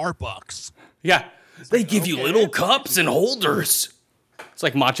Starbucks? Yeah. They give you little cups and holders. It's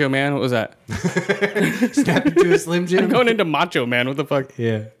like Macho Man. What was that? Snap into a Slim Jim. Going into Macho Man. What the fuck?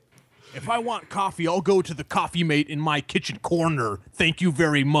 Yeah. If I want coffee, I'll go to the coffee mate in my kitchen corner. Thank you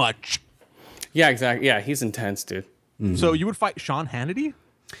very much. Yeah, exactly. Yeah, he's intense, dude. So you would fight Sean Hannity?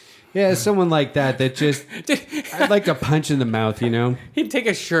 Yeah, someone like that just I'd like a punch in the mouth, you know? He'd take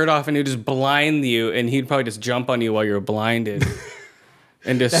his shirt off and he'd just blind you, and he'd probably just jump on you while you're blinded.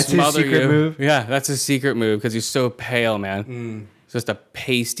 And just That's his smother secret you. move? Yeah, that's his secret move because he's so pale, man. He's just a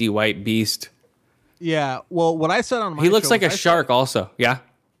pasty white beast. Yeah. Well, what I said on my He looks show like a was shark, also. Yeah,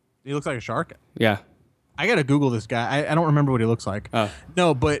 he looks like a shark. yeah. I gotta Google this guy. I don't remember what he looks like. Oh.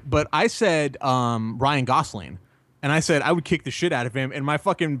 No, but I said Ryan Gosling, and I said I would kick the shit out of him, and my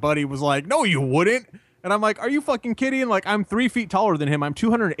fucking buddy was like, "No, you wouldn't." And I'm like, "Are you fucking kidding?" Like, I'm 3 feet taller than him. I'm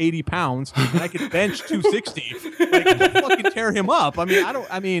 280 pounds, and I could bench 260. Like, just fucking tear him up. I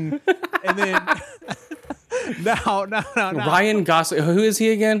mean, and then no. Ryan Gosling. Who is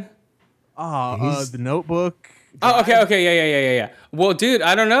he again? The Notebook. Oh, okay, yeah. Well, dude,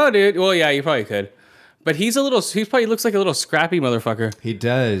 I don't know, dude. Well, yeah, you probably could. But he probably looks like a little scrappy motherfucker. He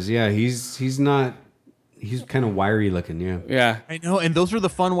does, yeah. He's kind of wiry looking, yeah. Yeah. I know, and those are the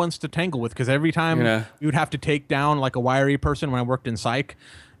fun ones to tangle with because every time Yeah. we would have to take down like a wiry person when I worked in psych,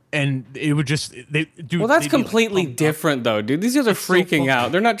 and it would just Well, that's completely different, though, dude. These guys are freaking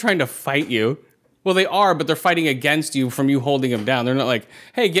out. They're not trying to fight you. Well, they are, but they're fighting against you from you holding them down. They're not like,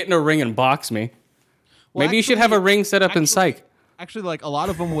 hey, get in a ring and box me. Well, Maybe you should have a ring set up in psych. Actually, like a lot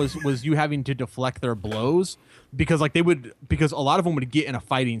of them was you having to deflect their blows because a lot of them would get in a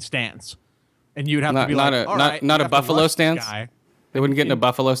fighting stance, and you'd have to be like, all right, not you a have to buffalo rush this stance. guy. They wouldn't get in a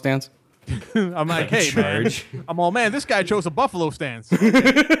buffalo stance. I'm like, hey man, I'm all man. This guy chose a buffalo stance. Have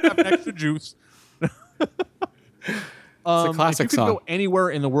an extra juice. It's a classic if you could song. go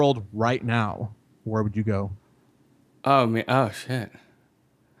anywhere in the world right now, where would you go? Oh man! Oh shit.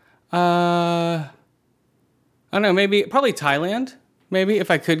 I don't know. Probably Thailand. Maybe if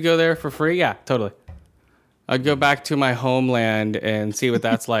I could go there for free. Yeah, totally. I'd go back to my homeland and see what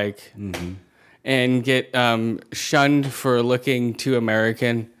that's like, and get shunned for looking too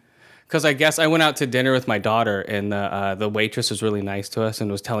American. Because I guess I went out to dinner with my daughter, and the waitress was really nice to us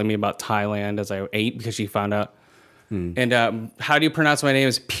and was telling me about Thailand as I ate because she found out. And how do you pronounce my name?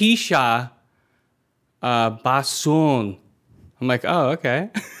 Is Pisha Basun. I'm like, oh, okay.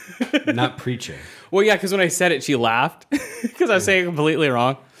 Not preaching. Well, yeah, because when I said it, she laughed because I was saying it completely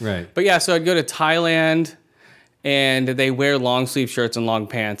wrong. Right. But yeah, so I'd go to Thailand and they wear long sleeve shirts and long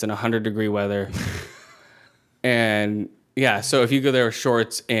pants in 100-degree weather. And yeah, so if you go there with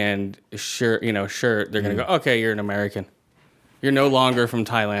shorts and shirt, they're gonna go, okay, you're an American. You're no longer from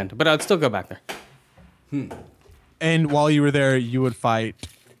Thailand, but I'd still go back there. And while you were there, you would fight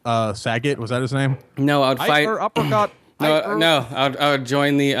Saget. Was that his name? No, I'd fight. Uppercut. No, I would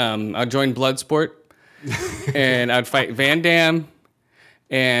join I'd join Bloodsport, and I'd fight Van Damme,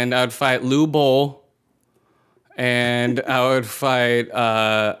 and I'd fight Lou Bowl, and I would fight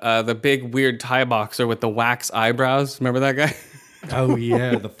the big weird Thai boxer with the wax eyebrows. Remember that guy? Oh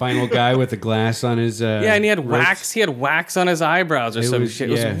yeah, the final guy with the glass on his. Yeah, and he had wrist. wax. He had wax on his eyebrows or some shit.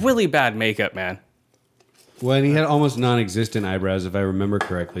 It yeah. was really bad makeup, man. Well, and he had almost non-existent eyebrows, if I remember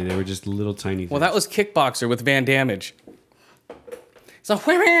correctly. They were just little tiny things. Well, that was Kickboxer with Van Damage. So,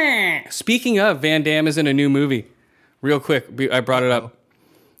 speaking of, Van Damme is in a new movie. Real quick, I brought it up.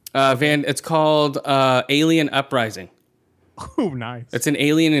 It's called Alien Uprising. Oh, nice. It's an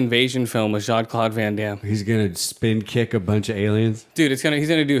alien invasion film with Jean-Claude Van Damme. He's gonna spin kick a bunch of aliens. Dude, he's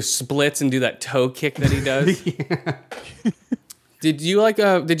gonna do splits and do that toe kick that he does. Did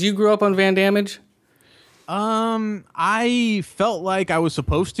you grow up on Van Damage? I felt like I was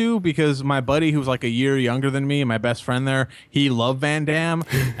supposed to because my buddy, who was like a year younger than me, and my best friend there, he loved Van Damme,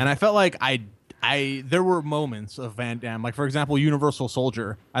 and I felt like there were moments of Van Damme, like for example, Universal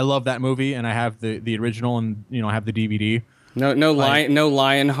Soldier. I love that movie, and I have the original, and I have the DVD. No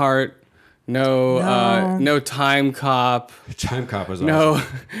Lionheart, no Time Cop. Time Cop was awesome.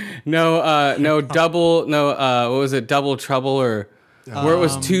 No double, what was it, Double Trouble, or where it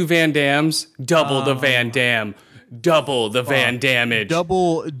was two Van Dams, double the Van Dam, double the Van Damage.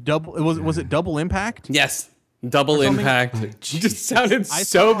 Double, was it Double Impact? Yes, Double Impact. Just sounded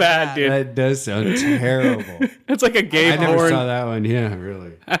so bad, dude. That does sound terrible. It's like a gay I porn. never saw that one. Yeah,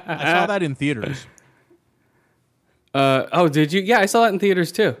 really. I saw that in theaters. Oh, did you? Yeah, I saw that in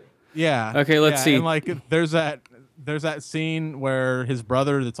theaters too. Yeah. Okay, let's see. And like, there's that scene where his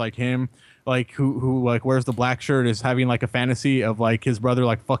brother, that's like him, like who like wears the black shirt, is having like a fantasy of like his brother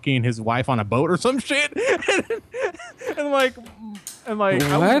like fucking his wife on a boat or some shit, and like what?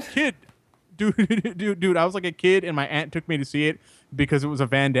 I was a kid, dude, I was like a kid, and my aunt took me to see it because it was a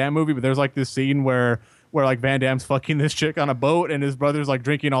Van Damme movie. But there's like this scene where like Van Damme's fucking this chick on a boat, and his brother's like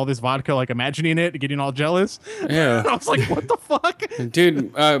drinking all this vodka, like imagining it, getting all jealous. Yeah. I was like, what the fuck?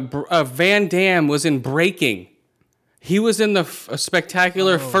 Dude, Van Damme was in Breaking. He was in the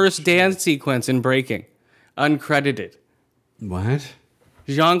spectacular first dance sequence in Breaking, uncredited. What?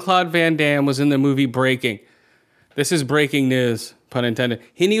 Jean-Claude Van Damme was in the movie Breaking. This is breaking news, pun intended.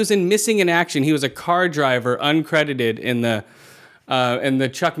 And he was in Missing in Action. He was a car driver, uncredited in the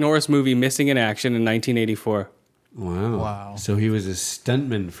Chuck Norris movie Missing in Action in 1984. Wow. So he was a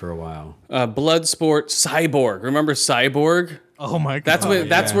stuntman for a while. Bloodsport, Cyborg. Remember Cyborg? Oh my god.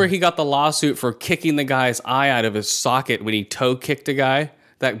 That's where he got the lawsuit for kicking the guy's eye out of his socket when he toe kicked a guy.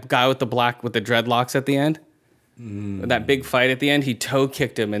 That guy with the dreadlocks at the end. That big fight at the end, he toe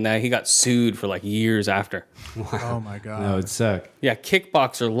kicked him, and he got sued for like years after. Wow. Oh my god. That would suck. Yeah,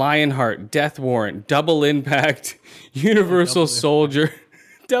 Kickboxer, Lionheart, Death Warrant, Double Impact, Universal Soldier,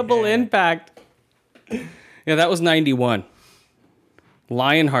 Double Impact. Yeah, that was 91.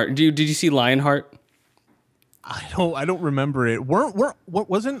 Lionheart. Did you see Lionheart? I don't remember it.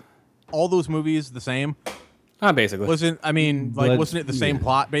 Wasn't all those movies the same? Basically. Wasn't it the same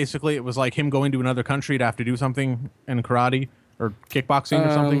plot basically? It was like him going to another country to have to do something in karate or kickboxing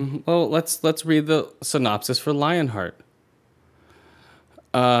or something? Well, let's read the synopsis for Lionheart.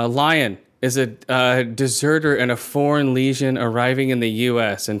 Lion is a deserter in a foreign legion arriving in the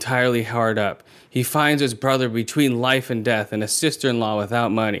U.S. entirely hard up. He finds his brother between life and death and a sister-in-law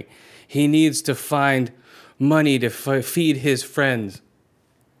without money. He needs to find money to feed his friends.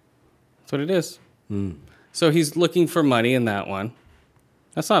 That's what it is. So he's looking for money in that one.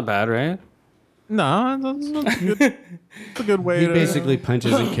 That's not bad, right? No, that's good. It's a good way He to... basically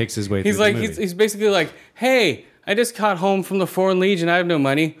punches and kicks his way He's through like, the movie. he's basically like, hey, I just got home from the Foreign Legion. I have no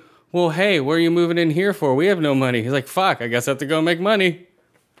money. Well, hey, where are you moving in here for? We have no money. He's like, fuck, I guess I have to go make money.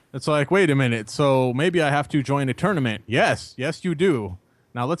 It's like, wait a minute. So maybe I have to join a tournament. Yes, you do.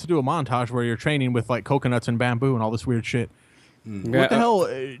 Now let's do a montage where you're training with like coconuts and bamboo and all this weird shit. What the hell?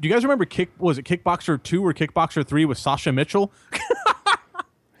 Do you guys remember was it Kickboxer 2 or Kickboxer 3 with Sasha Mitchell?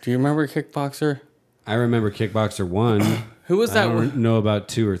 Do you remember Kickboxer? I remember Kickboxer 1. Who was that? I don't know about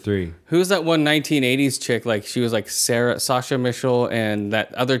 2 or 3. Who was that one 1980s chick? Like she was like Sasha Mitchell, and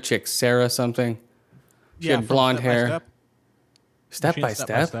that other chick, Sarah something. She had blonde hair. Step by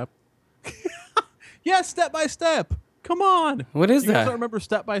Step? Yeah, Step by Step. Come on. What is You guys that? don't remember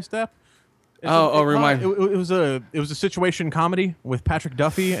Step by Step? Remind. It was a situation comedy with Patrick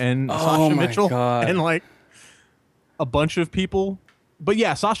Duffy and Oh Sasha my Mitchell God. and like a bunch of people. But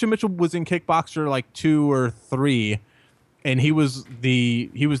yeah, Sasha Mitchell was in Kickboxer like 2 or 3, and he was the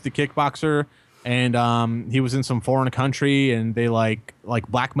kickboxer, and he was in some foreign country, and they like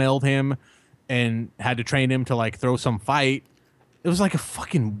blackmailed him and had to train him to like throw some fight. It was like a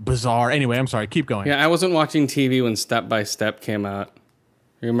fucking bizarre. Anyway, I'm sorry. Keep going. Yeah, I wasn't watching TV when Step by Step came out.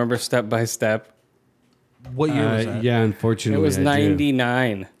 You remember Step by Step? What year was that? Yeah, It unfortunately, was I do.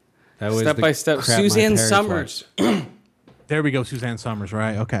 99. That was Step the by Step. crap my Suzanne parents Summers. watched. There we go. Suzanne Summers.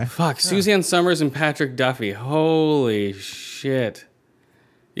 Right. Okay. Fuck, Suzanne Summers and Patrick Duffy. Holy shit.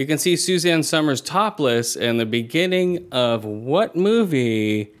 You can see Suzanne Summers topless in the beginning of what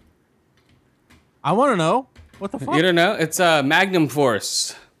movie? I want to know what the fuck. You don't know? It's Magnum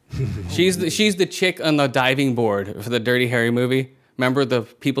Force. She's the chick on the diving board for the Dirty Harry movie. Remember the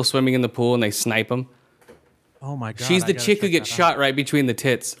people swimming in the pool and they snipe them? Oh my god. She's I the gotta chick who check gets that shot right between the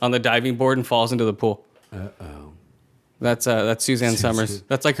tits on the diving board and falls into the pool. Uh-oh. That's Suzanne Summers.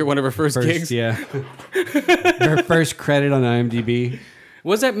 That's like one of her first gigs. Yeah. Her first credit on IMDb.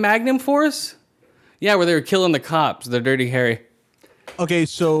 Was that Magnum Force? Yeah, where they were killing the cops, the Dirty Harry. out. Okay,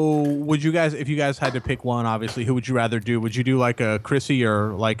 so would you guys, if you guys had to pick one, obviously, who would you rather do? Would you do like a Chrissy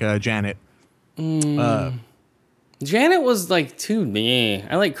or like a Janet? Janet was like too meh.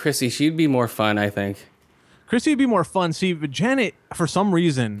 I like Chrissy. She'd be more fun, I think. Chrissy would be more fun. See, but Janet, for some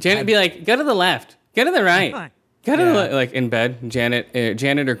reason, Janet would be like, go to the left, go to the right, go to Yeah. like in bed.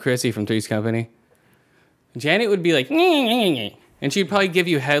 Janet or Chrissy from Three's Company. Janet would be like, and she'd probably give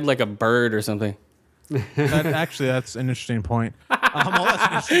you head like a bird or something. that's an interesting point. Well,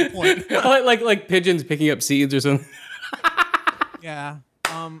 that's an interesting point. like pigeons picking up seeds or something. Yeah.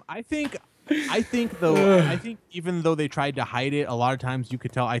 I think even though they tried to hide it, a lot of times you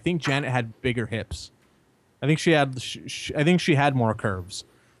could tell. I think Janet had bigger hips. I think she had more curves.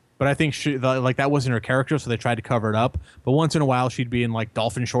 But I think that wasn't her character, so they tried to cover it up. But once in a while, she'd be in like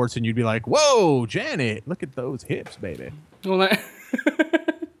dolphin shorts, and you'd be like, "Whoa, Janet! Look at those hips, baby!" Well,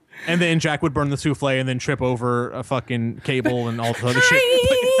 And then Jack would burn the souffle, and then trip over a fucking cable and all the other shit.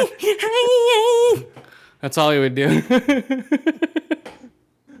 That's all he would do.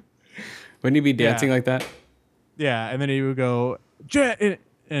 Wouldn't he be dancing like that? Yeah, and then he would go, Janet,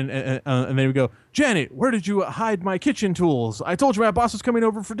 and then he would go, Janet, where did you hide my kitchen tools? I told you my boss was coming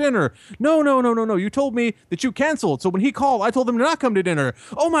over for dinner. No. You told me that you canceled. So when he called, I told him to not come to dinner.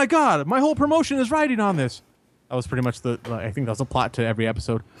 Oh my God, my whole promotion is riding on this. That was pretty much I think that was a plot to every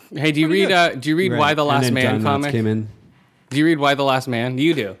episode. Hey, do you read Right. Why the Last And then Man John Knotts comic? came in. Do you read Why the Last Man?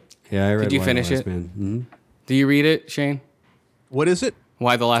 You do. Yeah, I read. Did you Why finish the Last it? Man. Hmm? Do you read it, Shane? What is it?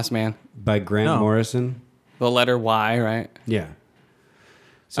 Why the Last Man? By Grant No. Morrison. The letter Y, right? Yeah.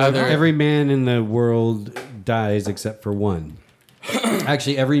 So Other- every man in the world dies except for one.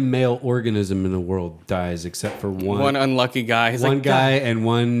 Actually, every male organism in the world dies except for One unlucky guy. He's one like, guy "God." and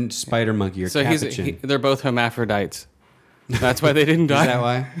one spider monkey or So capuchin. they're both hermaphrodites. That's why they didn't die. Is that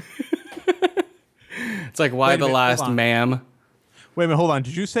why? It's like Why Wait a the minute, Last hold on. Ma'am. Wait a minute, hold on.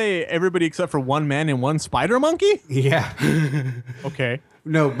 Did you say everybody except for one man and one spider monkey? Yeah. Okay.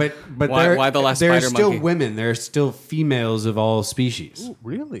 No, but Why the last there are spider still monkey? women. There are still females of all species. Ooh,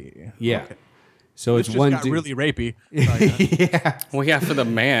 really? Yeah. Okay. So This it's just one got dude. really rapey. Yeah. Well, yeah, for the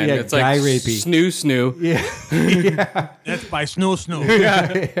man. Yeah, it's guy like rapey. snoo. Yeah. That's by Snow.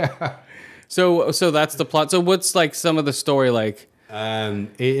 So that's the plot. So what's like some of the story like?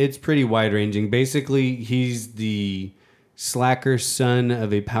 It's pretty wide ranging. Basically, he's the slacker son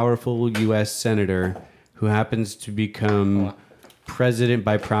of a powerful U.S. senator who happens to become president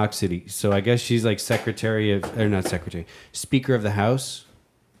by proxy. So I guess she's like Speaker of the House,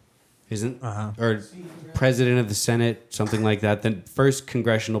 isn't? Or President of the Senate, something like that. The first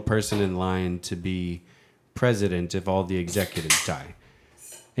congressional person in line to be president if all the executives die.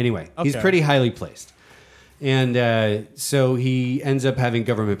 Anyway, he's Okay. pretty highly placed. And so he ends up having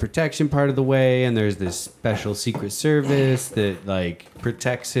government protection part of the way, and there's this special secret service that like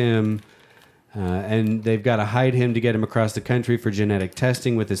protects him, and they've got to hide him to get him across the country for genetic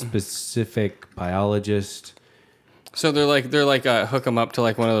testing with a specific biologist. So they're like hook him up to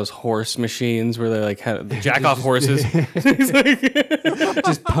like one of those horse machines where they like have the jack off horses.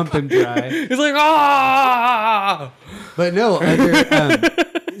 Just pump him dry. It's like ah. But no,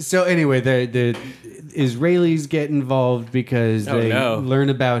 so anyway, the Israelis get involved because Oh, they no. learn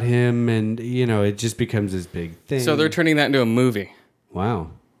about him, and it just becomes this big thing. So they're turning that into a movie. wow.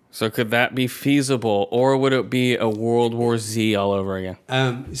 So could that be feasible, or would it be a World War Z all over again?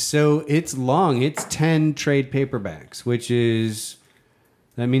 So it's long. It's 10 trade paperbacks, which is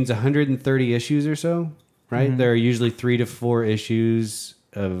That means 130 issues or so, right? Mm-hmm. There are usually 3 to 4 issues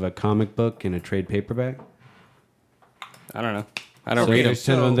of a comic book in a trade paperback. I don't know. I don't So read them. there's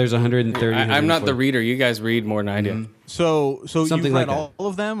 10 of them. There's 130. I'm not the 140. reader. You guys read more than I do. So Something you've read like that. all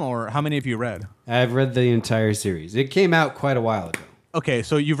of them, or how many have you read? I've read the entire series. It came out quite a while ago. Okay,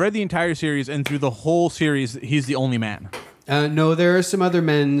 so you've read the entire series, and through the whole series, he's the only man. No, there are some other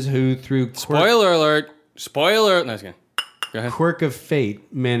men who, through Spoiler alert. Spoiler. No, just kidding. Go ahead. quirk of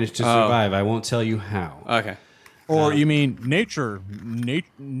fate, managed to survive. I won't tell you how. Okay. Or you mean nature?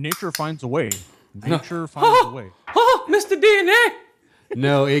 Nature finds a way. Nature finds a way. Oh, Mr. DNA.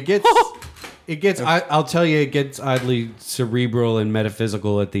 No, it gets. I'll tell you, it gets oddly cerebral and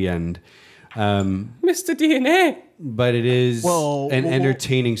metaphysical at the end. Mr. DNA. But it is Well, an well,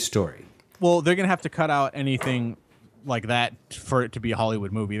 entertaining story. Well, they're gonna have to cut out anything like that for it to be a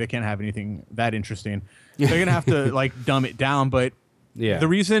Hollywood movie. They can't have anything that interesting. They're gonna have to like dumb it down. But Yeah. the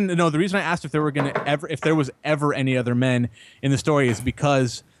reason I asked if there was ever any other men in the story is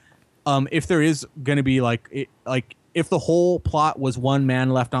because if there is gonna be if the whole plot was one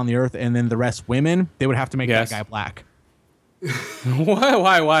man left on the earth and then the rest women, they would have to make Yes. that guy black.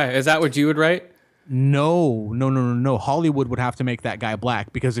 Why? Is that what you would write? No. Hollywood would have to make that guy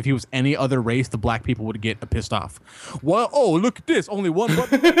black because if he was any other race, the black people would get pissed off. Well, oh, look at this. Only one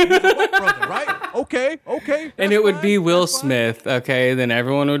brother. He's a white brother, right? Okay. And that's it would be fine, Will that's fine. Smith, okay? Then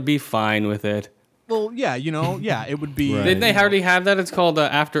everyone would be fine with it. Well, yeah, it would be. Right. Didn't they already have that? It's called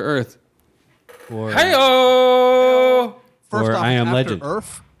After Earth. Or, Hey-oh! First or off, I Am After Legend.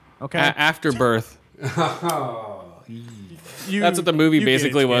 Earth. Okay. Afterbirth. You- That's what the movie you get it,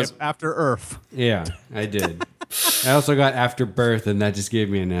 basically was. Skip. After Earth. Yeah, I did. I also got After Birth, and that just gave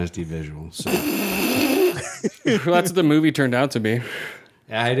me a nasty visual. So That's what the movie turned out to be.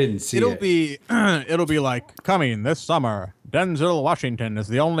 I didn't see It'll it. be like coming this summer. Denzel Washington is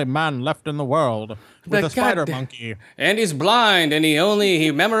the only man left in the world with The a spider goddamn- monkey. And he's blind, and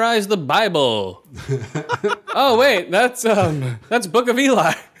he memorized the Bible. Oh wait, that's Book of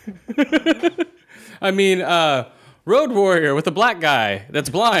Eli. I mean, Road Warrior with a black guy that's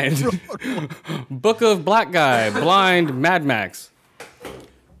blind. Book of Black Guy, blind Mad Max.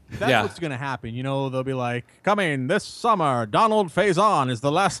 That's Yeah. what's gonna happen. They'll be like, coming this summer, Donald Faison is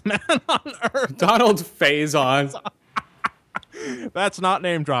the last man on Earth. Donald Faison. That's not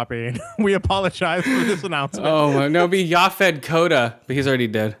name dropping. We apologize for this announcement. Oh my, no, it'd be Yafed Koda, but he's already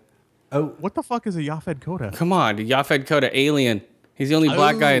dead. What the fuck is a Yafed Koda? Come on, Yafed Koda, Alien. He's the only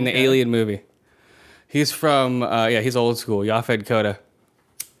black guy in the okay. Alien movie. He's from, he's old school. Yafed Koda.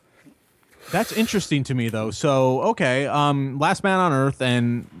 That's interesting to me, though. So, okay, last man on Earth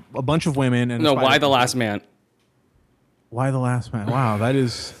and a bunch of women. And a No, spider why the monkey. last man? Why the last man? Wow, that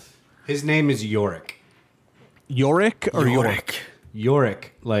is His name is Yorick. Yorick or Yorick?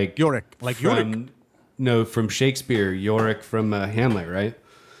 Yorick, like Yorick, like Yorick. No, from Shakespeare. Yorick from Hamlet, right?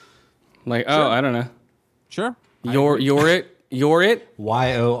 Like, oh, I don't know. Sure. Yorit? Yorrick.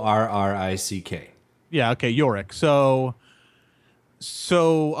 Yeah. Okay. Yorick. So,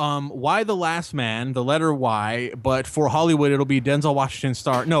 why the last man? The letter Y. But for Hollywood, it'll be Denzel Washington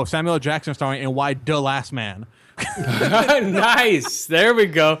Samuel L. Jackson starring, and why the last man? Nice. There we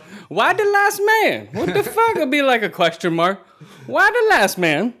go. Why the last man? What the fuck? It'd be like a question mark. Why the last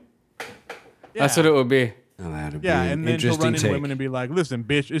man? That's what it would be. Oh, that'd be Yeah, an and then he'll interesting run into take. women and be like, "Listen,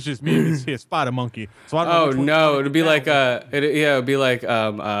 bitch, it's just me and this here spider monkey." So I don't know Oh which one no, to it'd be down like with. it'd be like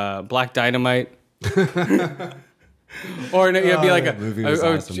Black Dynamite. Or no, it'd be like that movie was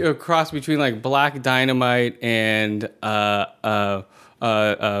awesome. a cross between like Black Dynamite and God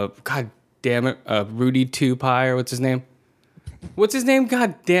damn it, Rudy Two Pie, or what's his name? What's his name?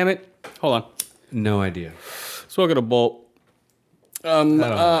 God damn it! Hold on, No idea. smoking a bolt.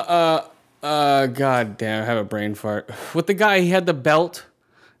 God damn, I have a brain fart. With the guy, he had the belt,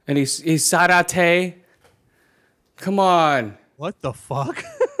 and he's Sarate. Come on. What the fuck?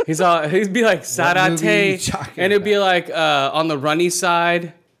 He'd be like movie are you Sarate, talking and it'd be like on the runny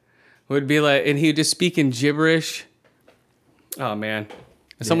side, would be like, and he'd just speak in gibberish. Oh man,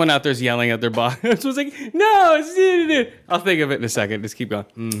 someone out there's yelling at their boss. I was like, no, I'll think of it in a second. Just keep going.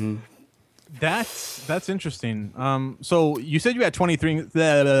 Mm. That's interesting. So you said you had 20 things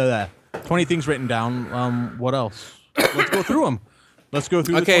written down. What else? Let's go through them. Let's go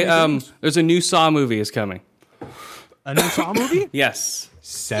through. Okay, the 20 things. there's a new Saw movie is coming. A new Saw movie? Yes,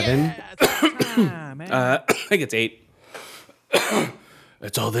 7. Man. I think it's 8.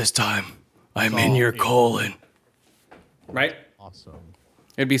 It's all this time. I'm in your colon. Right? Awesome.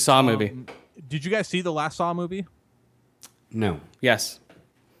 It'd be Saw movie. Did you guys see the last Saw movie? No. Yes.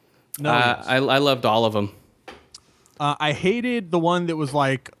 No. I loved all of them. I hated the one that was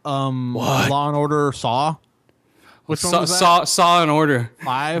like Law and Order Saw. Which one was that? Saw in Order.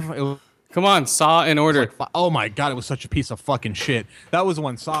 5. It was Come on, Saw in Order. like, oh my god, it was such a piece of fucking shit. That was the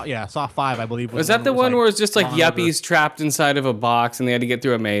one. Saw 5, I believe. Was that the one where it's just like Law and Order. yuppies trapped inside of a box and they had to get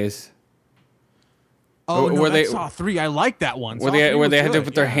through a maze? Oh no, were that's they- Saw 3. I like that one. Where Saw 3 they was had to good,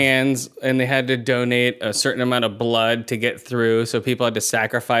 put their yeah. hands and they had to donate a certain amount of blood to get through, so people had to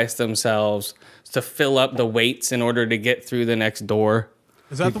sacrifice themselves to fill up the weights in order to get through the next door.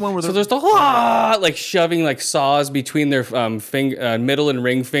 Is that the one where So there's the whole like shoving like saws between their middle and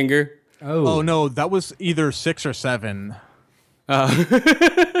ring finger. Oh no, that was either 6 or 7.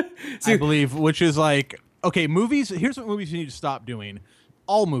 I believe, which is like, okay, movies. Here's what movies need to stop doing.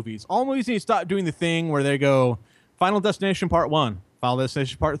 All movies need to stop doing the thing where they go, Final Destination Part 1, Final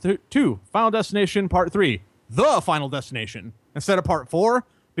Destination Part 2, Final Destination Part 3, The Final Destination, instead of Part 4,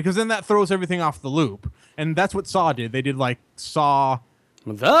 because then that throws everything off the loop. And that's what Saw did. They did like Saw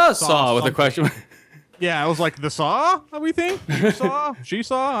The Saw with a something. question. Yeah, I was like, the Saw, we think? You saw? She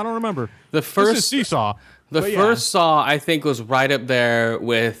saw? I don't remember. The This is first Seesaw. The But yeah. first Saw, I think, was right up there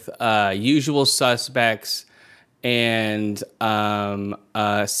with Usual Suspects and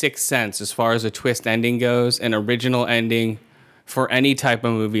Sixth Sense as far as a twist ending goes, an original ending for any type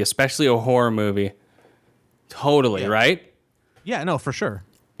of movie, especially a horror movie. Totally, right? Yeah, no, for sure.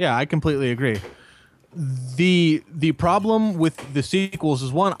 Yeah, I completely agree. The problem with the sequels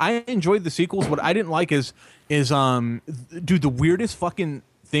is, one, I enjoyed the sequels. What I didn't like is dude, the weirdest fucking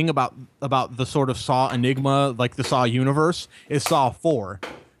thing about the sort of Saw enigma, like the Saw universe, is Saw 4.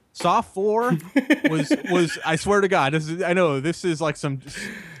 Saw 4 was I swear to God, I know this is like some Ding,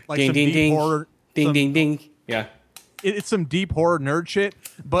 some ding, deep ding. horror, Ding, some- ding, ding. Yeah. it's some deep horror nerd shit,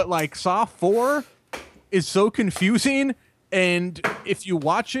 but like Saw 4 is so confusing. And if you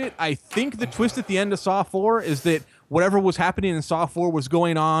watch it, I think the twist at the end of Saw 4 is that whatever was happening in Saw 4 was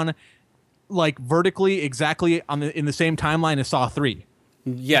going on like vertically exactly in the same timeline as Saw 3.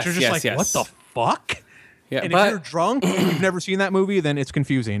 Yes, You're just yes, like, yes. what the fuck? Yeah, And but if you're drunk and you've never seen that movie, then it's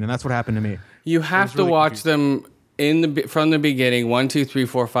confusing, and that's what happened to me. you have to really watch them from the beginning, 1, 2, 3,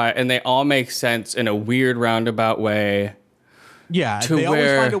 4, 5, and they all make sense in a weird roundabout way. Yeah, To they always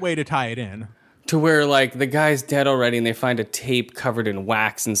where- find a way to tie it in. To where like the guy's dead already and they find a tape covered in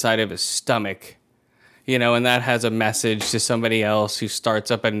wax inside of his stomach, and that has a message to somebody else who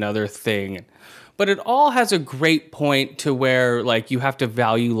starts up another thing. But it all has a great point to where like you have to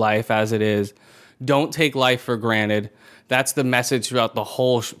value life as it is. Don't take life for granted. That's the message throughout the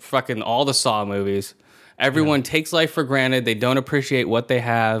whole fucking all the Saw movies. Everyone takes life for granted. They don't appreciate what they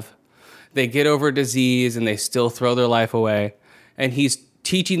have. They get over a disease and they still throw their life away. And he's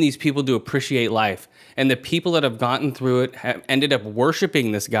teaching these people to appreciate life. And the people that have gotten through it have ended up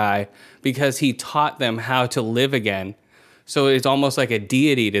worshiping this guy because he taught them how to live again. So it's almost like a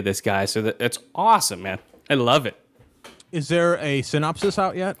deity to this guy. So that's awesome, man. I love it. Is there a synopsis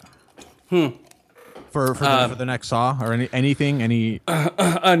out yet? For the next Saw or anything?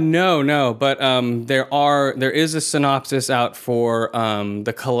 No, but there is a synopsis out for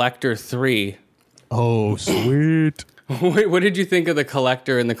The Collector 3. Oh, sweet. What did you think of The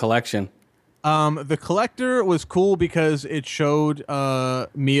Collector and the collection? The Collector was cool because it showed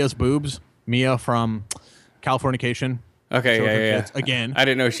Mia's boobs. Mia from Californication. Okay, Showed her yeah. tits again. I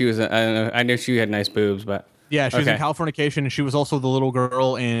didn't know she was. I knew she had nice boobs, but Yeah, she was in Okay. Californication, and she was also the little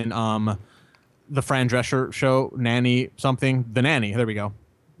girl in the Fran Drescher show, Nanny something. The Nanny. There we go.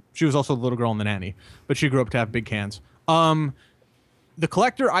 She was also the little girl in The Nanny, but she grew up to have big cans. The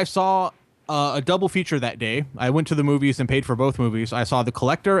Collector, I saw a double feature that day. I went to the movies and paid for both movies. I saw The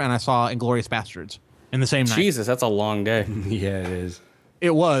Collector and I saw Inglourious Bastards in the same night. Jesus, that's a long day. Yeah, it is.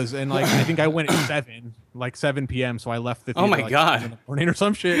 It was, and like I think I went at 7 p.m. So I left the theater Oh my like, God. 7 in the morning or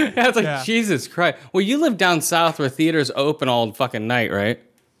some shit. Yeah, it's like Yeah. Jesus Christ. Well, you live down south where theaters open all fucking night, right?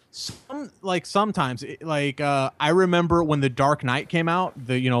 Sometimes I remember when The Dark Knight came out,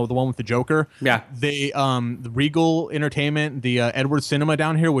 the one with the Joker. Yeah. They the Regal Entertainment, the Edward Cinema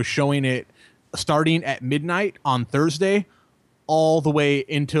down here was showing it starting at midnight on Thursday all the way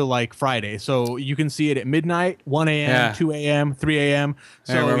into like Friday. So you can see it at midnight, 1 a.m., Yeah. 2 a.m., 3 a.m.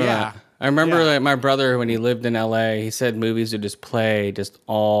 So I remember yeah. that. I remember Yeah. that my brother, when he lived in LA, he said movies would just play just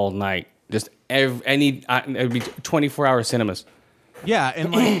all night. Just it would be 24-hour cinemas. Yeah,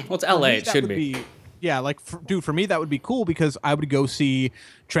 and like Well, it's for LA, me, it that should would be. Yeah, like for me that would be cool because I would go see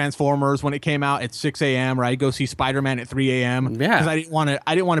Transformers when it came out at 6 a.m. or I'd go see Spider-Man at 3 a.m. Yeah. because I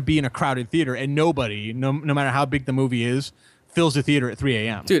didn't want to be in a crowded theater, and nobody, no matter how big the movie is, fills the theater at 3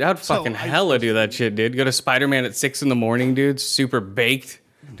 a.m. Dude, I'd So fucking I- hella do that shit, dude. Go to Spider-Man at 6 in the morning, dude. Super baked.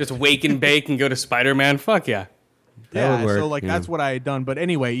 Just wake and bake and go to Spider-Man. Fuck yeah. would work, so like yeah. that's what I had done. But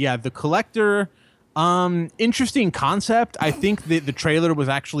anyway, yeah, the collector, interesting concept. I think the trailer was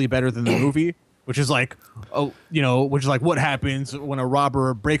actually better than the movie, which is like, which is like what happens when a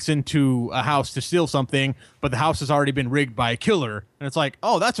robber breaks into a house to steal something, but the house has already been rigged by a killer, and it's like,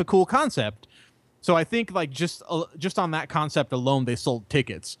 oh, that's a cool concept. So I think like just on that concept alone, they sold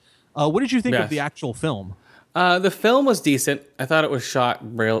tickets. What did you think of the actual film? The film was decent. I thought it was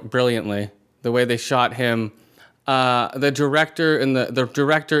shot brilliantly. The way they shot him. The director the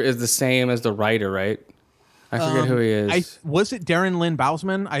director is the same as the writer, right? I forget who he is. Was it Darren Lynn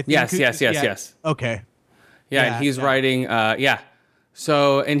Bousman? I think. Yes. Okay. Yeah, and he's writing.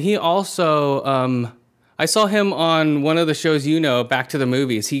 So, and he also, I saw him on one of the shows, Back to the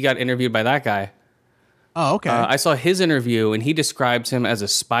Movies. He got interviewed by that guy. Oh, okay. I saw his interview, and he describes him as a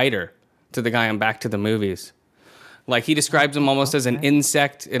spider to the guy on Back to the Movies. Like, he describes him almost as an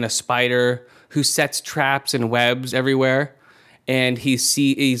insect and a spider who sets traps and webs everywhere. And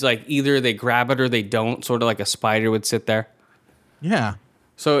he's like, either they grab it or they don't, sort of like a spider would sit there. Yeah.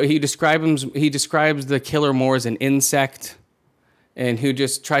 So he describes the killer more as an insect and who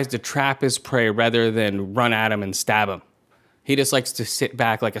just tries to trap his prey rather than run at him and stab him. He just likes to sit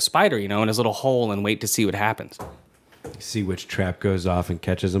back like a spider, in his little hole and wait to see what happens. See which trap goes off and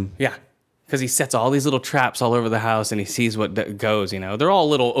catches him. Yeah, because he sets all these little traps all over the house and he sees what goes, They're all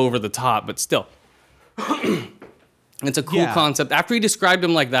a little over the top, but still. It's a cool concept. After he described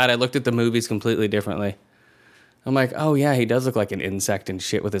him like that, I looked at the movies completely differently. I'm like, oh yeah, he does look like an insect and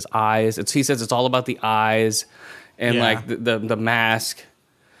shit with his eyes. He says it's all about the eyes and like the mask.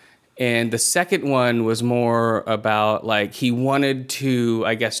 And the second one was more about like he wanted to,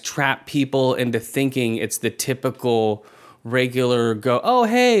 I guess, trap people into thinking it's the typical regular oh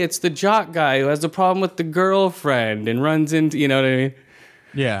hey, it's the jock guy who has a problem with the girlfriend and runs into, you know what I mean?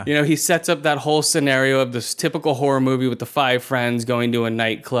 Yeah. He sets up that whole scenario of this typical horror movie with the 5 friends going to a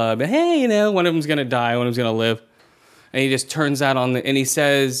nightclub. And hey, one of them's going to die, one of them's going to live. And he just turns that on and he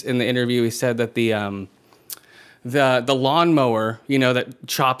says in the interview, he said that the lawnmower, that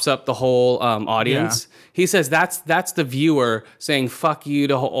chops up the whole audience. Yeah. He says that's the viewer saying fuck you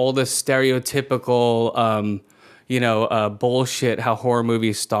to all this stereotypical, bullshit, how horror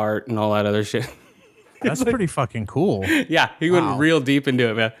movies start and all that other shit. That's pretty fucking cool. Yeah, he went real deep into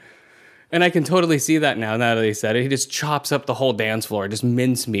it, man. And I can totally see that now that he said it. He just chops up the whole dance floor, just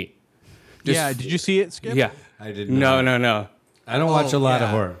mincemeat. Did you see it, Skip? Yeah. I didn't know. No. I don't watch a lot of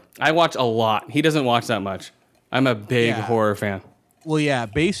horror. I watch a lot. He doesn't watch that much. I'm a big horror fan. Well, yeah,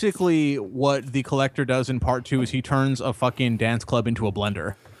 basically what the collector does in part 2 is he turns a fucking dance club into a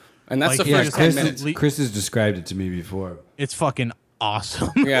blender. And that's the first 10 minutes. Chris has described it to me before. It's fucking awesome.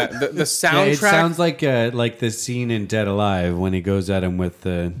 Yeah, the soundtrack. It sounds like the scene in Dead Alive when he goes at him with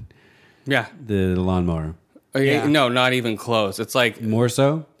the lawnmower. No, not even close. It's like more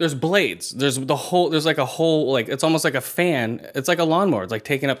so. There's blades. There's like a whole it's almost like a fan. It's like a lawnmower. It's like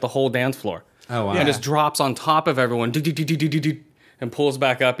taking up the whole dance floor. Oh wow! And just drops on top of everyone, and pulls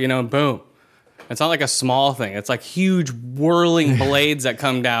back up. And boom. It's not like a small thing. It's like huge whirling blades that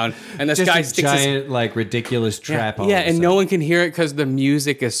come down, and this just guy a sticks giant like ridiculous trap. Yeah, and no one can hear it because the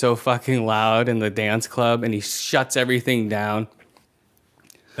music is so fucking loud in the dance club, and he shuts everything down.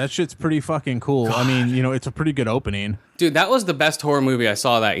 That shit's pretty fucking cool. God. I mean, it's a pretty good opening. Dude, that was the best horror movie I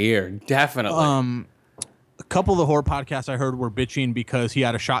saw that year. Definitely. A couple of the horror podcasts I heard were bitching because he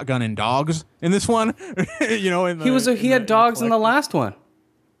had a shotgun and dogs in this one. He had dogs in the last one.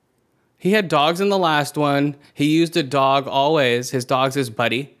 He had dogs in the last one. He used a dog always. His dog's his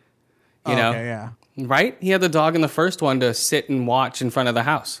buddy. You know? Okay, yeah. Right? He had the dog in the first one to sit and watch in front of the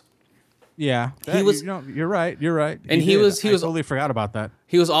house. Yeah. You're right. And I totally forgot about that.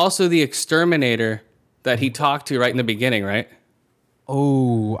 He was also the exterminator that he talked to right in the beginning, right?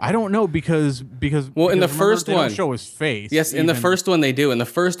 Oh, I don't know because in the first one, they don't show his face. Yes, in the first one they do. In the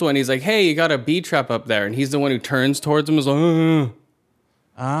first one, he's like, "Hey, you got a bee trap up there," and he's the one who turns towards him. And is like,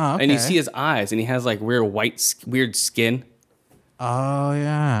 okay. And you see his eyes, and he has like weird skin. Oh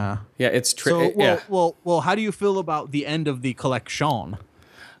yeah. Yeah, it's Well, how do you feel about the end of the collection?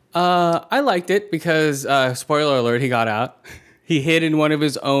 I liked it because spoiler alert, he got out. He hid in one of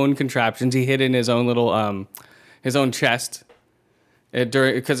his own contraptions. He hid in his own little his own chest.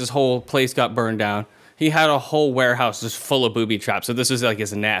 Because his whole place got burned down. He had a whole warehouse just full of booby traps. So this was like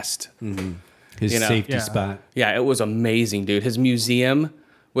his nest. Mm-hmm. His safety spot. Yeah, it was amazing, dude. His museum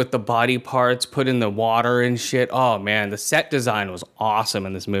with the body parts put in the water and shit. Oh, man. The set design was awesome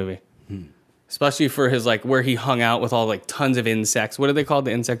in this movie. Especially for his, like, where he hung out with all, like, tons of insects. What are they called?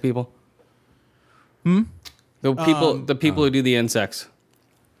 The insect people? The people who do the insects.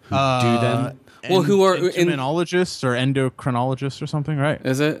 do them. Well, who are immunologists or endocrinologists or something, right?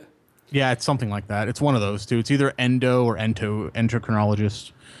 Is it? Yeah, it's something like that. It's one of those two. It's either endo or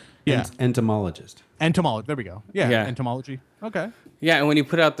endocrinologist. Yeah, Entomologist. entomology. There we go. Yeah, Yeah. entomology. Okay. Yeah, and when he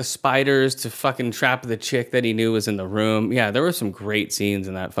put out the spiders to fucking trap the chick that he knew was in the room. Yeah, there were some great scenes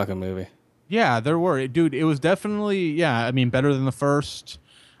in that fucking movie. Yeah, there were. Dude, it was definitely, yeah, I mean, better than the first.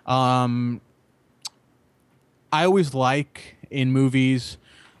 I always like in movies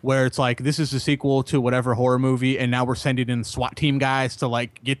where it's like, this is a sequel to whatever horror movie, and now we're sending in SWAT team guys to,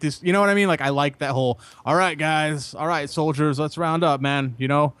 like, get this. You know what I mean? Like, I like that whole, all right, guys, all right, soldiers, let's round up, man. You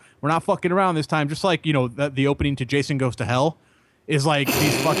know, we're not fucking around this time. Just like, you know, the opening to Jason Goes to Hell is like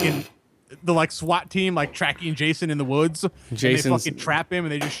these fucking... the like SWAT team like tracking Jason in the woods. Jason's... And they fucking trap him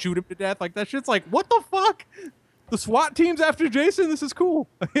and they just shoot him to death. Like that shit's like, what the fuck? The SWAT team's after Jason? This is cool.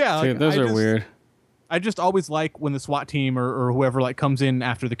 Yeah. Dude, those are weird. I just always like when the SWAT team or whoever like comes in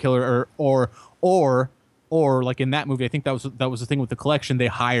after the killer or like in that movie, I think that was the thing with the collection. They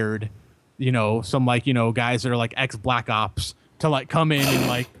hired, you know, some like, you know, guys that are like ex Black Ops to like come in and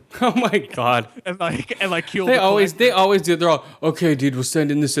like Oh my god! and like kill. They always do. They're all okay, dude. We're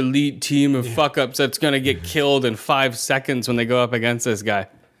sending this elite team of fuck ups that's gonna get killed in 5 seconds when they go up against this guy.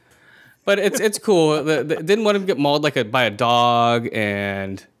 But it's cool. Didn't want him to get mauled by a dog,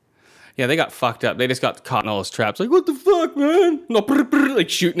 and yeah, they got fucked up. They just got caught in all his traps. Like what the fuck, man? No, like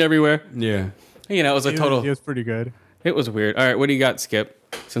shooting everywhere. Yeah. You know, it was a total. It was pretty good. It was weird. All right, what do you got,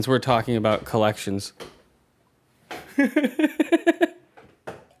 Skip? Since we're talking about collections.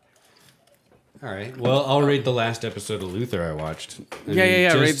 All right. Well, I'll read the last episode of Luther I watched.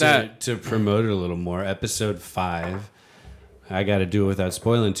 Yeah. Read that to promote it a little more. Episode 5. I got to do it without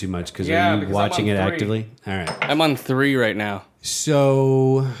spoiling too much because Yeah, are you because watching I'm it on 3. actively? All right. I'm on 3 right now.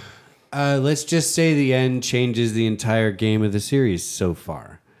 So let's just say the end changes the entire game of the series so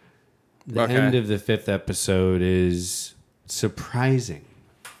far. The Okay. end of the 5th episode is surprising.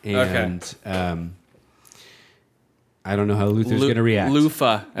 And I don't know how Luther's going to react.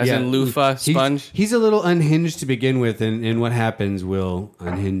 Loofah, as in loofah, sponge. He's a little unhinged to begin with, and what happens will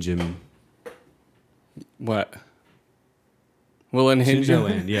unhinge him. What? Will unhinge To no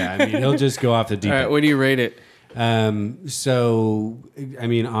him? end. Yeah, I mean, he'll just go off the deep All right, end. what do you rate it? So, I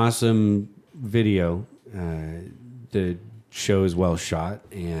mean, awesome video. The show is well shot,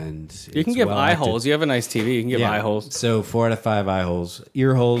 and You can it's give well eye acted. holes. You have a nice TV. You can give eye holes. So 4 out of 5 eye holes.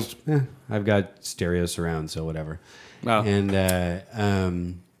 Ear holes, I've got stereo surround, so whatever. Oh.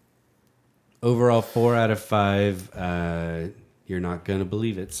 And overall 4 out of 5. You're not gonna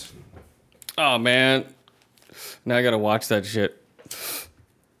believe it. Oh man, now I gotta watch that shit.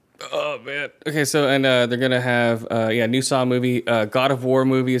 Oh man. Okay, so and they're gonna have new Saw movie, God of War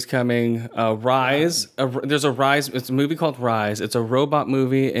movie is coming. Rise. There's a Rise. It's a movie called Rise. It's a robot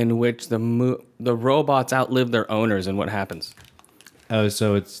movie in which the robots outlive their owners, and what happens? Oh,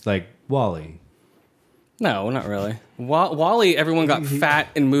 so it's like Wall-E. No, not really. Wall-E, everyone got fat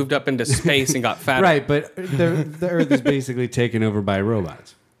and moved up into space and got fatter. Right, but the Earth is basically taken over by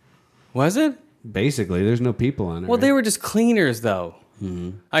robots. Was it? Basically, there's no people on it. Well, right? they were just cleaners, though.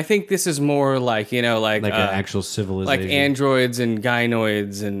 Mm-hmm. I think this is more like, you know, like Like an actual civilization. like androids and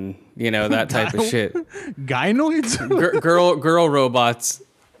gynoids and, you know, that type of shit. Gynoids? Girl robots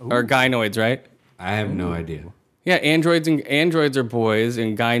are gynoids, right? I have no idea. Yeah, androids are boys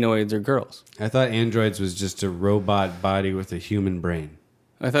and gynoids are girls. I thought androids was just a robot body with a human brain.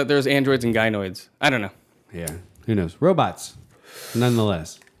 I thought there was androids and gynoids. I don't know. Yeah, who knows? Robots,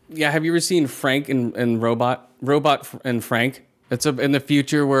 nonetheless. Yeah, have you ever seen Frank and Robot and Frank? It's in the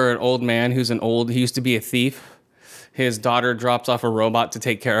future where an old man he used to be a thief. His daughter drops off a robot to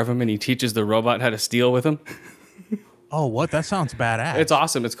take care of him, and he teaches the robot how to steal with him. Oh, what? That sounds badass. It's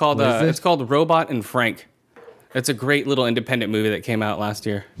awesome. It's called Robot and Frank. It's a great little independent movie that came out last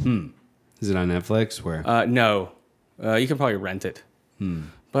year. Is it on Netflix? Where? No, you can probably rent it.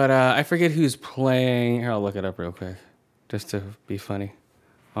 But I forget who's playing. Here, I'll look it up real quick, just to be funny.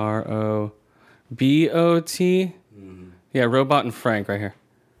 ROBOT. Yeah, Robot and Frank right here.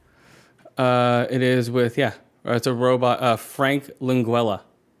 It is with it's a robot. Frank Linguella,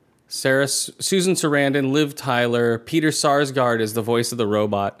 Susan Sarandon, Liv Tyler, Peter Sarsgaard is the voice of the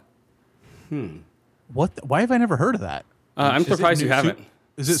robot. What? Why have I never heard of that? I'm surprised you haven't.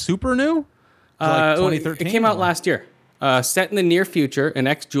 Is it super new? Like 2013? It came out last year. Set in the near future, an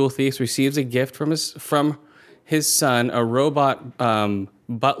ex-jewel thief receives a gift from his son, a robot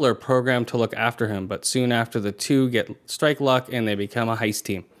butler programmed to look after him. But soon after, the two strike luck and they become a heist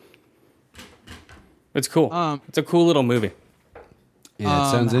team. It's cool. It's a cool little movie. Yeah,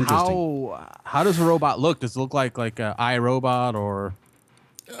 it sounds interesting. How does a robot look? Does it look like an iRobot or?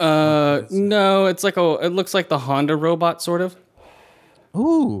 No, it's like it looks like the Honda robot, sort of.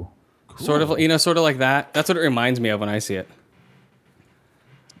 Ooh. Cool. Sort of, sort of like that. That's what it reminds me of when I see it.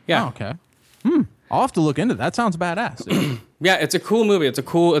 Yeah. Oh, okay. I'll have to look into that. That sounds badass. Yeah, it's a cool movie. It's a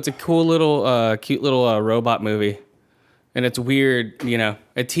cool little, cute little robot movie, and it's weird.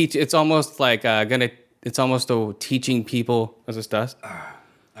 It's almost like it's almost teaching people as this does.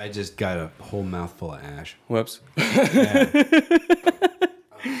 I just got a whole mouthful of ash. Whoops.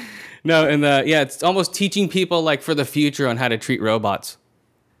 No, and it's almost teaching people like for the future on how to treat robots.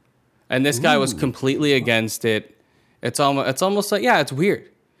 And this guy was completely against it. It's almost like it's weird.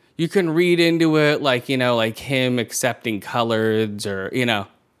 You can read into it like him accepting colors or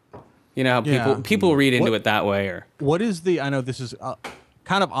how people read into it that way or what is I know this is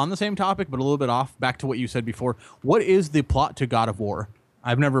kind of on the same topic but a little bit off back to what you said before. What is the plot to God of War?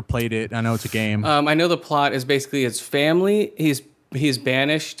 I've never played it. I know it's a game. I know the plot is basically his family. He's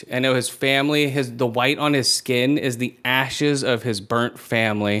banished. I know his family. The white on his skin is the ashes of his burnt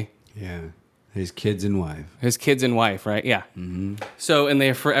family. Yeah, his kids and wife. His kids and wife, right? Yeah. Mm-hmm. So, and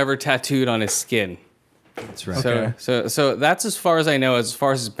they're forever tattooed on his skin. That's right. Okay. So that's as far as I know, as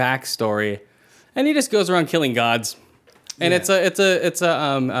far as his backstory, and he just goes around killing gods, and it's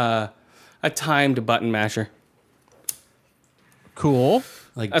a timed button masher. Cool.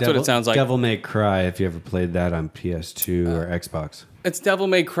 That's what it sounds like. Devil May Cry, if you ever played that on PS2 or Xbox. It's Devil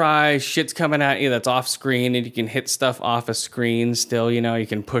May Cry. Shit's coming at you that's off screen, and you can hit stuff off a screen still. You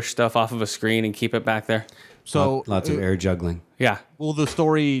can push stuff off of a screen and keep it back there. So Lots of air juggling. Yeah. Will the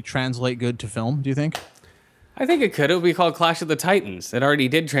story translate good to film, do you think? I think it could. It would be called Clash of the Titans. It already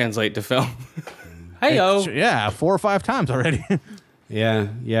did translate to film. Hey-o. Yeah, 4 or 5 times already. Yeah,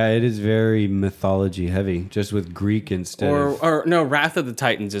 it is very mythology heavy, just with Greek instead of... Or no, Wrath of the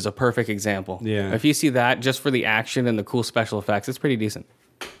Titans is a perfect example. Yeah. If you see that just for the action and the cool special effects, it's pretty decent.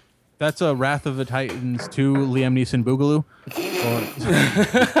 That's a Wrath of the Titans 2 Liam Neeson Boogaloo?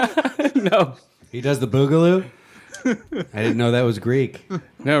 No. He does the Boogaloo? I didn't know that was Greek.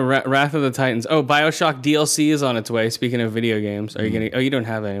 No, Wrath of the Titans. Oh, BioShock DLC is on its way. Speaking of video games, are you getting? Oh, you don't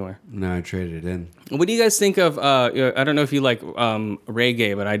have it anywhere. No, I traded it in. What do you guys think of? I don't know if you like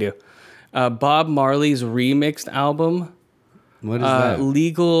reggae, but I do. Bob Marley's remixed album. What is that?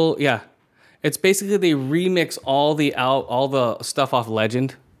 Legal, yeah. It's basically they remix all the stuff off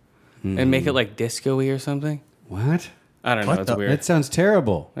Legend and make it like disco-y or something. What? I don't know. It's weird. That sounds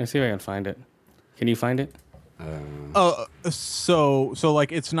terrible. Let me see if I can find it. Can you find it? So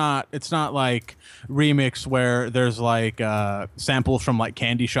like it's not like remix where there's like samples from like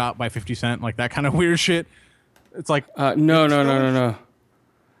Candy Shop by 50 Cent, like that kind of weird shit. It's like No,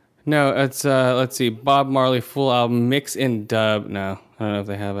 it's let's see, Bob Marley full album mix in dub. No, I don't know if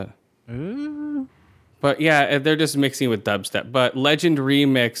they have it. But yeah, they're just mixing with dubstep. But Legend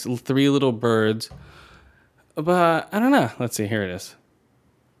remix, Three Little Birds. But I don't know. Let's see. Here it is.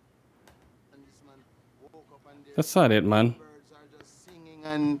 That's not it, man.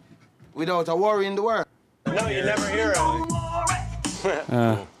 And without a worry in the world. No, you never hear it.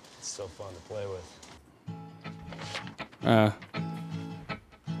 It's so fun to play with.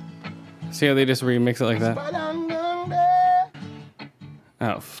 See how they just remix it like that?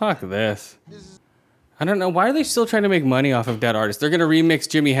 Oh, fuck this. I don't know. Why are they still trying to make money off of dead artists? They're going to remix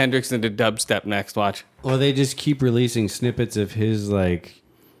Jimi Hendrix into dubstep next, watch. Well, they just keep releasing snippets of his, like,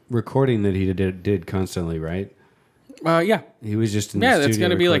 recording that he did constantly, right? Yeah. He was just in the studio. Yeah, it's going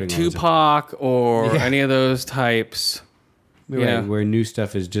to be like Tupac or any of those types. Right, Yeah. where new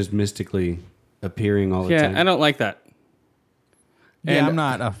stuff is just mystically appearing all the time. Yeah, I don't like that. Yeah, And- I'm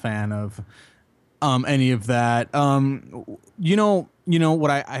not a fan of any of that. You know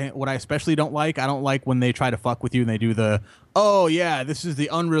what I especially don't like? I don't like when they try to fuck with you and they do the, oh yeah, this is the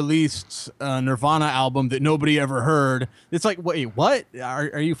unreleased Nirvana album that nobody ever heard. It's like, wait, what?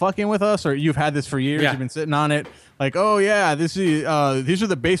 Are you fucking with us? Or you've had this for years? Yeah. You've been sitting on it? Like, oh yeah, these are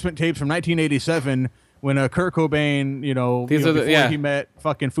the basement tapes from 1987 when Kurt Cobain, before he met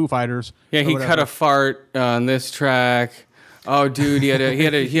fucking Foo Fighters. Yeah, or he whatever. cut a fart on this track. Oh, dude, he had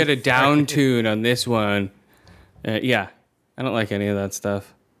a down tune on this one. Yeah, I don't like any of that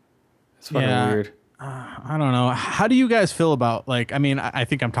stuff. It's fucking weird. I don't know. How do you guys feel about, like, I mean, I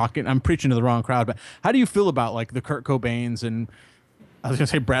think I'm preaching to the wrong crowd, but how do you feel about, like, the Kurt Cobains and, I was going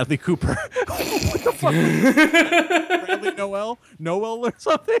to say Bradley Cooper. What the fuck? Bradley Noel or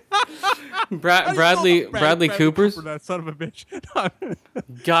something? Bradley Cooper's? Cooper, that son of a bitch.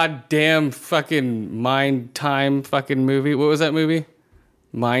 Goddamn fucking Mind Time fucking movie. What was that movie?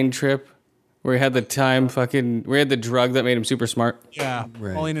 Mind Trip? Where he had the where he had the drug that made him super smart. Yeah,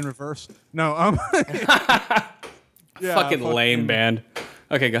 Right. Falling in Reverse. No, Fucking lame band.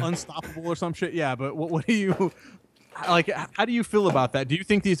 Okay, go. unstoppable or some shit. Yeah, but what do you like? How do you feel about that? Do you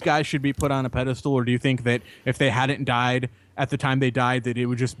think these guys should be put on a pedestal, or do you think that if they hadn't died at the time they died, that it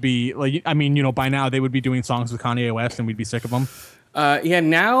would just be like? I mean, by now they would be doing songs with Kanye West, and we'd be sick of them. Yeah,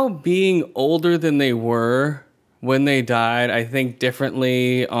 now being older than they were when they died, I think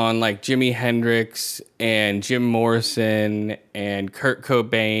differently on like Jimi Hendrix and Jim Morrison and Kurt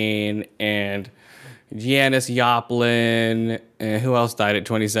Cobain and Janis Joplin, and who else died at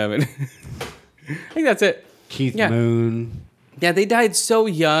 27? I think that's it. Keith Moon. Yeah, they died so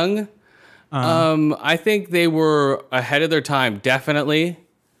young. I think they were ahead of their time, definitely.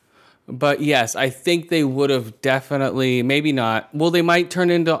 But yes, I think they would have definitely, maybe not. Well, they might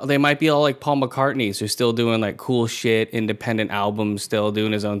be all like Paul McCartney's, who's still doing like cool shit, independent albums, still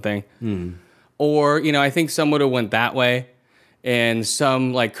doing his own thing. Or, I think some would have went that way. And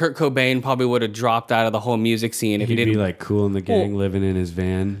some, like Kurt Cobain, probably would have dropped out of the whole music scene if he didn't be like Cool in the Gang, living in his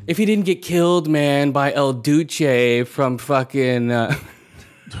van. If he didn't get killed, man, by El Duce from fucking...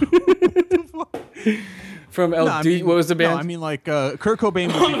 From El Duce, what was the band? No, I mean like Kurt Cobain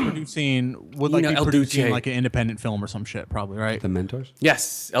would be producing like an independent film or some shit, probably, right? The Mentors?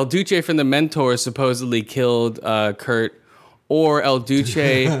 Yes, El Duce from the Mentors supposedly killed Kurt, or El Duce.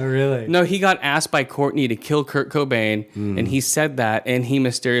 Really? No, he got asked by Courtney to kill Kurt Cobain, and he said that, and he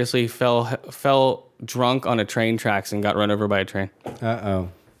mysteriously fell drunk on a train tracks and got run over by a train. Uh-oh.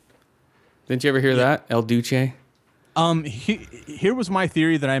 Didn't you ever hear that, El Duce? Here was my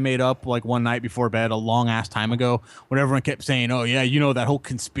theory that I made up like one night before bed a long ass time ago when everyone kept saying, oh yeah, that whole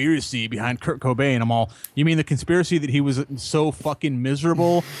conspiracy behind Kurt Cobain. I'm all, you mean the conspiracy that he was so fucking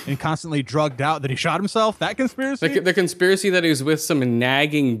miserable and constantly drugged out that he shot himself? That conspiracy? The conspiracy that he was with some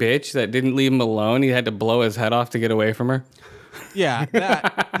nagging bitch that didn't leave him alone. He had to blow his head off to get away from her. Yeah,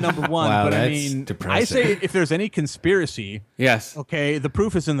 that number one. Wow, but that's I mean, depressing. I say if there's any conspiracy, yes. Okay, the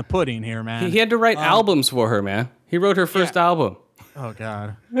proof is in the pudding here, man. He had to write albums for her, man. He wrote her first album. Oh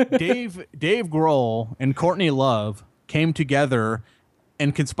God. Dave Grohl and Courtney Love came together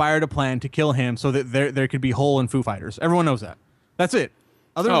and conspired a plan to kill him so that there could be Hole in Foo Fighters. Everyone knows that. That's it.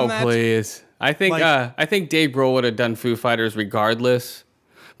 Other than that, please. I think Dave Grohl would have done Foo Fighters regardless,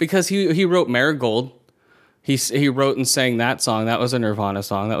 because he wrote Marigold. He wrote and sang that song. That was a Nirvana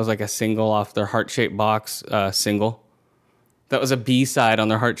song. That was like a single off their Heart-Shaped Box single. That was a B-side on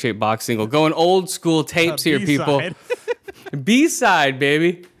their Heart-Shaped Box single. Going old school tapes here, people. B-side,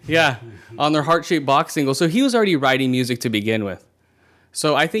 baby. Yeah, on their Heart-Shaped Box single. So he was already writing music to begin with.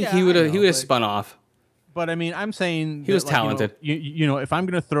 So I think he would have spun off. But I mean, I'm saying he was talented. If I'm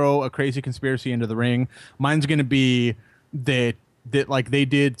gonna throw a crazy conspiracy into the ring, mine's gonna be that like they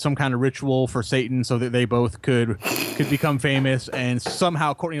did some kind of ritual for Satan so that they both could become famous, and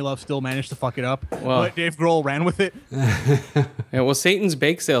somehow Courtney Love still managed to fuck it up. Well, but Dave Grohl ran with it. Yeah, well, Satan's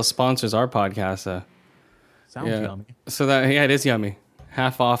Bake Sale sponsors our podcast. Sounds yummy. So it is yummy.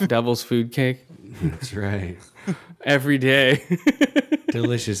 Half off Devil's Food Cake. That's right. Every day.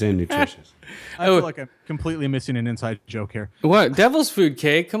 Delicious and nutritious. I feel like I'm completely missing an inside joke here. What? Devil's Food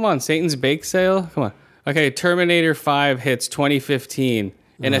Cake? Come on, Satan's Bake Sale? Come on. Okay, Terminator 5 hits 2015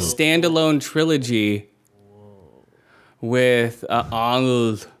 in a standalone trilogy with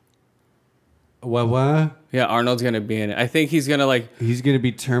Arnold. What? Yeah, Arnold's going to be in it. I think he's going to He's going to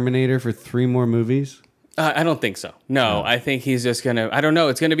be Terminator for 3 more movies? I don't think so. No, I think he's just going to... I don't know.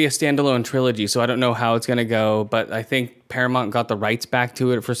 It's going to be a standalone trilogy, so I don't know how it's going to go, but I think Paramount got the rights back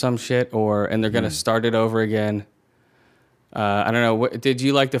to it for some shit, and they're going to start it over again. I don't know. Did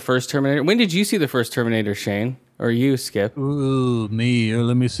you like the first Terminator? When did you see the first Terminator, Shane? Or you, Skip? Ooh, me.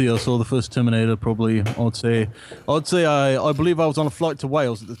 Let me see. I saw the first Terminator probably, I'd say I believe I was on a flight to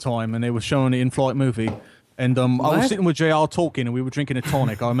Wales at the time, and they were showing the in-flight movie. And I was sitting with JR talking, and we were drinking a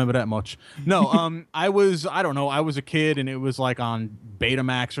tonic. I remember that much. No, I was a kid, and it was like on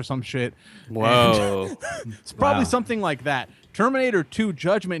Betamax or some shit. Whoa. It's probably something like that. Terminator 2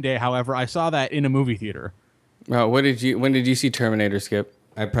 Judgment Day, however, I saw that in a movie theater. When did you see Terminator, Skip?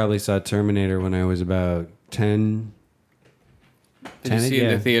 I probably saw Terminator when I was about 10. Did you see it in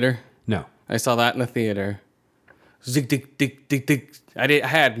the theater? No. I saw that in the theater. Zig, dig, dig, dig, dig. I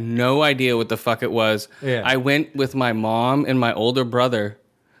had no idea what the fuck it was. Yeah. I went with my mom and my older brother,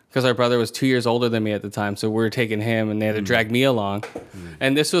 because our brother was 2 years older than me at the time, so we were taking him, and they had to drag me along.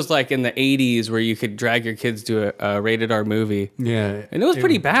 And this was like in the 80s where you could drag your kids to a rated R movie. Yeah. And it was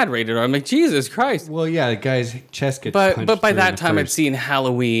pretty bad rated R. I'm like, Jesus Christ. Well, yeah, the guy's chest gets punched. But by through that in the time, I'd first. seen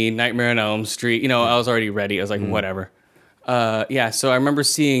Halloween, Nightmare on Elm Street. I was already ready. I was like, whatever. So I remember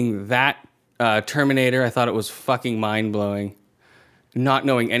seeing that Terminator. I thought it was fucking mind-blowing. Not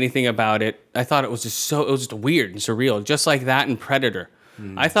knowing anything about it. I thought it was just weird and surreal. Just like that and Predator.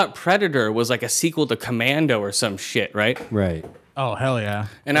 I thought Predator was like a sequel to Commando or some shit, right? Right. Oh hell yeah!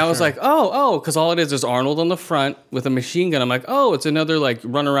 And I was like, oh, because all it is Arnold on the front with a machine gun. I'm like, oh, it's another like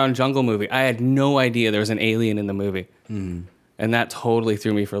run around jungle movie. I had no idea there was an alien in the movie, and that totally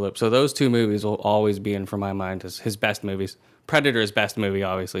threw me for a loop. So those two movies will always be in for my mind as his best movies. Predator's best movie,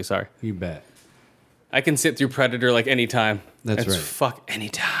 obviously. Sorry, You bet. I can sit through Predator like anytime. That's right. Fuck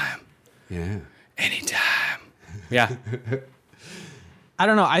anytime, Yeah. anytime. Yeah. I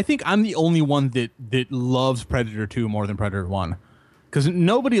don't know. I think I'm the only one that loves Predator 2 more than Predator 1. Because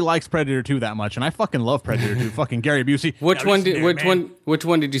nobody likes Predator 2 that much, and I fucking love Predator 2. Fucking Gary Busey. Which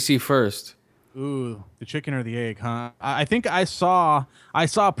one did you see first? Ooh, the chicken or the egg, huh? I think I saw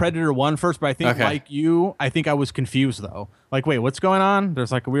Predator 1 first, but I think like you, I think I was confused though. Like, wait, what's going on?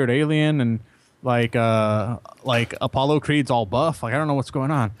 There's like a weird alien and like Apollo Creed's all buff. Like I don't know what's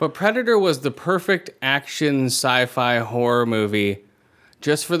going on. But Predator was the perfect action sci-fi horror movie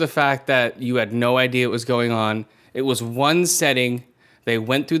just for the fact that you had no idea what was going on. It was one setting. They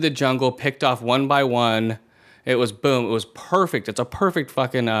went through the jungle, picked off one by one. It was boom. It was perfect. It's a perfect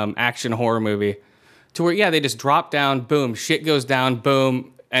fucking action horror movie. To where, yeah, they just drop down, boom, shit goes down,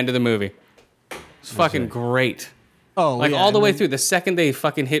 boom, end of the movie. It's fucking great. Oh, like yeah, all the way through. The second they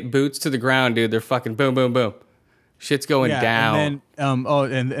fucking hit boots to the ground, dude, they're fucking boom, boom, boom. Shit's going down. And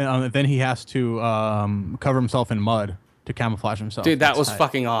then then he has to cover himself in mud to camouflage himself. Dude, that That's was tight.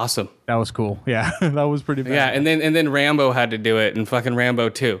 fucking awesome. That was cool. Yeah, that was pretty bad. Yeah, and then Rambo had to do it, and fucking Rambo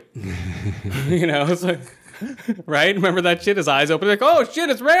 2. You know, it's like, right? Remember that shit? His eyes open, like, oh shit,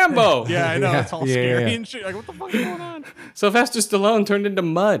 it's Rambo. Yeah, I know. It's all scary yeah. and shit. Like, what the fuck is going on? Sylvester Stallone turned into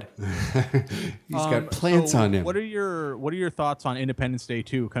mud. He's got plants on him. What are your thoughts on Independence Day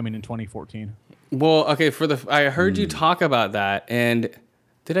 2 coming in 2014? Well, okay, I heard you talk about that, and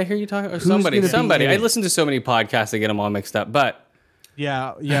did I hear you talk? Or Who's somebody. gonna be in I it? listen to so many podcasts, I get them all mixed up. But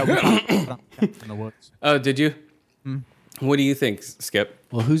Yeah, we talked about it in the woods. oh, did you? What do you think, Skip?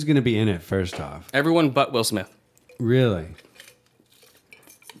 Well, who's going to be in it first off? Everyone but Will Smith. Really?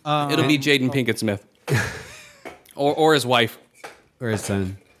 It'll be Jaden Pinkett Smith, or his wife. Or his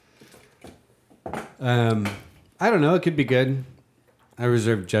son? I don't know. It could be good. I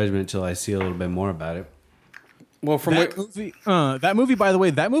reserve judgment until I see a little bit more about it. Well, from That movie, by the way,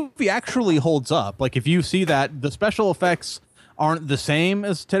 that movie actually holds up. Like, if you see that, the special effects aren't the same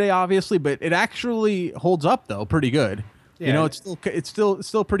as today, obviously, but it actually holds up though, pretty good. Yeah. You know, it's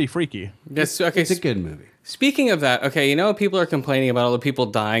still pretty freaky. yes, okay. It's a good movie. Speaking of that, okay, you know people are complaining about all the people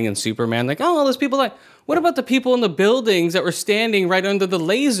dying in Superman. Like, oh, all those people die. What about the people in the buildings that were standing right under the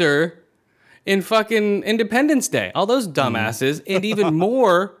laser in fucking Independence Day? All those dumbasses, and even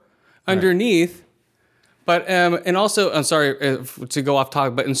more underneath. But and also, I'm sorry to go off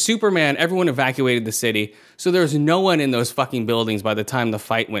topic, but in Superman, everyone evacuated the city, so there was no one in those fucking buildings by the time the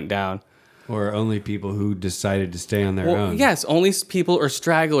fight went down. Or only people who decided to stay on their own. Yes, only people or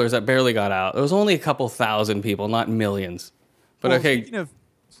stragglers that barely got out. There was only a couple thousand people, not millions. But Well, okay,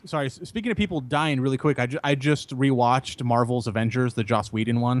 Speaking of people dying really quick, I just rewatched Marvel's Avengers, the Joss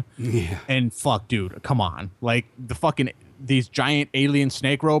Whedon one. Yeah. And fuck, dude, come on. Like, these giant alien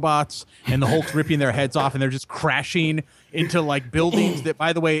snake robots and the Hulk's ripping their heads off and they're just crashing into like buildings that,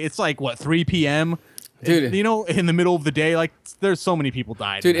 by the way, it's like, what, 3 p.m.? Dude. You know, in the middle of the day, like, there's so many people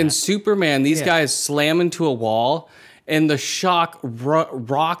died. dude, in that. Superman, these guys slam into a wall, and the shock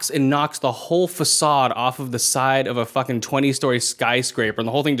rocks and knocks the whole facade off of the side of a fucking 20-story skyscraper, and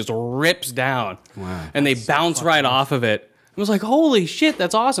the whole thing just rips down. Wow. And they bounce right off of it. I was like, holy shit,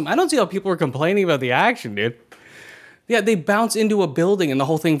 that's awesome. I don't see how people are complaining about the action, dude. Yeah, they bounce into a building, and the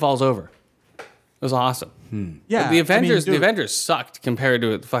whole thing falls over. It was awesome. Yeah, The Avengers, I mean, the dude, Avengers sucked compared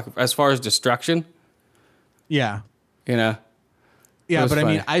to it. As far as destruction, Yeah. you know. Yeah, was but I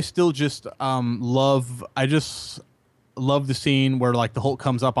mean, funny. I still just love the scene where like the Hulk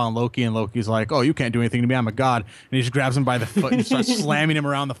comes up on Loki and Loki's like, "Oh, you can't do anything to me. I'm a god." And he just grabs him by the foot and starts slamming him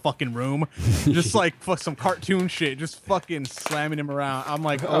around the fucking room, just like some cartoon shit, just fucking slamming him around. I'm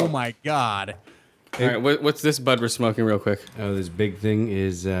like, "Oh my god." All right, what's this bud we're smoking real quick? Oh, this big thing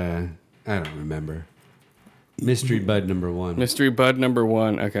is, I don't remember. Mystery Bud number 1. Mystery bud number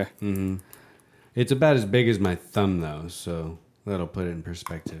 1. Okay. It's about as big as my thumb, though, so that'll put it in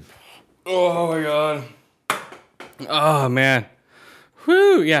perspective. Oh my god. Oh man.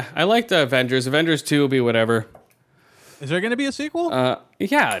 Whew. Yeah, I like the Avengers. Avengers 2 will be whatever. Is there going to be a sequel?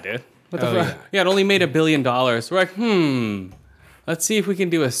 Yeah, I did. What the Oh, fuck? Yeah, it only made $1 billion. We're like, let's see if we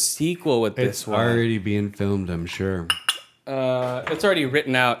can do a sequel with this It's one. already being filmed, I'm sure. It's already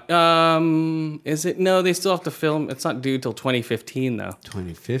written out. Is it? No, they still have to film. It's not due till 2015, though.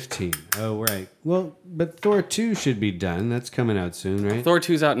 2015. Oh, right. Well, but Thor 2 should be done. That's coming out soon, right? Thor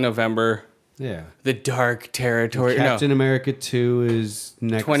 2's out in November. Yeah. The Dark Territory. Captain America 2 is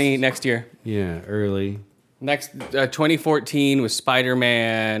next year. Yeah, early. Next 2014 was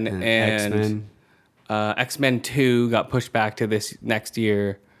Spider-Man and X-Men. X-Men 2 got pushed back to this next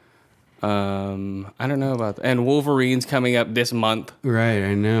year. I don't know about that. And Wolverine's coming up this month. Right,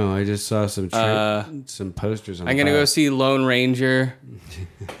 I know. I just saw some posters on I'm going to go see Lone Ranger.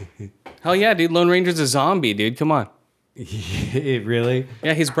 Hell yeah, dude. Lone Ranger's a zombie, dude. Come on. Really?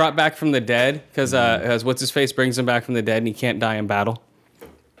 Yeah, he's brought back from the dead because What's-His-Face brings him back from the dead and he can't die in battle.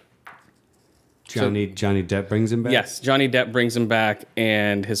 Johnny Depp brings him back? Yes, Johnny Depp brings him back,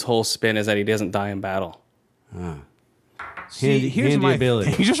 and his whole spin is that he doesn't die in battle. See, here's my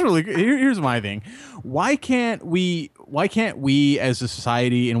ability. Here's my thing. Why can't we as a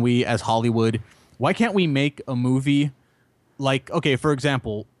society and we as Hollywood, why can't we make a movie like, okay, for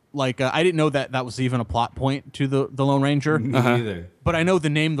example, like I didn't know that was even a plot point to the Lone Ranger. Me either. But I know the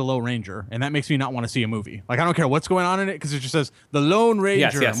name The Lone Ranger, and that makes me not want to see a movie. Like, I don't care what's going on in it, because it just says The Lone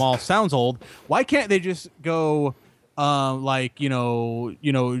Ranger. Yes. I'm all, sounds old. Why can't they just go, like Johnny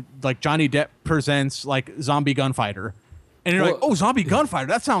Depp presents, like, Zombie Gunfighter? And you're like, oh, Zombie Gunfighter,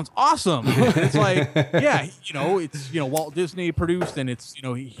 that sounds awesome. It's like, yeah, it's, Walt Disney produced, and it's,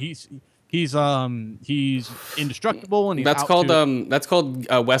 he's indestructible, and he's that's called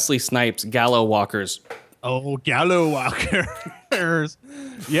Wesley Snipes' Gallow Walkers. Oh, Gallow Walkers.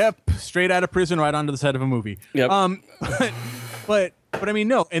 Yep, straight out of prison, right onto the set of a movie. Yep. But I mean,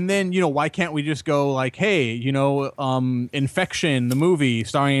 no. And then, why can't we just go like, hey, Infection, the movie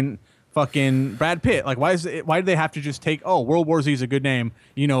starring fucking Brad Pitt? Like, why do they have to just take, World War Z is a good name.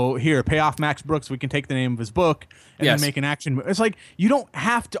 Here, pay off Max Brooks. We can take the name of his book and then make an action movie. It's like, you don't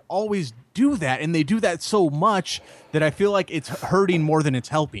have to always do that. And they do that so much that I feel like it's hurting more than it's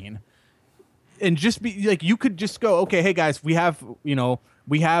helping. And just be like, you could just go, okay, hey guys, we have,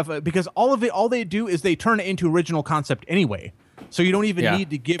 because all they do is they turn it into original concept anyway. So you don't even need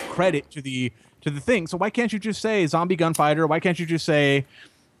to give credit to the thing. So why can't you just say Zombie Gunfighter? Why can't you just say,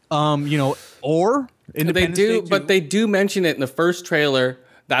 or Independence Day 2? But they do mention it in the first trailer.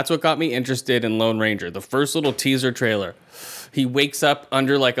 That's what got me interested in Lone Ranger. The first little teaser trailer. He wakes up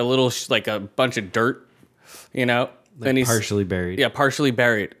under like a bunch of dirt, and he's partially buried. Yeah, partially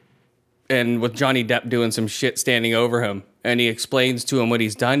buried. And with Johnny Depp doing some shit standing over him, and he explains to him what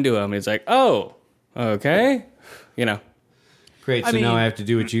he's done to him. He's like, oh, okay. Great, so now I have to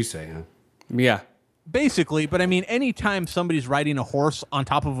do what you say, huh? Yeah. Basically, but I mean, anytime somebody's riding a horse on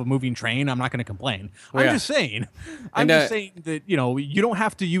top of a moving train, I'm not going to complain. I'm just saying that, you don't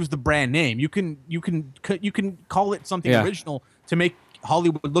have to use the brand name. You can call it something original to make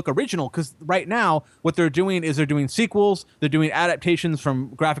Hollywood look original, because right now what they're doing is they're doing sequels, they're doing adaptations from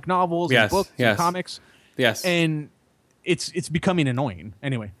graphic novels and books and comics. Yes. And it's becoming annoying.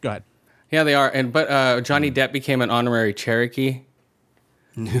 Anyway, go ahead. Yeah, they are. But Johnny Depp became an honorary Cherokee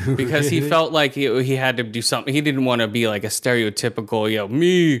because he felt like he had to do something. He didn't want to be like a stereotypical,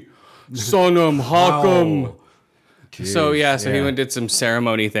 me, Sonum, Hawkum. Wow. So he went and did some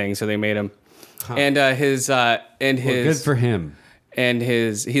ceremony thing. So they made him, and his good for him. And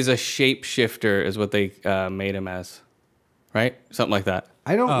he's a shapeshifter is what they made him as, right? Something like that.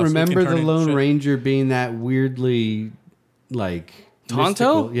 I don't remember the Lone Ranger being that weirdly, like, Tonto?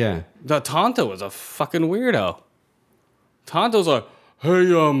 Mystical. Yeah. The Tonto was a fucking weirdo. Tonto's like, hey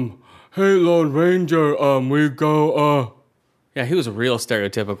Lone Ranger, we go, Yeah, he was real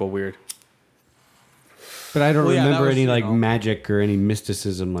stereotypical weird. But I don't remember any magic or any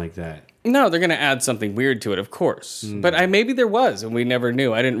mysticism like that. No, they're going to add something weird to it, of course. But maybe there was, and we never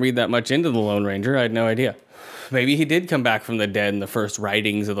knew. I didn't read that much into the Lone Ranger. I had no idea. Maybe he did come back from the dead in the first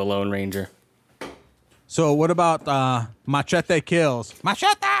writings of the Lone Ranger. So what about Machete Kills?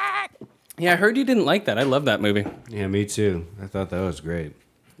 Machete! Yeah, I heard you didn't like that. I love that movie. Yeah, me too. I thought that was great.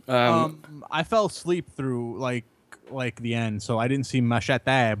 I fell asleep through like the end, so I didn't see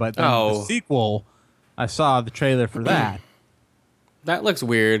Machete. But the sequel, I saw the trailer for that. That looks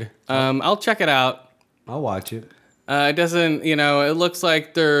weird. I'll check it out. I'll watch it. It doesn't, it looks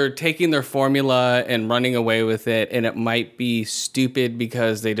like they're taking their formula and running away with it, and it might be stupid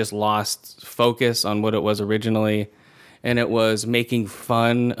because they just lost focus on what it was originally, and it was making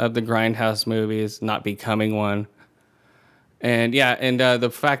fun of the Grindhouse movies, not becoming one. And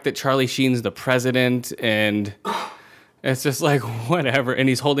the fact that Charlie Sheen's the president, and it's just like, whatever. And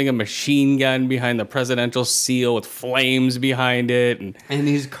he's holding a machine gun behind the presidential seal with flames behind it. And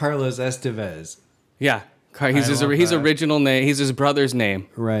he's Carlos Estevez. Yeah. He's his original name. He's his brother's name.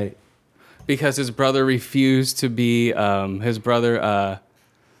 Right. Because his brother refused to be his brother.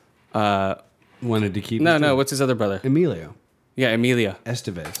 Wanted to keep. No. What's his other brother? Emilio Yeah, Emilio.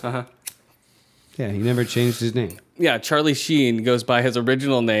 Estevez. Uh huh. Yeah, he never changed his name. Yeah, Charlie Sheen goes by his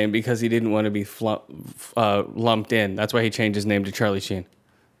original name because he didn't want to be lumped in. That's why he changed his name to Charlie Sheen.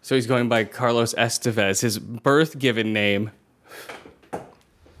 So he's going by Carlos Estevez, his birth given name.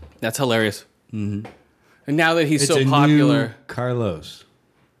 That's hilarious. Mm-hmm. And now that he's so popular, new Carlos.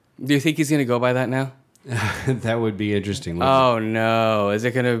 Do you think he's gonna go by that now? That would be interesting. Oh no! Is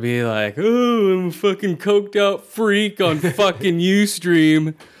it gonna be like, oh, I'm a fucking coked out freak on fucking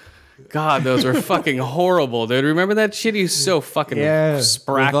Ustream? God, those were fucking horrible, dude. Remember that shit? He's so fucking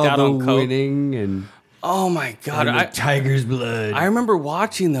spracked out on coke. Winning and oh my god, tiger's blood. I remember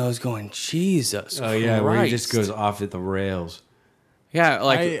watching those, going, Jesus. Oh yeah, Christ. where he just goes off at the rails. Yeah,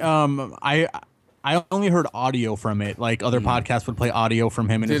 like I only heard audio from it. Like other podcasts would play audio from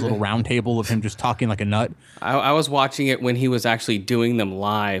him and his little round table of him just talking like a nut. I was watching it when he was actually doing them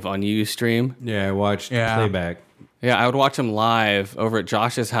live on Ustream. Yeah, I watched playback. Yeah, I would watch him live over at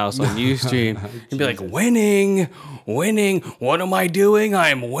Josh's house on Ustream and be like, winning, what am I doing?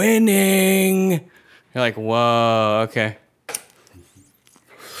 I'm winning. You're like, whoa, okay.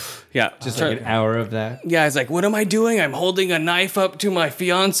 Yeah. Just like an hour of that. Yeah, he's like, what am I doing? I'm holding a knife up to my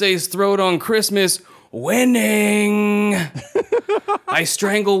fiance's throat on Christmas. Winning. I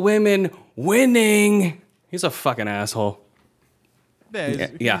strangle women. Winning. He's a fucking asshole.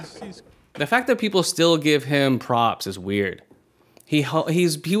 Yeah. The fact that people still give him props is weird. He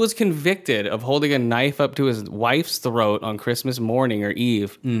was convicted of holding a knife up to his wife's throat on Christmas morning or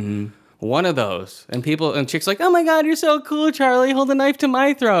Eve. Mm-hmm. One of those. And chicks like, oh my God, you're so cool, Charlie. Hold a knife to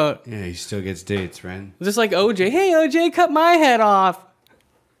my throat. Yeah, he still gets dates, right? Just like OJ. Hey, OJ, cut my head off.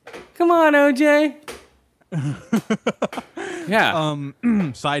 Come on, OJ.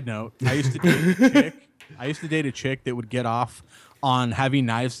 Yeah. Side note, I used to date a chick that would get off on having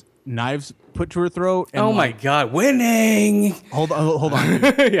knives put to her throat. And oh my God, winning! Hold on.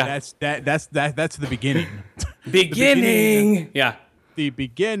 Yeah, that's the beginning. Beginning. Yeah. The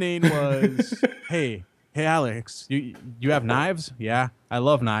beginning was, hey Alex, you have knives? Yeah, I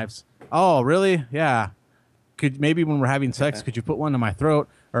love knives. Oh really? Yeah. Could maybe when we're having sex, could you put one in my throat,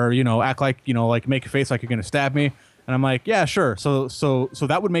 or act like like make a face like you're gonna stab me? And I'm like, yeah, sure. So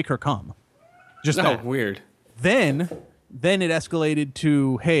that would make her come. Just that. Weird. Then it escalated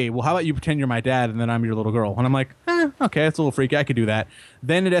to, hey, well, how about you pretend you're my dad and then I'm your little girl? And I'm like, okay, that's a little freaky. I could do that.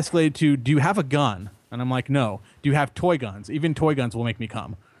 Then it escalated to, do you have a gun? And I'm like, no. Do you have toy guns? Even toy guns will make me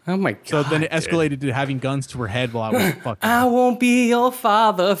come. Oh my God. So then it escalated to having guns to her head while I was fucking. I won't be your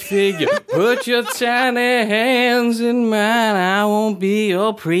father figure. Put your tiny hands in mine. I won't be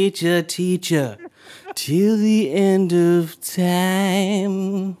your preacher teacher. Till the end of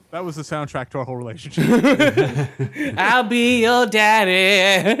time. That was the soundtrack to our whole relationship. I'll be your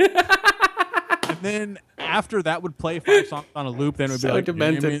daddy. And then after that would play 5 songs on a loop, then it would be like,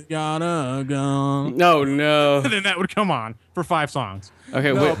 demented. Gotta go. No. And then that would come on for 5 songs.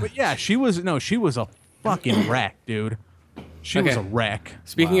 Okay, but yeah, she was a fucking wreck, dude. She was a wreck.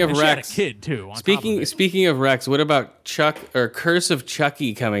 Speaking of and wrecks, she had a kid too. Speaking of wrecks, what about Curse of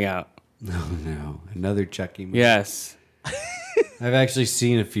Chucky coming out? No, another Chucky movie. Yes. I've actually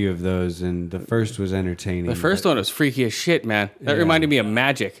seen a few of those, and the first was entertaining. The first one was freaky as shit, man. That reminded me of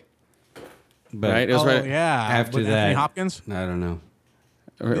Magic. But, right? It was right yeah. after with that. Anthony Hopkins? I don't know.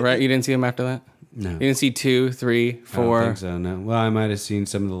 Right? You didn't see him after that? No. You didn't see 2, 3, 4? I don't think so, no. Well, I might have seen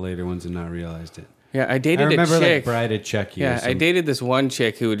some of the later ones and not realized it. Yeah, I dated I remember a chick. Like Bride of Chucky. Yeah, I dated this one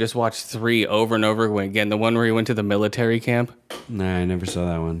chick who would just watch 3 over and over again. The one where he went to the military camp. Nah, I never saw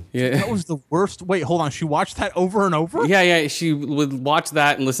that one. Yeah, that was the worst. Wait, hold on. She watched that over and over? Yeah. She would watch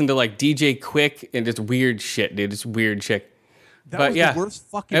that and listen to like DJ Quick and just weird shit, dude. Just weird chick. That was the worst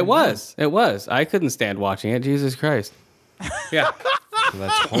fucking It was. I couldn't stand watching it. Jesus Christ. Yeah.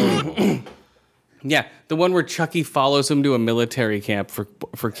 That's horrible. Yeah, the one where Chucky follows him to a military camp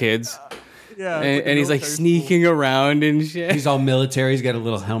for kids. Yeah, and he's like sneaking around and shit. He's all military. He's got a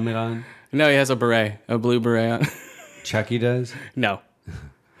little helmet on. No, he has a beret, a blue beret on. Chucky does? No,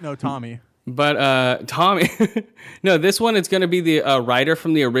 Tommy. But Tommy, no, this one it's gonna be the writer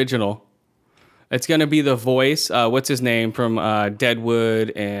from the original. It's gonna be the voice. What's his name from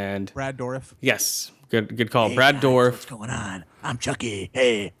Deadwood and Brad Dourif. Yes, good call, Hey Brad guys, Dourif. What's going on? I'm Chucky.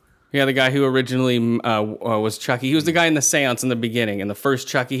 Hey. Yeah, the guy who originally was Chucky. He was the guy in the seance in the beginning. In the first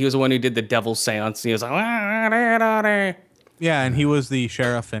Chucky, he was the one who did the devil's seance. He was like, yeah, and he was the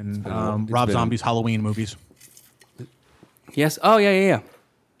sheriff in Rob Zombie's Halloween movies. Yes. Oh, yeah.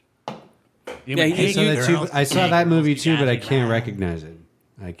 Yeah, I saw that movie too, but I can't recognize it.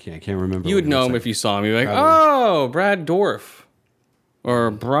 I can't remember. You would know him if you saw him. You'd be like, oh, Brad Dourif.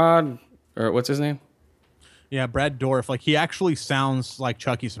 Or what's his name? Yeah, Brad Dourif. Like, he actually sounds like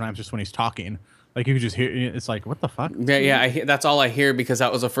Chucky sometimes just when he's talking. Like, you could just hear, it's like, what the fuck? Yeah, that's all I hear because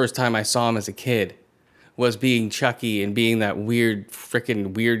that was the first time I saw him as a kid, was being Chucky and being that weird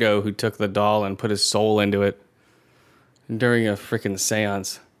freaking weirdo who took the doll and put his soul into it during a freaking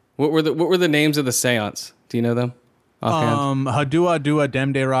seance. What were the names of the seance? Do you know them? Hadua Dua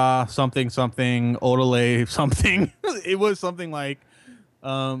Demdera something Odele something. It was something like,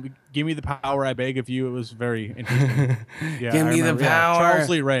 give me the power, I beg of you. It was very interesting. Yeah, give me the power. Charles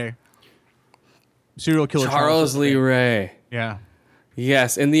Lee Ray. Serial killer Charles Lee Ray. Yeah.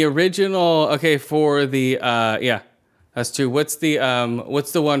 Yes, in the original. Okay, for the that's true. What's the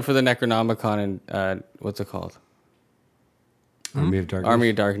one for the Necronomicon and what's it called? Army of Darkness. Army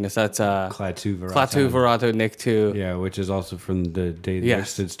of Darkness. That's Klaatu Veratu Nikto. Yeah, which is also from the day the Earth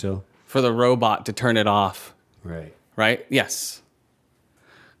stood still. For the robot to turn it off. Right. Right? Yes.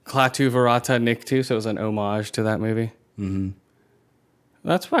 Klaatu Verata Nikto, so it was an homage to that movie. Mm-hmm.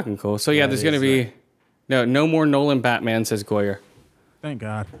 That's fucking cool. So yeah, there's going to be no more Nolan Batman, says Goyer. Thank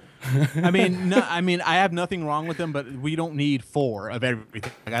God. I mean, I have nothing wrong with them, but we don't need 4 of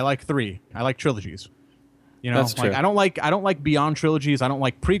everything. Like, I like 3. I like trilogies. You know, that's true. Like, I don't like beyond trilogies. I don't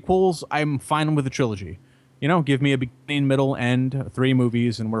like prequels. I'm fine with a trilogy. You know, give me a beginning, middle, end, 3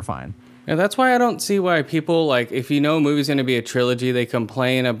 movies, and we're fine. Yeah, that's why I don't see why people, like, if you know a movie's going to be a trilogy, they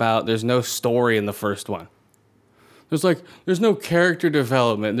complain about there's no story in the first one. There's no character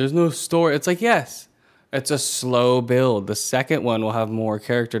development. There's no story. It's like, yes, it's a slow build. The second one will have more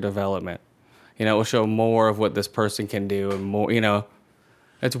character development. You know, it will show more of what this person can do and more, you know.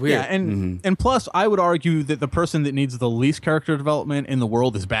 It's weird. Yeah, and plus, I would argue that the person that needs the least character development in the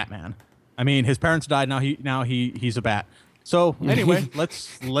world is Batman. I mean, his parents died. Now he's a bat. So anyway,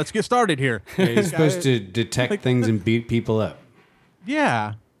 let's get started here. Yeah, he's supposed to detect things and beat people up.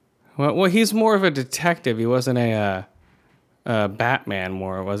 Yeah. Well, he's more of a detective. He wasn't a Batman,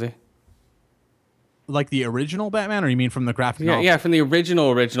 more, was he? Like the original Batman, or you mean from the graphic novel? Yeah, from the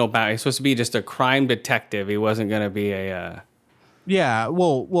original Batman. He's supposed to be just a crime detective. He wasn't going to be a. Yeah,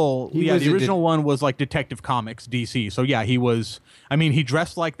 the original one was like Detective Comics, DC. So yeah, he was. I mean, he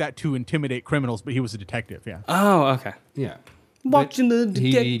dressed like that to intimidate criminals, but he was a detective. Yeah. Oh, okay. Yeah. Watching the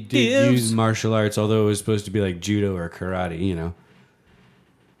detectives. He did use martial arts, although it was supposed to be like judo or karate. You know.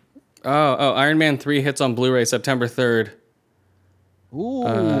 Oh! Iron Man 3 hits on Blu-ray September 3rd. Ooh.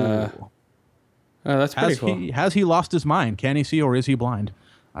 Oh, that's pretty cool. Has he lost his mind? Can he see, or is he blind?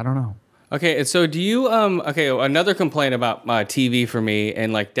 I don't know. Okay, and so do you, another complaint about TV for me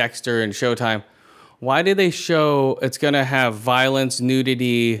and like Dexter and Showtime. Why did they show it's going to have violence,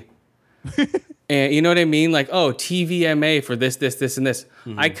 nudity, and you know what I mean? Like, oh, TVMA for this, and this.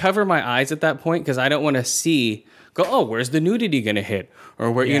 Mm-hmm. I cover my eyes at that point because I don't want to where's the nudity going to hit?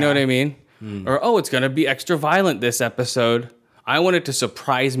 Or where, you know what I mean? Mm. Or, oh, it's going to be extra violent this episode. I want it to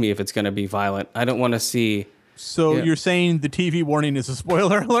surprise me if it's going to be violent. I don't want to see... So you're saying the TV warning is a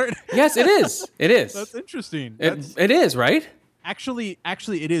spoiler alert? Yes, it is. It is. That's interesting. It is, right? Actually,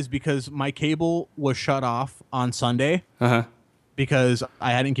 it is because my cable was shut off on Sunday because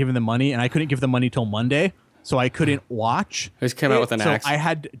I hadn't given them money, and I couldn't give them money till Monday, so I couldn't watch. They just came out with an axe. I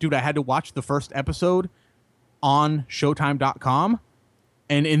had to watch the first episode on Showtime.com,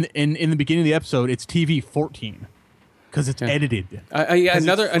 and in the beginning of the episode, it's TV 14 because it's edited.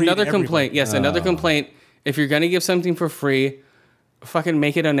 Another complaint. Yes, another complaint. If you're going to give something for free, fucking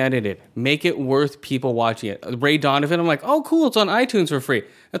make it unedited. Make it worth people watching it. Ray Donovan, I'm like, oh, cool, it's on iTunes for free.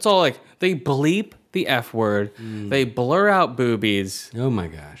 That's all like, they bleep the F word. They blur out boobies. Oh, my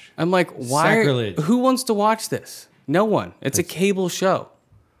gosh. I'm like, why? Sacrilege. Who wants to watch this? No one. It's a cable show.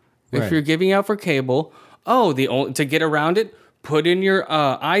 Right. If you're giving out for cable, to get around it, put in your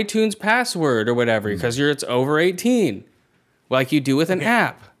iTunes password or whatever because it's over 18, like you do with an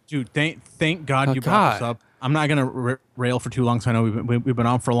app. Dude, thank God you brought this up. I'm not gonna rail for too long, so I know we've been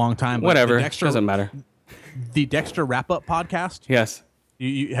on for a long time. But whatever, doesn't matter. The Dexter Wrap-Up podcast. Yes.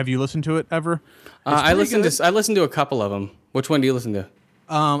 Have you listened to it ever? I listened to a couple of them. Which one do you listen to?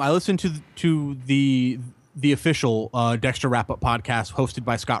 I listened to the official Dexter Wrap-Up podcast hosted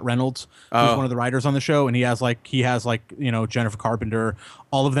by Scott Reynolds, who's one of the writers on the show, and he has Jennifer Carpenter,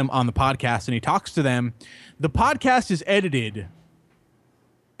 all of them on the podcast, and he talks to them. The podcast is edited.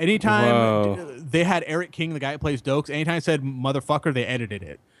 Anytime they had Eric King, the guy who plays Dokes, anytime I said motherfucker, they edited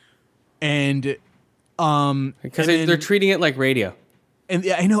it. And because they're treating it like radio. And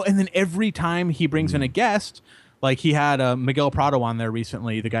I know, and then every time he brings in a guest, Like he had Miguel Prado on there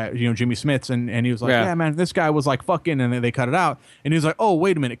recently, the guy, Jimmy Smits, and he was like, yeah, man, this guy was like fucking, and then they cut it out. And he was like, oh,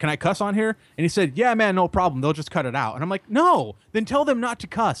 wait a minute, can I cuss on here? And he said, yeah, man, no problem. They'll just cut it out. And I'm like, no, then tell them not to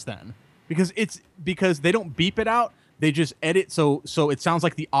cuss then, because they don't beep it out. They just edit so it sounds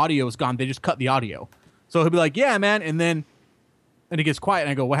like the audio is gone. They just cut the audio. So he'll be like, yeah, man, and then he gets quiet, and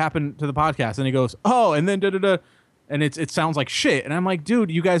I go, what happened to the podcast? And he goes, oh, and then da-da-da. And it sounds like shit. And I'm like, dude,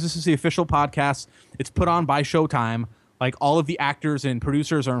 you guys, this is the official podcast. It's put on by Showtime. Like, all of the actors and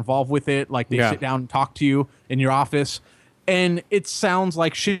producers are involved with it. Like, they sit down and talk to you in your office. And it sounds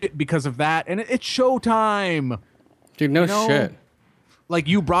like shit because of that. And it's Showtime. Dude, no shit. Like,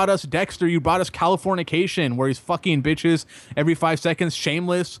 you brought us Dexter. You brought us Californication, where he's fucking bitches every 5 seconds.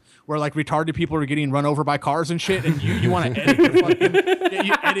 Shameless, where, like, retarded people are getting run over by cars and shit. And you want to edit your fucking...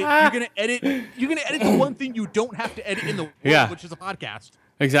 You're going to edit the one thing you don't have to edit in the world, which is a podcast.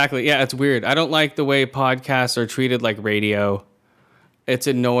 Exactly. Yeah, it's weird. I don't like the way podcasts are treated like radio. It's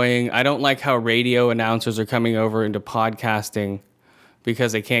annoying. I don't like how radio announcers are coming over into podcasting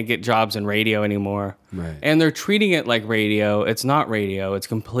because they can't get jobs in radio anymore. Right. And they're treating it like radio. It's not radio. It's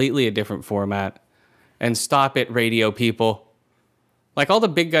completely a different format. And stop it, radio people. Like, all the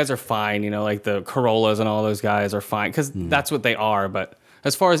big guys are fine, like the Corollas and all those guys are fine because that's what they are. But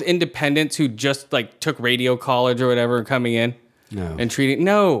as far as independents who just like took radio college or whatever coming in and treating,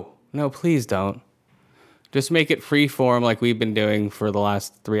 no, please don't. Just make it free form like we've been doing for the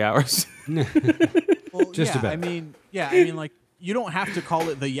last 3 hours. Well, just about. I mean, like, you don't have to call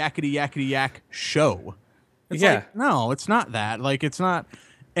it the Yakety Yakety Yak show. It's like, no, it's not that. Like, it's not.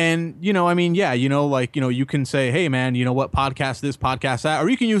 And, you can say, hey, man, you know what, podcast this, podcast that. Or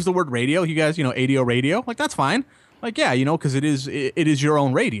you can use the word radio. You guys, ADO radio. Like, that's fine. Like, yeah, because it is your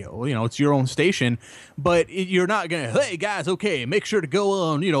own radio. It's your own station. But you're not going to, hey, guys, okay, make sure to go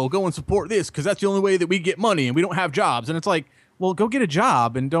on, go and support this because that's the only way that we get money and we don't have jobs. And it's like, well, go get a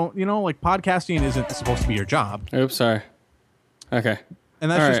job and don't, like, podcasting isn't supposed to be your job. Oops, sorry. Okay.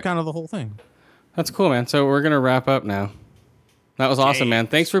 And that's just kind of the whole thing. That's cool, man. So we're going to wrap up now. That was awesome, man.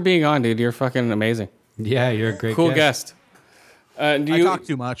 Thanks for being on, dude. You're fucking amazing. Yeah, you're a great cool guest. I talk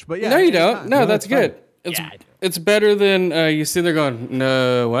too much, but yeah. No, you don't. No, that's good. It's better than you sit there going,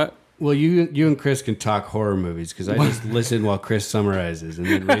 no, what? Well, you and Chris can talk horror movies because I just listen while Chris summarizes and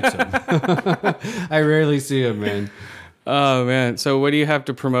then rates them. I rarely see him, man. Oh, man. So what do you have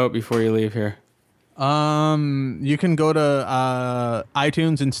to promote before you leave here? You can go to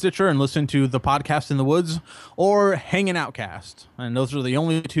iTunes and Stitcher and listen to The Podcast in the Woods or Hanging Outcast. And those are the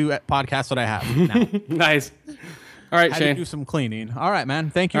only two podcasts that I have now. Nice. All right, Shane. To do some cleaning. All right,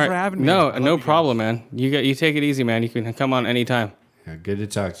 man. Thank you for having me. No problem, man. You take it easy, man. You can come on anytime. Yeah, good to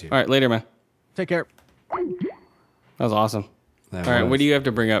talk to you. All right, later, man. Take care. That was awesome. All right, what do you have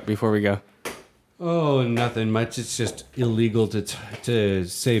to bring up before we go? Oh, nothing much. It's just illegal to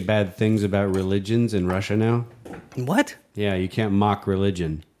say bad things about religions in Russia now. What? Yeah, you can't mock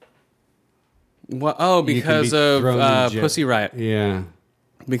religion. What? Oh, because of Pussy Riot. Yeah.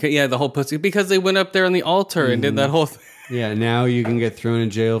 Because the whole pussy. Because they went up there on the altar and did that whole thing. Yeah, now you can get thrown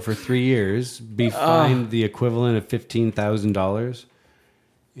in jail for 3 years, be fined the equivalent of $15,000,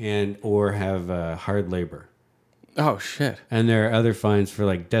 and or have hard labor. Oh, shit. And there are other fines for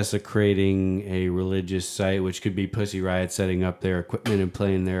like desecrating a religious site, which could be Pussy Riot setting up their equipment and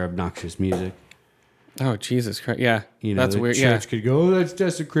playing their obnoxious music. Oh, Jesus Christ. Yeah. That's weird. The church could go, oh, that's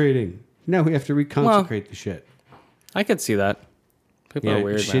desecrating. Now we have to reconsecrate the shit. I could see that. People are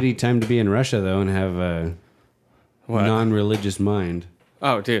weird, shitty time to be in Russia, though, and have a non-religious mind.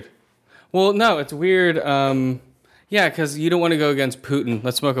 Oh, dude. Well, no, it's weird. Yeah, because you don't want to go against Putin.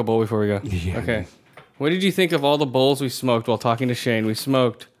 Let's smoke a bowl before we go. Yeah. Okay. What did you think of all the bowls we smoked while talking to Shane? We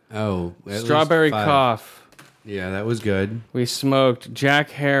smoked Strawberry Cough. Yeah, that was good. We smoked Jack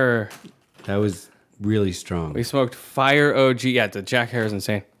Herer. That was really strong. We smoked Fire OG. Yeah, the Jack Herer is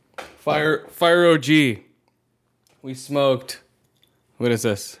insane. Fire OG. We smoked... What is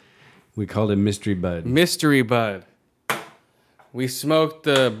this? We called it Mystery Bud. Mystery Bud. We smoked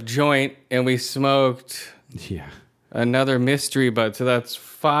the joint, and we smoked another Mystery Bud. So that's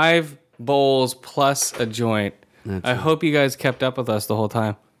 5 bowls plus a joint. I hope you guys kept up with us the whole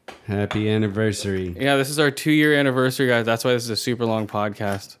time. Happy anniversary. Yeah, this is our 2-year anniversary, guys. That's why this is a super long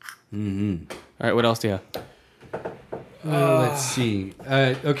podcast. Mm-hmm. All right, what else do you have? Let's see.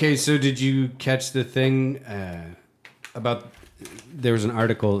 Okay, so did you catch the thing about... There was an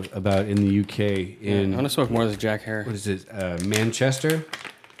article about in the UK I want to smoke more of this Jack Herer. What is it? Manchester,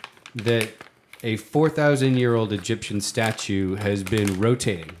 that a 4,000-year-old Egyptian statue has been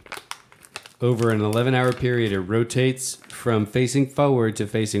rotating over an 11-hour period. It rotates from facing forward to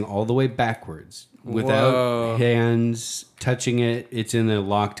facing all the way backwards without Whoa. hands touching it. It's in a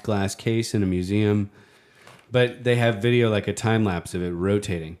locked glass case in a museum. But they have video, like a time lapse of it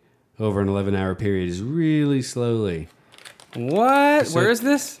rotating over an 11-hour period, is really slowly. What? So Where is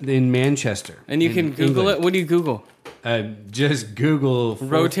this? In Manchester. And you in can Google England. it. What do you Google? Just Google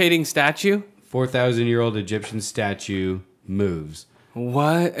Rotating statue? 4,000-year-old Egyptian statue moves.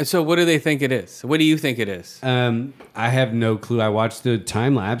 What? So what do they think it is? What do you think it is? I have no clue. I watched the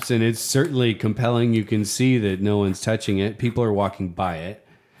time lapse, and it's certainly compelling. You can see that no one's touching it. People are walking by it.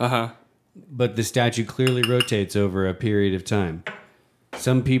 Uh-huh. But the statue clearly rotates over a period of time.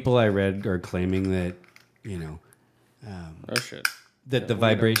 Some people I read are claiming that, Oh, shit. that the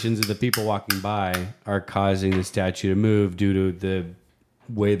vibrations of the people walking by are causing the statue to move due to the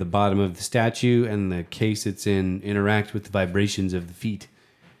way the bottom of the statue and the case it's in interact with the vibrations of the feet.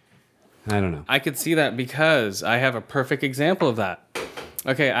 I don't know. I could see that because I have a perfect example of that.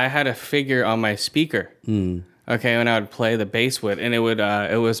 Okay, I had a figure on my speaker. Okay, when I would play the bass with, and it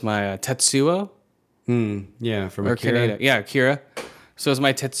was my Tetsuo. Yeah, from Or Akira. Kaneda. Yeah, Akira. So it was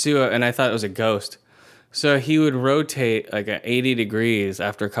my Tetsuo, and I thought it was a ghost. So he would rotate like at 80 degrees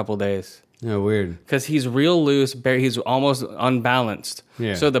after a couple days. Oh, weird. Because he's real loose, he's almost unbalanced.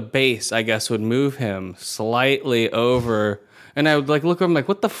 Yeah. So the bass, I guess, would move him slightly over. And I would like look at him like,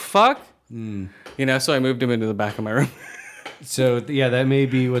 what the fuck? So I moved him into the back of my room. So, yeah, that may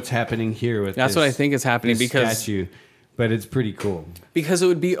be what's happening here with That's this, what I think is happening this because statue. But it's pretty cool. Because it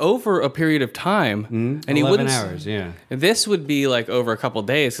would be over a period of time. And he 11 wouldn't. hours, yeah. This would be like over a couple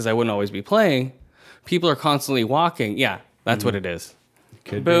days because I wouldn't always be playing. People are constantly walking. Yeah, that's what it is.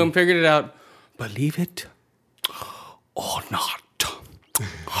 Could Boom, be. figured it out. Believe it or not.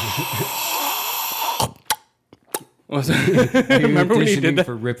 Was it? Remember when he did Auditioning that?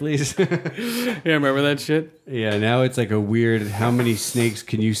 for Ripley's? Yeah, remember that shit? Yeah, now it's like a weird, how many snakes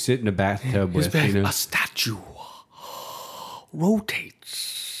can you sit in a bathtub with, A statue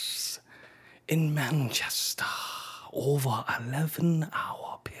rotates in Manchester over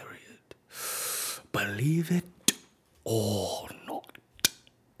 11-hour period. Believe it or not.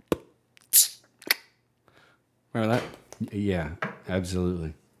 Remember that? Yeah,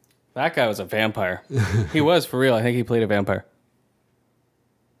 absolutely. That guy was a vampire. He was, for real. I think he played a vampire.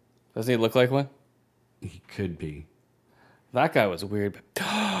 Doesn't he look like one? He could be. That guy was weird, but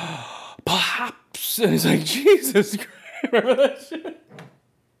perhaps. And he's like, Jesus Christ. Remember that shit?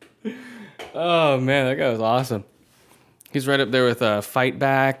 Oh, man, that guy was awesome. He's right up there with Fight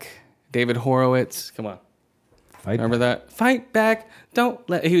Back, David Horowitz. Come on. Remember that? Fight Back. Don't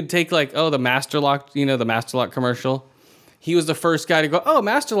let... He would take like, the Master Lock, the Master Lock commercial. He was the first guy to go,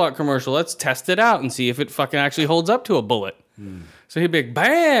 Master Lock commercial. Let's test it out and see if it fucking actually holds up to a bullet. So he'd be like,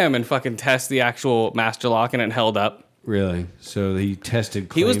 bam, and fucking test the actual Master Lock, and it held up. Really? So he tested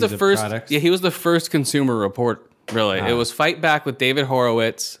claims He was the of first. products? Yeah, he was the first Consumer Report. Really, it was Fight Back with David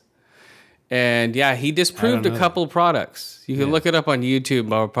Horowitz, and yeah, he disproved a couple products. You can look it up on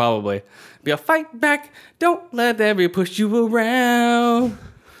YouTube, probably. Be a Fight Back. Don't let everybody push you around.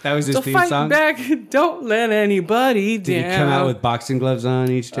 That was his So theme fight song? back. Don't let anybody down. Did he come out with boxing gloves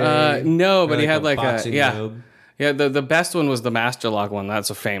on each day? No, Or but he had like a boxing robe? yeah. The best one was the Master Lock one. That's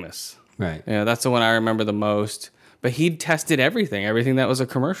so famous. Right. Yeah, that's the one I remember the most. But he tested everything that was a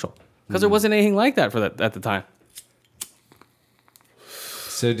commercial, because there wasn't anything like that for that at the time.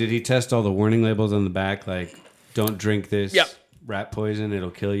 So did he test all the warning labels on the back, like "Don't drink this Yep. rat poison; it'll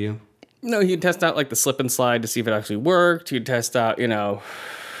kill you"? No, he'd test out like the slip and slide to see if it actually worked. He'd test out,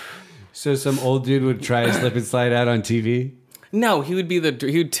 So some old dude would try to slip and slide out on TV. No, he would be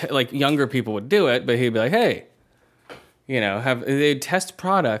like younger people would do it, but he'd be like, hey, they'd test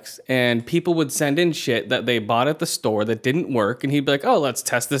products, and people would send in shit that they bought at the store that didn't work, and he'd be like, oh, let's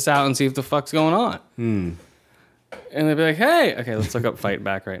test this out and see if the fuck's going on. And they'd be like, hey, okay, let's look up Fight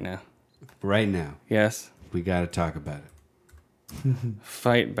Back right now. Right now, Yes, we got to talk about it.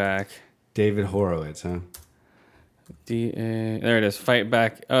 Fight Back. David Horowitz, huh? There it is, Fight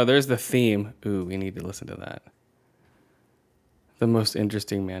Back. Oh, there's the theme. Ooh, we need to listen to that. The most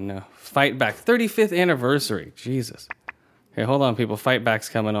interesting man. No, Fight Back, 35th anniversary. Jesus. Okay, hold on, people. Fight Back's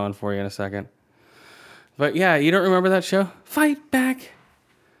coming on for you in a second. But yeah, you don't remember that show? Fight Back.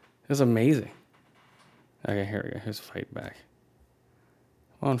 It was amazing. Okay, here we go. Here's Fight Back.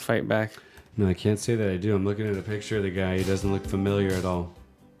 Come on, Fight Back. No, I can't say that I do. I'm looking at a picture of the guy. He doesn't look familiar at all.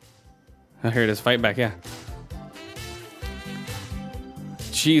 Oh, here it is. Fight Back, yeah.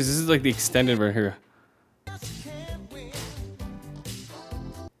 Jeez, this is like the extended version here.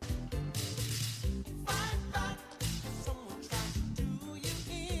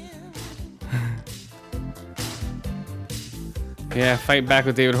 Yeah, Fight Back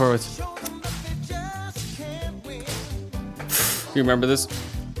with David Horowitz. You remember this?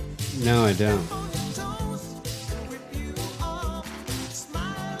 No, I don't.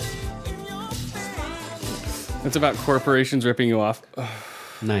 It's about corporations ripping you off.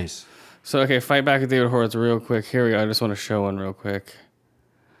 Nice. So, okay, Fight Back with David Horowitz real quick. Here we go. I just want to show one real quick.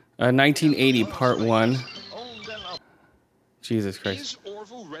 1980, part 1. Jesus Christ. Is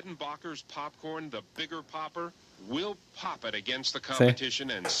Orville Redenbacher's popcorn the bigger popper? We'll pop it against the competition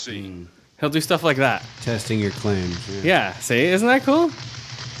and see. He'll do stuff like that. Testing your claims. Yeah, see? Isn't that cool?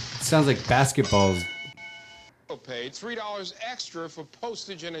 Sounds like basketballs. Paid $3 extra for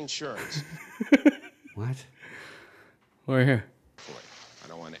postage and insurance. What? We're here. I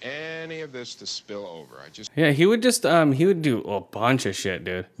don't want any of this to spill over. Yeah, he would just he would do a bunch of shit,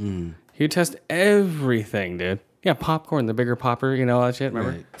 dude. He would test everything, dude. Yeah, popcorn, the bigger popper, you know, all that shit,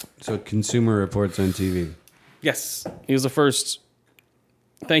 remember? Right. So Consumer Reports on TV. Yes. He was the first.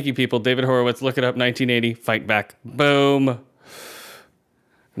 Thank you, people. David Horowitz, look it up, 1980, Fight Back. Boom.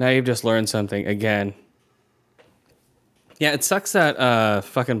 Now you've just learned something again. Yeah, it sucks that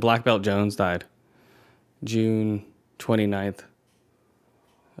fucking Black Belt Jones died. June 29th.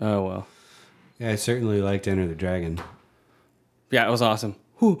 Oh, well. Yeah, I certainly liked Enter the Dragon. Yeah, it was awesome.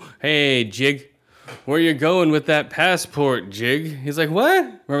 Whew. Hey, Jig. Where you going with that passport, Jig? He's like, what?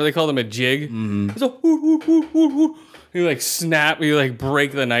 Remember they called him a Jig? He's like, you like snap, you like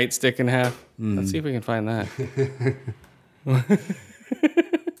break the nightstick in half. Let's see if we can find that.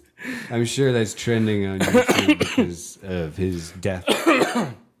 I'm sure that's trending on YouTube because of his death.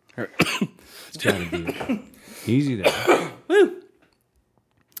 It's gotta be easy there.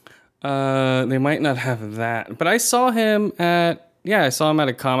 They might not have that, but I saw him at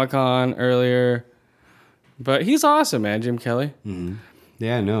a Comic-Con earlier. But he's awesome, man, Jim Kelly.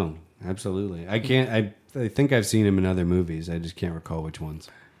 Yeah, no, absolutely. I think I've seen him in other movies. I just can't recall which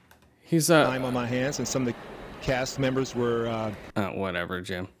ones. He's time on my hands, and some of the cast members were. Whatever,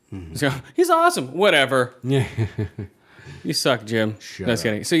 Jim. So, he's awesome. Whatever. Yeah. You suck, Jim. Shut Just up.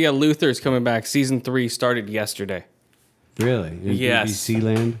 kidding. So yeah, Luther's coming back. Season 3 started yesterday. Really? In Yes. BBC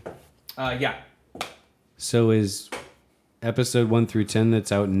Land? Yeah. So is episode 1 through 10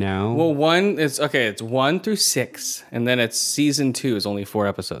 that's out now? Well, it's 1 through 6, and then it's season 2 is only 4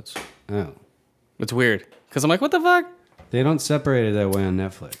 episodes. Oh. It's weird because I'm like, what the fuck? They don't separate it that way on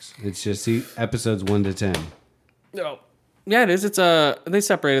Netflix. It's just episodes 1 to 10. No. Yeah, it is. It's they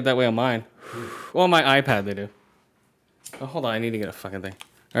separate it that way on mine. Well, on my iPad they do. Oh, hold on, I need to get a fucking thing.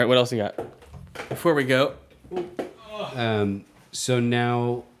 All right, what else you got? Before we go. So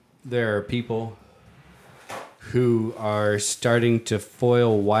now there are people who are starting to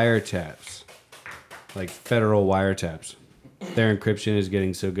foil wiretaps, like federal wiretaps. Their encryption is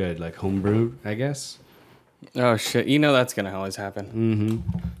getting so good, like homebrew, I guess. Oh shit! You know that's gonna always happen.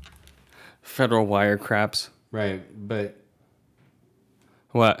 Federal wire craps. Right, but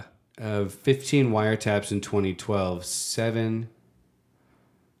what? 15 wiretaps in 2012, 7...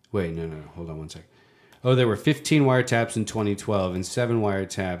 Wait, no, hold on one sec. Oh, there were 15 wiretaps in 2012 and 7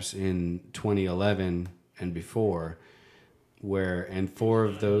 wiretaps in 2011 and before, and 4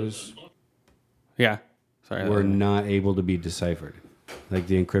 of those were not able to be deciphered. Like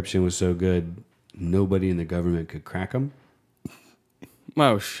the encryption was so good, nobody in the government could crack them.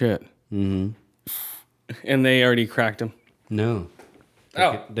 Oh shit! And they already cracked them. No.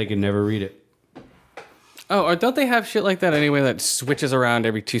 They could never read it. Oh, or don't they have shit like that anyway that switches around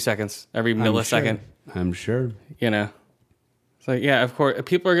every 2 seconds, every millisecond? I'm sure. You know? It's like, yeah, of course.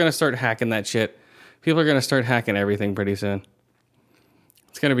 People are going to start hacking that shit. People are going to start hacking everything pretty soon.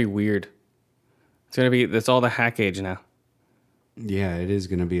 It's going to be weird. It's all the hack age now. Yeah, it is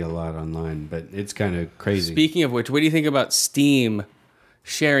going to be a lot online, but it's kind of crazy. Speaking of which, what do you think about Steam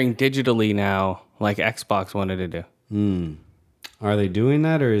sharing digitally now like Xbox wanted to do? Are they doing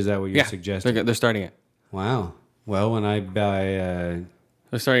that, or is that what you're suggesting? They're starting it. Wow. Well, when I buy...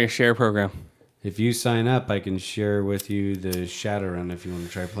 they're starting a share program. If you sign up, I can share with you the Shadowrun if you want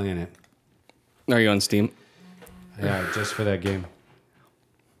to try playing it. Are you on Steam? Yeah, just for that game.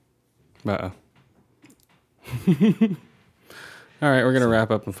 Uh-oh. All right, we're going to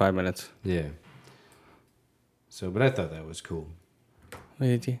wrap up in 5 minutes. Yeah. So, but I thought that was cool. What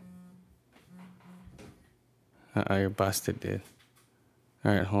did you? Uh-oh, you're busted, dude.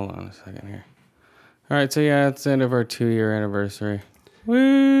 All right, hold on a second here. All right, so yeah, it's the end of our 2-year anniversary.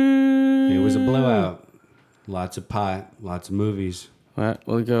 Woo! It was a blowout. Lots of pot, lots of movies. What?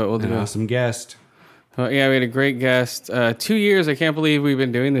 We'll do an awesome guest. Oh, yeah, we had a great guest. 2 years. I can't believe we've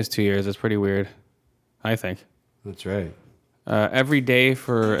been doing this 2 years. It's pretty weird, I think. That's right. Every day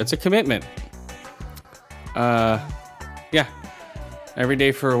it's a commitment. Yeah. Every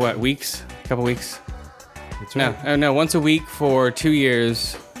day for what, weeks? A couple weeks? That's right. No, once a week for 2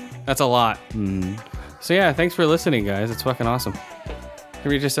 years. That's a lot. So yeah, thanks for listening, guys. It's fucking awesome.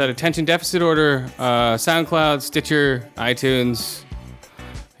 We just said attention deficit order, SoundCloud, Stitcher, iTunes.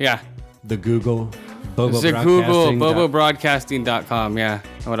 Yeah. The Google. BoboBroadcasting.com. Yeah.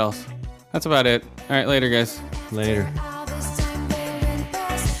 What else? That's about it. All right, later, guys. Later.